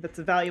something that's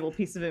a valuable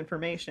piece of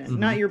information,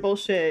 not your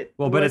bullshit.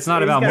 Mm-hmm. Well, but it's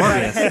not he's about got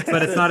Morbius. head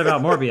But it's not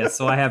about Morbius,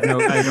 so I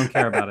don't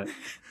care about it.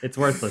 It's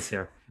worthless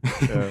here.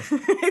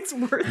 It's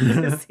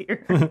worthless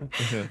here.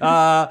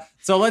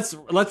 So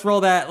let's roll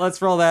that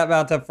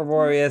Mount Up for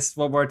Morbius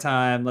one more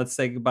time. Let's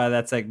say goodbye to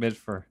that segment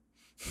for.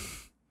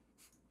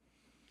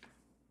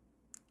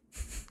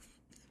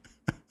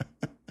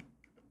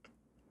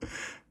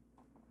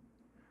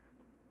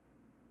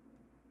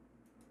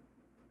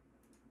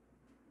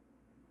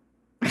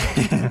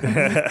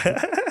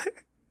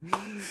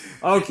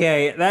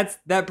 Okay,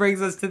 that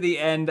brings us to the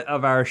end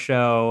of our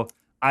show.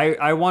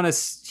 I want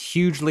to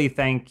hugely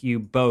thank you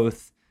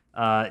both,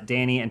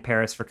 Danny and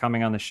Paris, for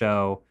coming on the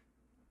show.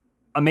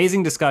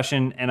 Amazing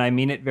discussion, and I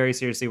mean it very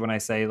seriously when I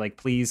say, like,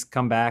 please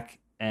come back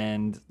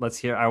and let's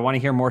hear. I want to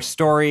hear more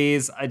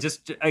stories.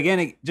 Just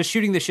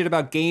shooting the shit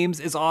about games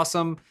is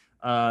awesome.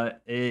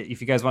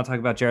 If you guys want to talk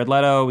about Jared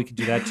Leto, we could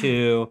do that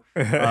too.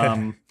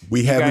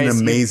 We have an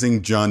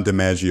amazing John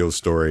DiMaggio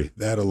story.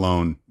 That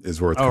alone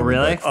is worth. Oh,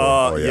 really? Back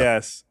for.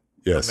 Yes.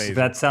 Yes. Amazing.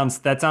 That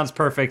sounds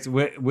perfect.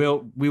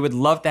 We would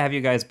love to have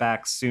you guys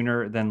back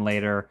sooner than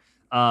later.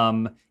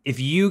 If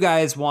you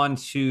guys want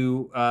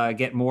to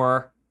get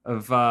more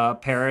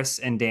of Paris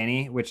and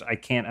Danny, which I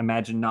can't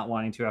imagine not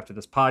wanting to after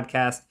this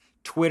podcast,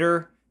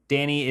 Twitter,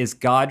 Danny is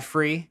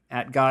Godfrey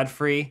at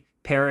Godfrey.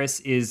 Paris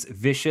is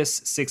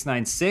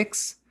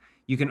Vicious696.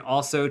 You can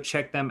also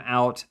check them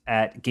out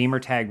at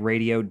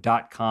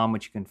gamertagradio.com,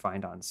 which you can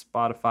find on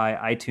Spotify,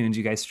 iTunes.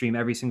 You guys stream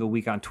every single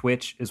week on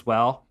Twitch as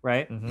well,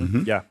 right?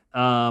 Mm-hmm. Yeah.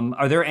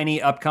 Are there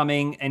any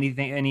upcoming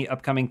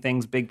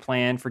things big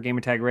planned for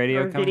Gamertag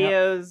Radio? Or coming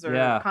videos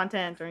up? or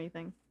content or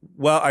anything?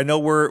 Well, I know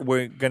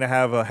we're gonna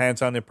have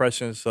hands-on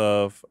impressions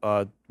of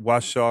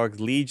Watch Dogs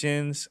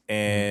Legions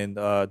and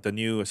the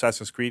new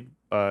Assassin's Creed.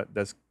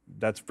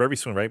 That's very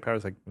soon, right,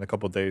 Paris? Like in a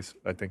couple of days,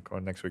 I think, or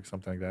next week,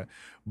 something like that.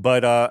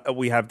 But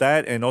we have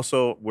that, and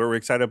also we're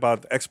excited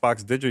about the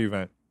Xbox Digital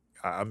event.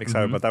 I'm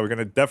excited about that.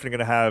 We're definitely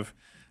gonna have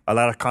a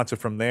lot of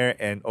content from there,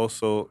 and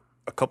also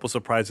a couple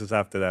surprises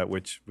after that,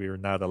 which we are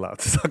not allowed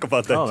to talk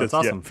about that that's just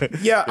awesome.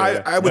 yet. Yeah,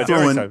 I would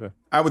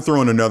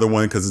throw in another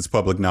one because it's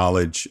public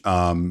knowledge.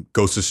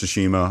 Ghost of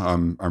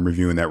Tsushima. I'm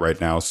reviewing that right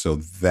now, so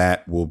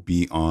that will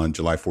be on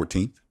July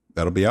 14th.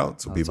 That'll be out,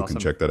 so people can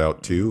check that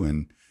out too,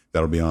 and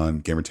that'll be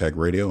on Gamertag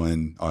Radio,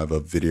 and I'll have a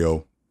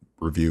video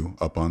review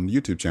up on the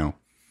YouTube channel.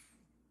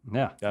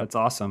 Yeah, that's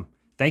awesome.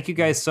 Thank you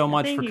guys so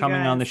much for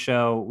coming on the guys.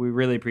 show. We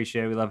really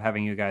appreciate it. We love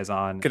having you guys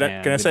on. Can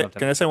I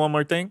say one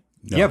more thing?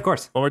 No. Yeah, of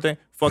course. One more thing.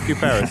 Fuck you,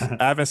 Paris.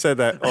 I haven't said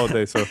that all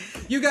day, so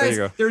You guys, there you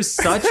go. there's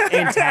such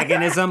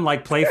antagonism,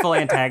 like playful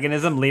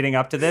antagonism leading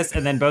up to this.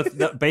 And then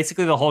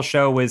basically the whole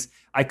show was,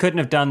 I couldn't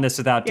have done this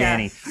without Yeah.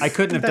 Danny. I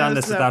couldn't have done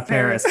this without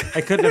Paris.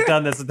 I couldn't have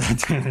done this without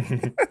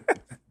Danny.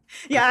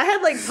 Yeah, I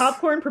had like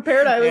popcorn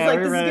prepared. I was Yeah, like,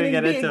 we this were is ready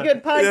going to to get be a into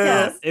good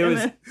podcast.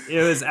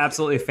 It was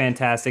absolutely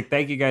fantastic.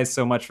 Thank you guys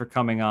so much for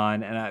coming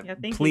on. And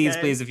thank you please,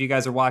 guys. if you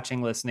guys are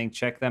watching, listening,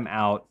 check them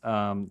out.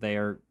 They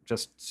are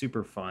just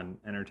super fun,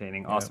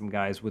 entertaining, awesome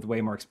guys with way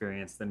more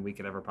experience than we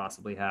could ever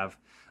possibly have.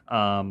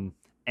 And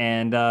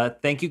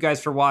thank you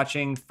guys for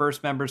watching.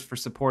 First members for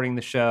supporting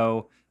the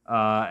show.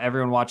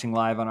 Everyone watching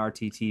live on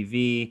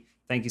RTTV.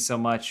 Thank you so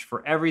much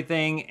for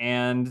everything.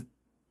 And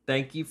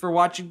thank you for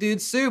watching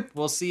Dude Soup.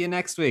 We'll see you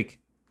next week.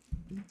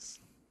 Thanks.